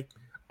 Goodbye.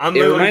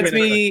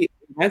 It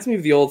reminds me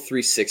of the old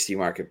 360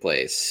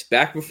 marketplace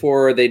back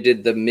before they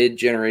did the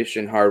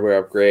mid-generation hardware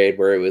upgrade,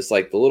 where it was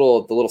like the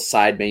little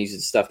side menus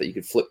and stuff that you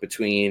could flip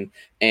between,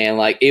 and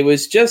like it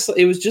was just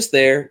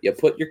there. You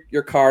put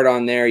your card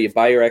on there, you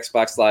buy your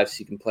Xbox Live so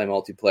you can play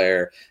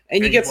multiplayer,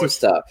 and you get some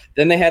stuff.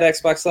 Then they had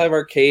Xbox Live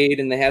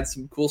Arcade, and they had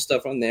some cool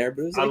stuff on there.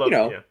 But it was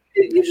like,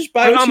 You just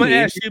buy. I'm gonna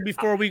ask you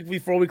before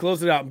we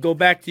close it out. Go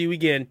back to you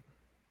again.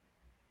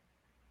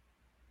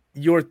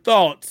 Your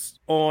thoughts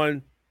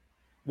on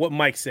what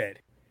Mike said.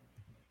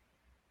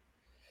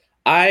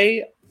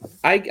 I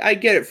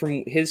get it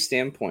from his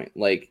standpoint.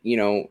 Like,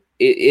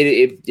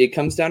 it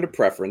comes down to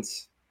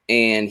preference,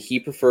 and he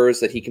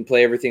prefers that he can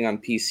play everything on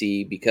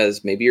PC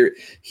because maybe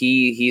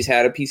he's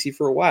had a PC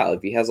for a while.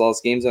 If he has all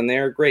his games on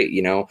there, great.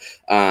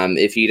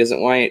 If he doesn't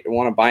want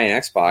to buy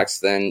an Xbox,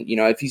 then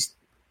if he's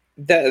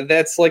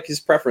that's like his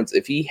preference.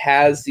 If he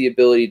has the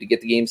ability to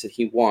get the games that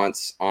he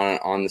wants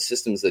on the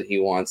systems that he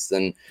wants,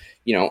 then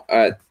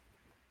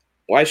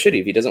why should he?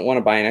 If he doesn't want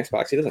to buy an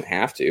Xbox, he doesn't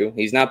have to.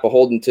 He's not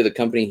beholden to the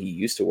company he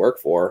used to work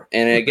for.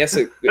 And I guess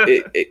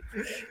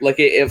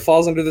it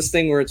falls under this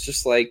thing where it's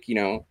just like,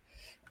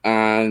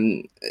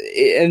 and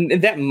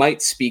that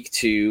might speak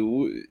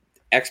to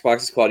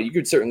Xbox's quality. You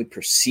could certainly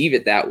perceive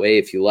it that way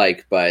if you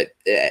like, but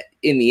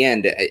in the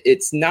end,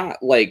 it's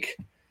not like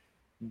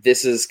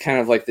this is kind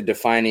of like the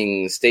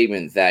defining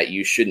statement that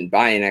you shouldn't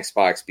buy an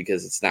Xbox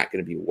because it's not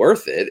going to be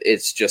worth it.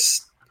 It's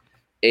just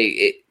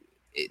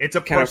it's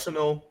a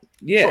personal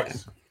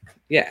choice.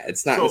 Yeah,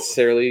 it's not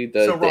necessarily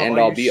the end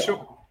all be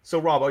all. So,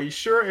 Rob, are you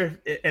sure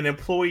if an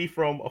employee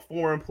from a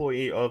former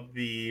employee of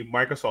the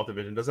Microsoft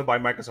division doesn't buy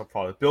Microsoft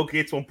products, Bill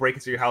Gates won't break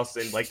into your house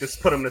and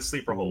just put him in a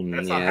sleeper hold?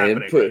 That's not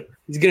happening.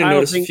 He's going to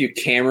notice a few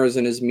cameras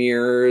in his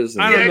mirars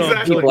and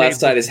exactly. people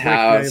outside his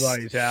house.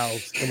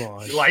 Come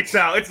on. Lights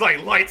out. It's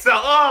like lights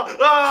out.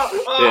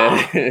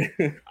 Oh.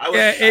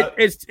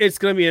 It's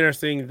going to be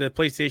interesting. The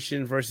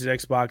PlayStation versus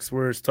Xbox,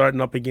 we're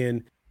starting up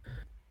again.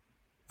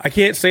 I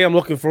can't say I'm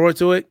looking forward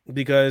to it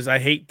because I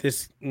hate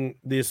this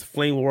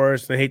flame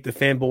wars. I hate the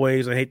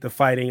fanboys. I hate the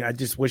fighting. I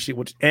just wish it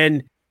would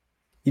end.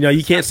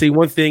 You can't say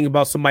one thing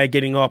about somebody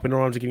getting up and their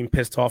arms and getting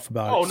pissed off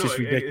about it. Oh, it's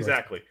no,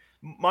 exactly.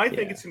 My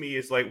thing to me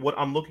is like what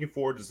I'm looking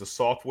forward to is the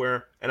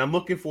software, and I'm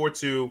looking forward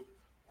to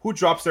who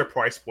drops their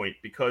price point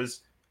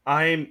because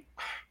I'll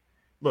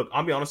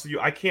be honest with you,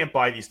 I can't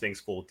buy these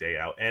things full day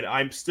out, and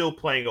I'm still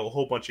playing a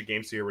whole bunch of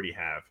games they already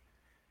have.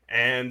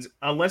 And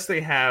unless they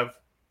have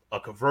a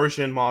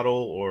conversion model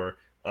or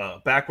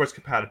backwards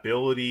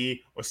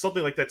compatibility or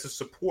something like that to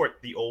support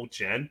the old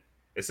gen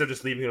instead of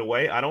just leaving it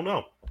away, I don't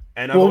know.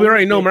 And we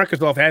already know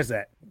Microsoft has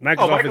that.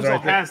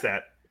 Microsoft has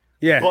that.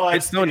 Yeah, but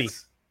it's Sony.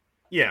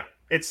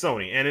 It's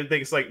Sony, and I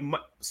think it's like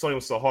Sony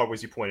was so hard,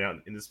 as you pointed out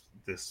in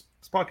this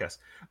podcast.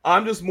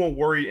 I'm just more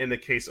worried in the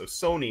case of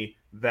Sony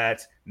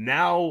that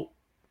now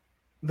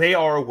they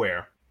are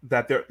aware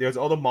that there's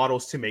other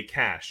models to make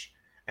cash,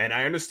 and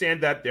I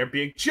understand that they're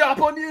being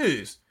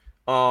Japanese.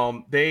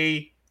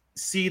 They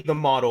see the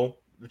model.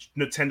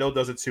 Nintendo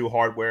does it too.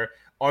 Hardware.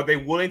 Are they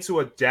willing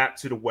to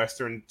adapt to the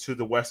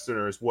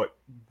Westerners what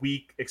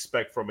we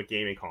expect from a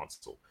gaming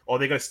console? Or are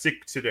they going to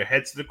stick to their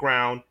heads to the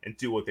ground and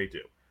do what they do?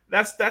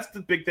 That's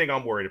the big thing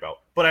I'm worried about.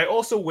 But I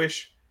also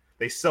wish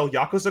they sell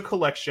Yakuza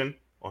Collection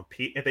on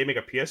if they make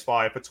a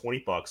PS5 for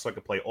 $20, so I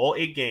can play all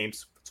 8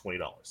 games for $20.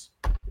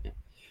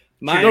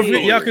 Don't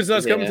forget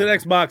Yakuza's coming to the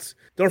Xbox.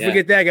 Don't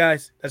forget that,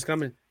 guys. That's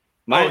coming.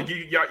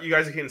 You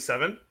guys are getting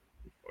 7.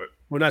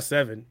 We're not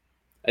 7.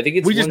 I think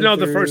it's we just know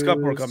the first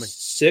couple are coming.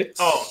 6?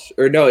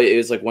 Or no, it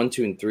was like 1,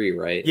 2, and 3,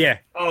 right? Yeah.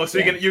 Oh, so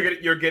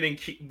you're getting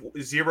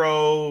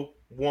 0,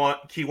 1,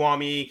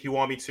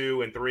 Kiwami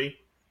 2, and 3.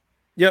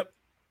 Yep.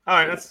 All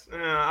right, that's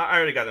I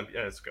already got them.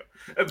 Yeah, let's go.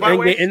 By the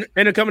way, and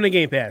they're coming to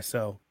Game Pass.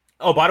 So.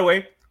 Oh, by the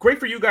way, great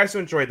for you guys to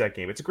enjoy that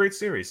game. It's a great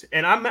series,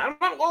 and I'm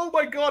oh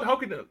my god, how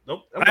could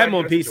nope? I'm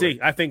on PC.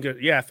 I think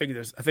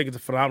it's a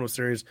phenomenal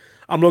series.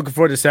 I'm looking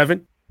forward to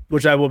 7,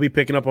 which I will be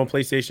picking up on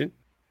PlayStation.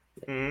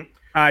 Mm-hmm.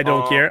 I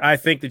don't care. I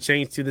think the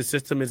change to the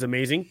system is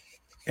amazing,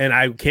 and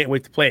I can't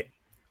wait to play it.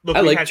 Look,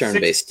 I like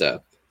turn-based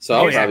stuff, so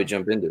I'll probably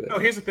jump into it. No,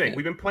 here's the thing: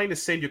 we've been playing the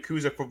same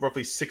Yakuza for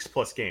roughly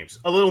 6+ games.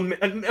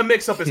 A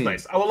mix-up is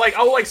nice. I would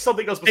like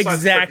something else besides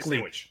exactly.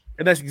 the sandwich.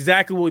 And that's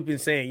exactly what we've been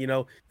saying,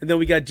 And then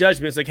we got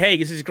Judgment. It's like, hey,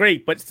 this is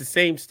great, but it's the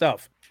same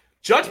stuff.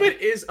 Judgment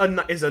is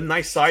a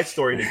nice side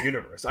story in the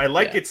universe. I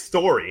like its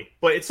story,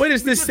 but it's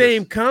the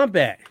same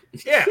combat.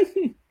 Yeah.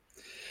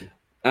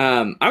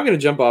 I'm going to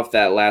jump off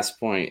that last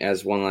point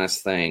as one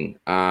last thing.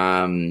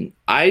 I'm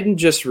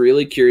just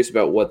really curious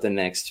about what the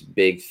next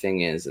big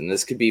thing is, and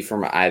this could be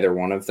from either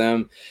one of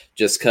them,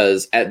 just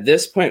because at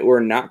this point we're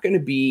not going to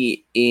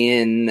be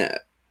in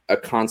a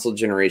console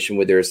generation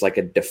where there's like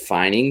a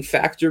defining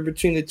factor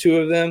between the two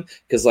of them,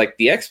 because like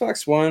the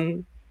Xbox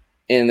One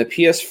and the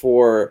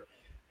PS4,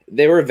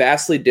 they were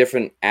vastly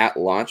different at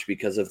launch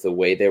because of the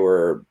way they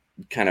were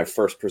kind of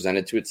first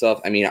presented to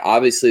itself. I mean,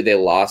 obviously they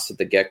lost at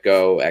the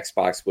get-go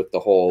Xbox with the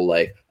whole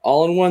like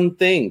all-in-one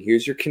thing.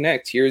 Here's your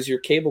Kinect, here's your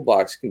cable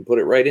box. You can put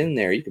it right in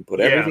there. You can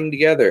put everything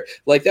together.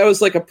 Like that was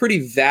like a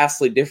pretty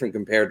vastly different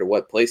compared to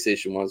what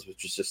PlayStation was,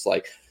 which was just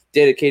like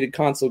dedicated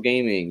console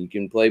gaming. You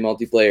can play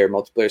multiplayer.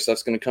 Multiplayer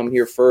stuff's going to come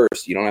here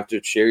first. You don't have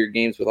to share your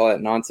games with all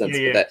that nonsense.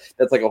 Yeah. But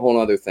that's like a whole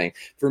other thing.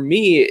 For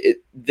me,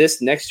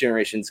 this next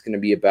generation is going to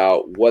be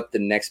about what the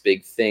next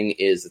big thing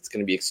is. It's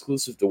going to be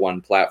exclusive to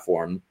one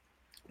platform.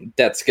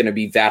 that's going to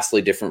be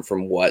vastly different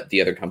from what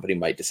the other company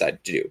might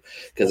decide to do.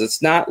 Because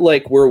it's not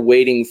like we're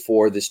waiting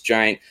for this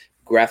giant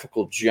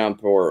graphical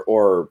jump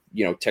or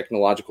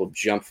technological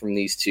jump from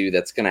these two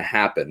that's going to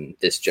happen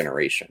this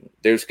generation.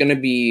 There's going to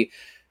be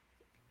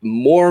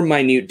more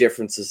minute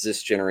differences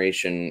this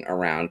generation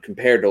around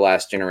compared to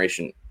last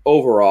generation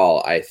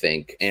overall, I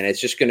think. And it's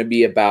just going to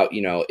be about,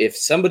 if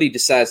somebody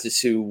decides to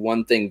do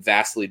one thing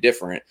vastly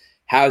different,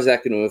 how is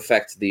that going to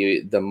affect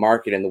the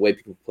market and the way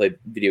people play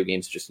video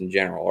games just in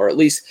general, or at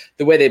least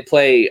the way they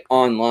play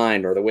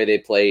online or the way they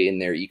play in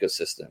their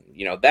ecosystem?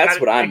 That's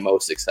what I'm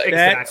most excited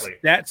about. Exactly.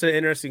 That's an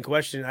interesting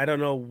question. I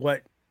don't know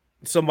what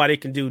somebody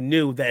can do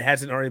new that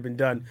hasn't already been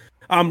done.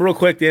 Real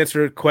quick to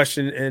answer a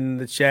question in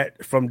the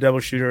chat from Devil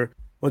Shooter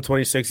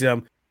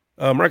 126M.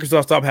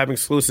 Microsoft stopped having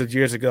exclusives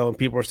years ago, and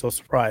people are still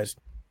surprised.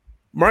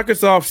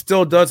 Microsoft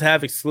still does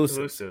have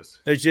exclusives.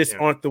 They just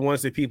aren't the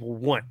ones that people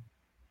want.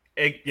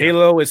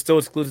 Halo is still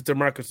exclusive to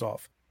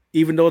Microsoft.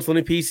 Even though it's on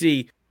the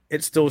PC,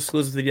 it's still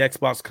exclusive to the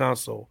Xbox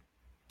console.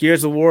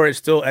 Gears of War is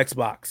still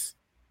Xbox.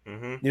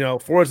 Mm-hmm.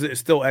 Forza is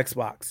still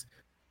Xbox.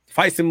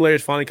 Fight Simulator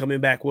is finally coming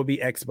back, will be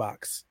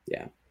Xbox.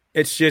 Yeah.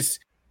 It's just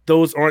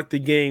those aren't the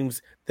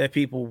games that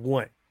people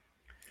want.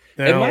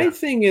 And my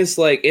thing is,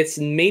 it's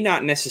may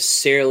not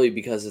necessarily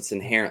because it's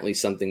inherently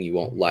something you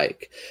won't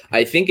like.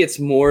 I think it's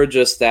more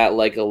just that,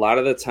 a lot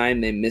of the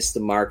time they miss the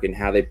mark in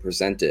how they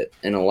present it.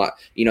 And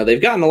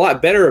they've gotten a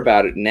lot better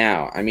about it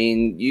now. I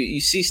mean,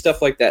 you see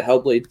stuff like that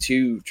Hellblade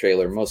 2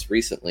 trailer most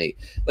recently.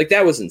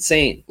 That was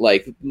insane.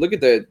 Look at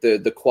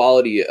the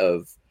quality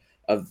of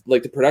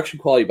the production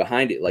quality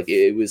behind it.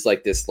 It was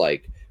this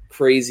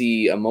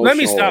crazy emotional Let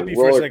me stop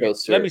you roller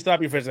coaster. Let me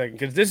stop you for a second,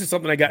 because this is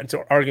something I got into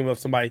an argument with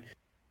somebody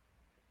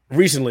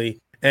recently,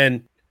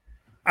 and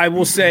I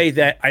will say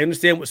that I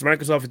understand what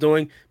Microsoft is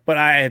doing, but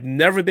I have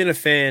never been a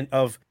fan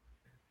of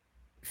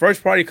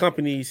first-party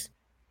companies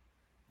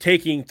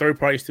taking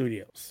third-party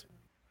studios.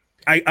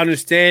 I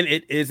understand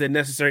it is a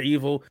necessary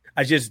evil.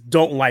 I just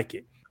don't like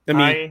it. I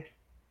mean,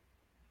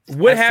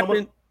 what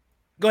happened?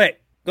 Go ahead.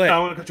 I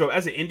want to control.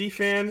 As an indie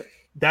fan,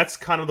 that's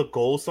kind of the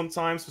goal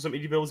sometimes for some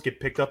indie builds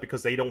get picked up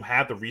because they don't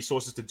have the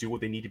resources to do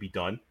what they need to be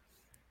done.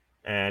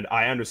 And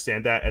I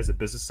understand that as a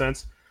business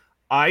sense.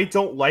 I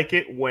don't like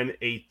it when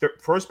a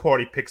first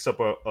party picks up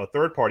a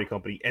third party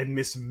company and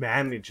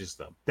mismanages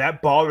them.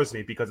 That bothers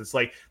me because it's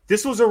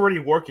this was already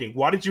working.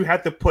 Why did you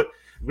have to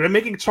when I'm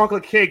making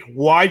chocolate cake,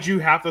 why'd you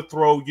have to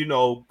throw,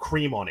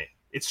 cream on it?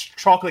 It's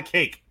chocolate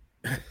cake.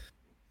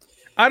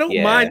 I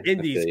don't mind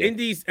indies.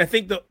 Indies, I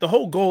think the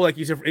whole goal, like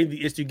you said, for indie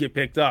is to get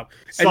picked up.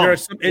 And there are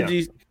some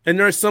indies, and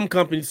there are some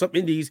companies, some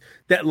indies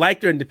that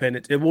like their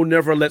independence and will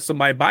never let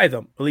somebody buy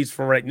them, at least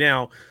for right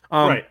now.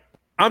 Right.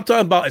 I'm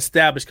talking about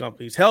established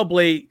companies.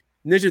 Hellblade,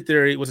 Ninja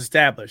Theory was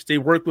established. They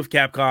worked with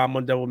Capcom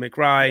on Devil May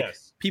Cry.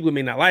 Yes. People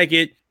may not like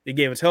it. They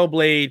gave us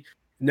Hellblade.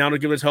 Now they're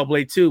giving us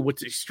Hellblade 2,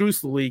 which is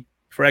exclusively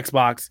for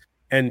Xbox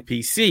and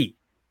PC.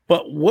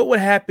 But what would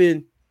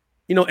happen?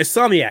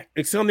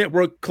 Insomniac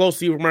worked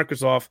closely with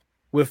Microsoft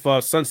with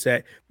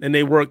Sunset, and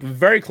they worked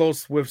very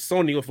close with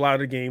Sony with a lot of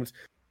the games.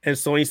 And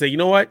Sony said, you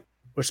know what?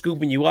 We're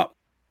scooping you up.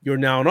 You're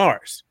now on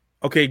ours.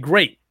 Okay,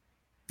 great.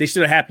 They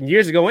should have happened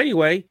years ago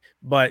anyway,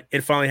 but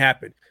it finally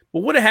happened. But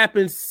what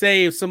happens,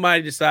 say, if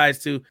somebody decides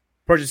to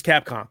purchase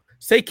Capcom?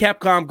 Say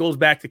Capcom goes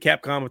back to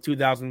Capcom of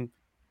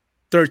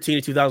 2013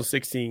 to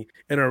 2016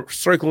 and are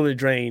circling the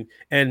drain,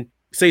 and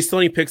say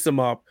Sony picks them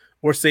up,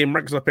 or say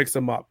Microsoft picks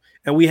them up,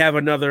 and we have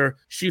another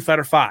Street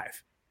Fighter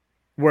 5,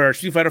 where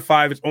Street Fighter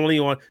 5 is only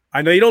on,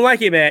 I know you don't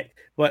like it, Matt,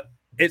 but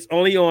it's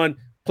only on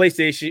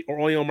PlayStation or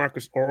only on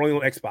Microsoft or only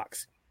on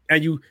Xbox,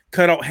 and you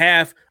cut out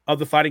half of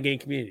the fighting game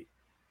community.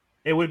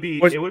 It would be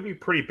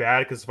pretty bad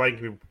because fighting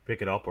can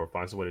pick it up or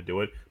find some way to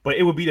do it. But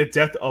it would be the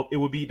death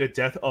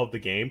of the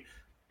game.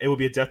 It would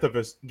be a death of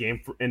a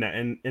game in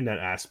that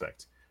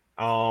aspect.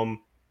 I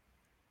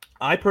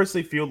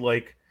personally feel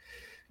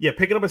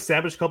picking up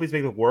established companies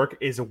making it work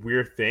is a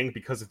weird thing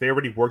because if they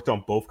already worked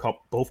on both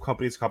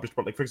companies accomplished.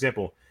 But for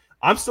example,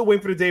 I'm still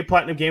waiting for the day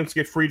Platinum Games to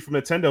get freed from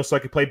Nintendo so I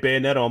can play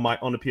Bayonetta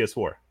on the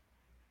PS4.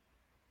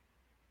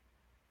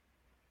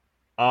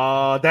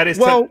 That is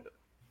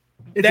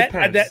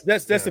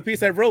that's the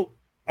piece I wrote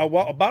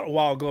about a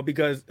while ago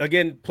because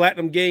again,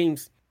 Platinum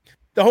Games,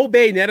 the whole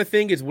Bayonetta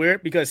thing is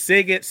weird because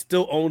Sega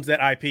still owns that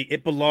IP.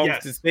 It belongs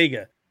to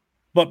Sega,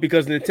 but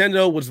because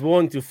Nintendo was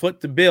willing to foot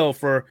the bill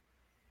for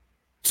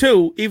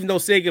 2, even though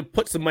Sega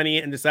put some money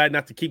in and decided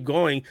not to keep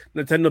going,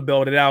 Nintendo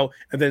bailed it out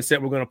and then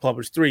said we're going to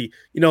publish 3.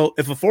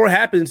 If a 4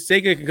 happens,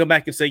 Sega can come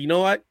back and say, you know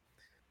what,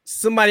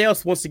 somebody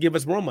else wants to give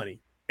us more money.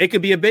 It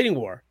could be a bidding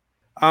war.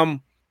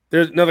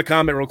 There's another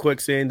comment real quick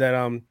saying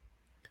that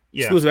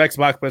exclusive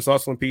Xbox, but it's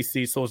also on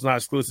PC, so it's not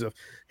exclusive.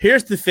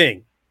 Here's the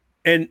thing,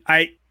 and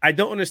I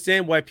don't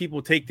understand why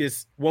people take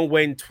this one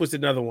way and twist it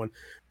another one.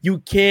 You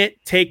can't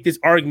take this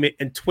argument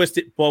and twist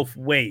it both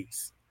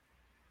ways.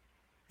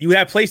 You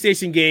have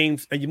PlayStation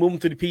games, and you move them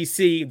to the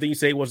PC, and then you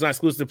say, well, it's not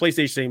exclusive to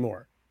PlayStation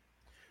anymore.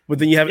 But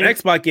then you have an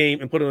Xbox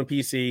game and put it on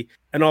PC,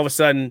 and all of a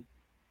sudden,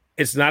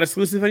 it's not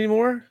exclusive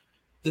anymore?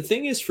 The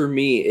thing is, for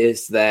me,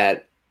 is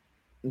that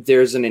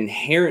there's an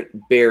inherent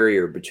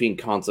barrier between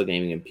console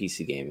gaming and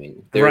PC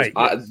gaming. There's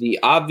the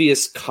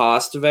obvious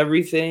cost of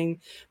everything,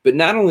 but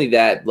not only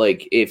that,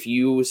 like if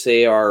you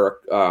say are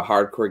a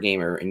hardcore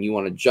gamer and you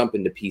want to jump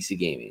into PC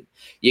gaming,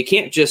 you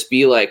can't just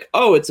be like,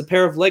 oh, it's a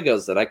pair of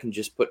Legos that I can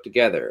just put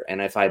together.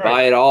 And if I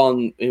buy it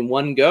all in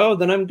one go,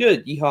 then I'm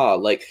good. Yeehaw.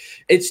 Like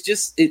it's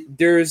just,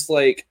 there's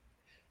like,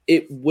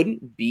 it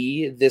wouldn't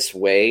be this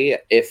way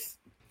if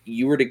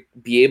you were to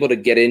be able to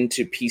get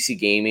into PC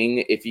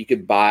gaming if you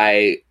could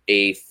buy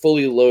a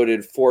fully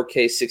loaded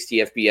 4K 60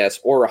 FPS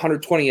or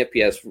 120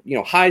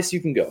 FPS, highest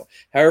you can go,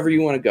 however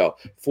you want to go,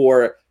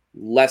 for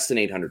less than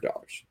 $800.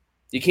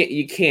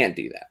 You can't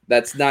do that.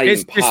 That's not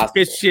even possible.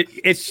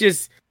 It's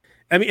just,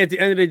 I mean, at the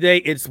end of the day,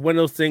 it's one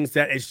of those things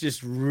that it's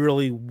just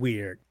really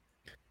weird.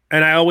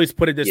 And I always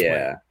put it this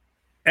way.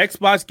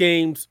 Xbox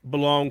games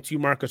belong to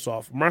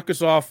Microsoft.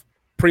 Microsoft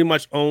pretty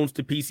much owns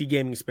the PC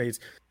gaming space.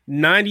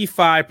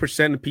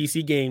 95% of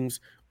PC games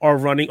are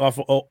running off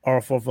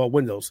of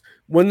Windows.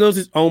 Windows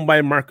is owned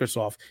by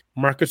Microsoft.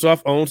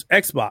 Microsoft owns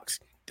Xbox.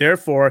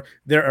 Therefore,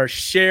 they're a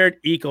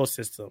shared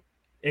ecosystem.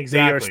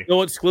 Exactly. They are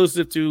still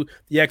exclusive to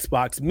the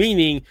Xbox,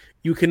 meaning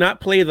you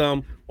cannot play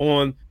them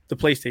on the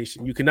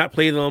PlayStation. You cannot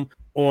play them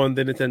on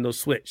the Nintendo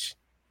Switch.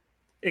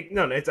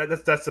 That's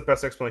the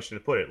best explanation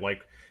to put it.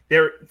 Like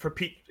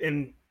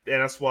and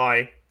that's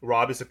why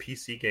Rob is a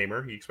PC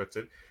gamer. He expects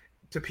it.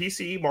 The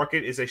PC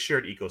market is a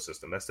shared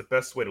ecosystem. That's the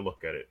best way to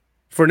look at it.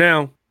 For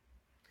now.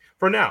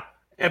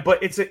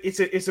 But it's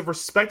a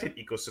respected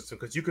ecosystem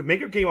because you could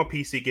make a game on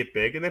PC get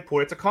big and then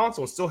put it to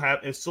console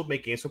and still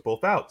make games for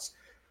both outs.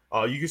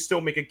 You can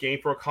still make a game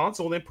for a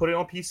console and then put it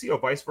on PC or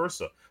vice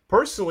versa.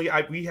 Personally,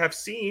 we have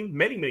seen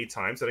many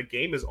times that a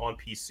game is on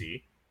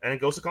PC and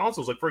it goes to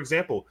consoles. Like for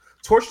example,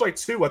 Torchlight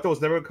 2, I thought was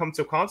never going to come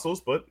to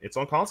consoles, but it's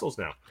on consoles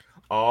now.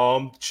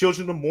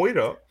 Children of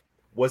Moida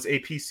was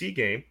a PC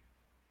game.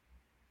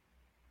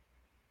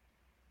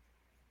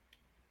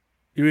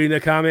 You reading the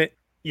comment?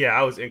 Yeah,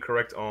 I was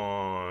incorrect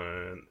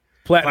on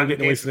Platinum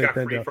getting away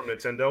from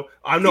Nintendo.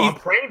 I'm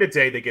praying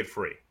today they get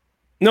free.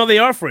 No, they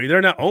are free.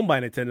 They're not owned by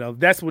Nintendo.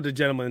 That's what the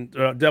gentleman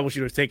Devil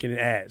Shooter is taking it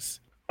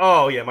as.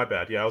 Oh yeah, my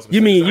bad. Yeah, I was.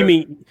 You mean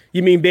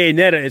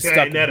Bayonetta is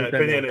stuck.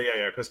 Bayonetta,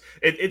 yeah. Because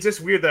it's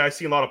just weird that I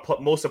see a lot of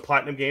most of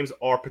Platinum games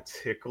are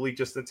particularly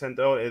just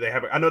Nintendo. They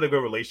have, I know they have a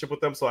relationship with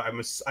them, so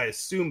I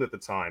assumed at the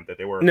time that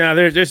they were. No,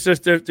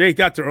 they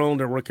got their own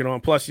they're working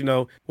on. Plus,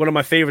 one of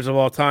my favorites of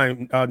all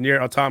time,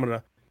 Nier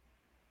Automata,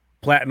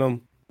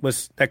 Platinum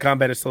that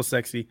combat is so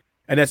sexy,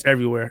 and that's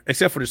everywhere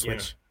except for the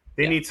Switch.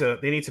 Yeah.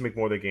 They need to make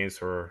more of their games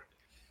for.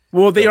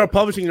 Well, they are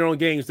publishing their own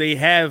games.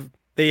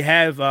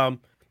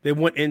 They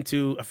went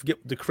into, I forget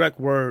the correct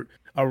word,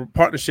 a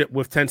partnership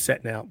with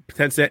Tencent now.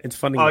 Tencent is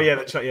funding. Oh yeah,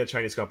 the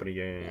Chinese company.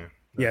 Yeah.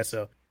 Yeah.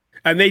 So,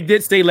 and they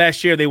did say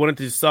last year they wanted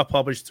to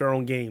self-publish their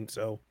own game.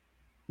 So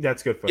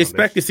that's good for them.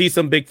 Expect to see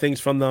some big things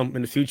from them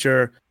in the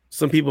future.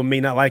 Some people may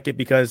not like it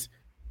because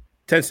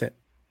Tencent.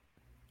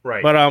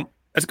 Right. But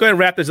let's go ahead and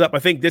wrap this up. I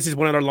think this is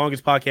one of our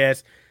longest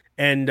podcasts,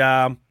 and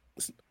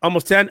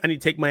almost 10. I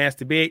need to take my ass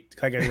to bed.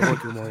 I got to go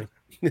work in the morning.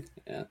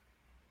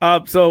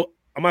 Yeah. So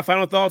my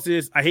final thoughts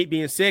is I hate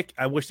being sick.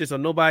 I wish this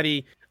on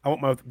nobody. I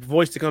want my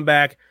voice to come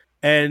back.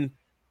 And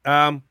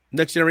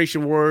Next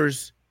Generation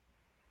Wars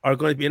are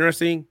going to be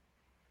interesting.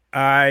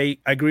 I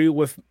agree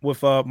with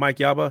Mike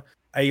Yaba.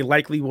 I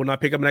likely will not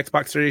pick up an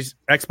Xbox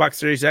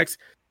Series X.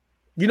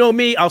 You know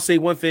me, I'll say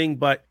one thing,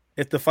 but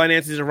if the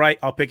finances are right,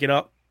 I'll pick it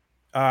up.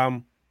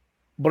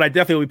 But I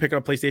definitely will be picking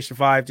up PlayStation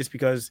 5 just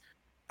because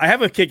I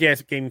have a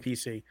kick-ass gaming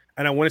PC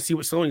and I want to see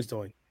what Sony's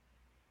doing.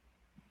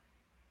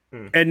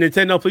 And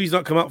Nintendo, please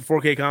don't come out with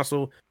 4K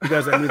console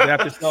because that means I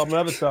have to sell them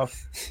other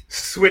stuff.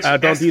 Switch.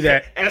 Don't do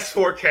that.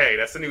 S4K.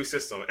 That's the new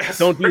system. S4K.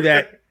 Don't do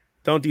that.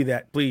 Don't do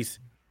that, please.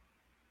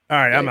 All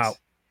right, I'm out.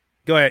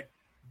 Go ahead.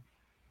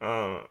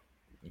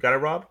 You got it,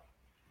 Rob?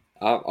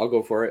 I'll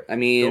go for it. I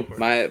mean,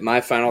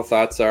 my final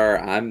thoughts are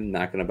I'm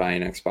not going to buy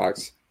an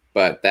Xbox,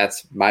 but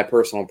that's my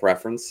personal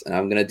preference, and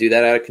I'm going to do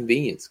that out of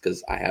convenience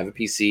because I have a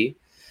PC,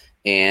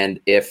 and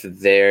if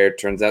there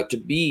turns out to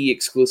be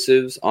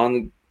exclusives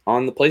on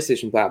the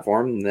PlayStation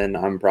platform, then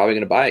I'm probably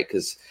going to buy it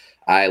because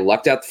I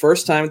lucked out the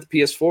first time with the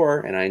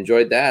PS4 and I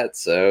enjoyed that.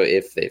 So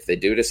if they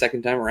do it a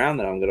second time around,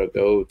 then I'm going to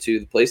go to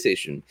the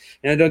PlayStation.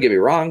 And don't get me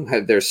wrong,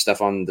 there's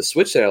stuff on the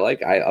Switch that I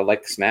like. I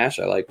like Smash.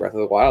 I like Breath of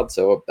the Wild.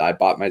 So I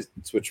bought my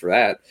Switch for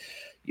that.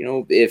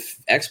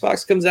 If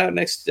Xbox comes out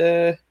next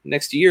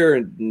year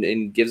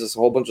and gives us a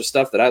whole bunch of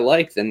stuff that I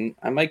like, then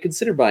I might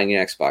consider buying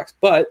an Xbox.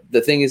 But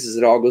the thing is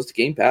it all goes to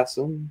Game Pass,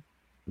 so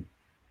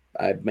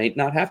I might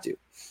not have to.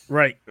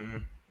 Right. Mm-hmm.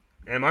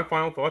 And my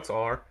final thoughts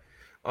are,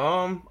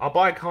 I'll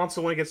buy a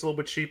console when it gets a little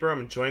bit cheaper. I'm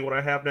enjoying what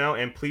I have now.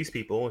 And please,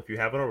 people, if you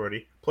haven't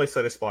already, play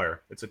Slay the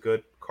Spire. It's a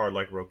good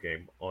card-like rogue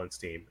game on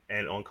Steam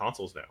and on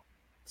consoles now.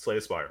 Slay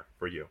the Spire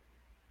for you.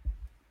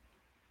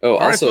 Oh,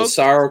 also,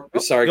 sorry,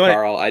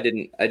 Carl. I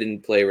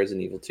didn't play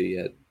Resident Evil 2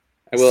 yet.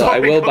 I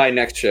will by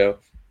next show.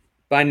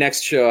 By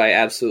next show, I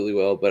absolutely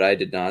will, but I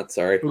did not.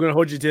 Sorry. We're gonna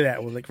hold you to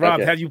that one. Like,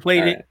 Rob, okay. have you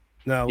played it?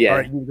 No. Yeah. All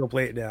right, you can go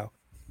play it now.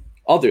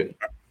 I'll do it.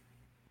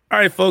 All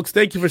right, folks.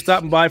 Thank you for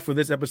stopping by for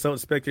this episode of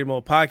Spectator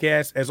Mode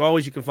Podcast. As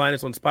always, you can find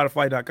us on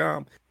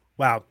Spotify.com.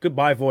 Wow,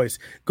 goodbye, voice.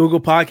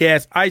 Google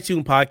Podcasts,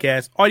 iTunes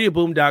Podcasts,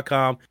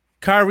 audioboom.com,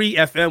 Kyrie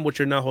FM,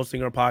 which are now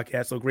hosting our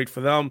podcast. So great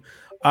for them.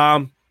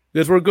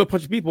 Because we're a good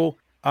bunch of people.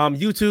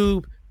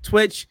 YouTube,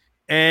 Twitch,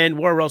 and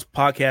where else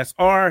podcasts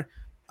are.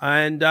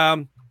 And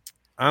I'm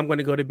going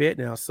to go to bed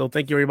now. So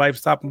thank you, everybody, for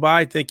stopping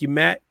by. Thank you,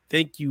 Matt.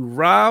 Thank you,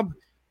 Rob.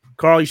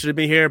 Carl, you should have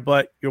been here,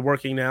 but you're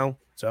working now.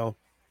 So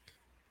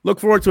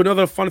look forward to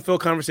another fun-filled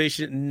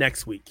conversation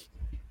next week.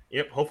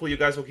 Yep. Hopefully you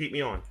guys will keep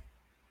me on.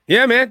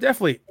 Yeah, man,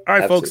 definitely. All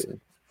right, Absolutely.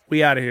 folks.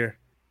 We out of here.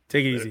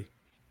 Take it easy.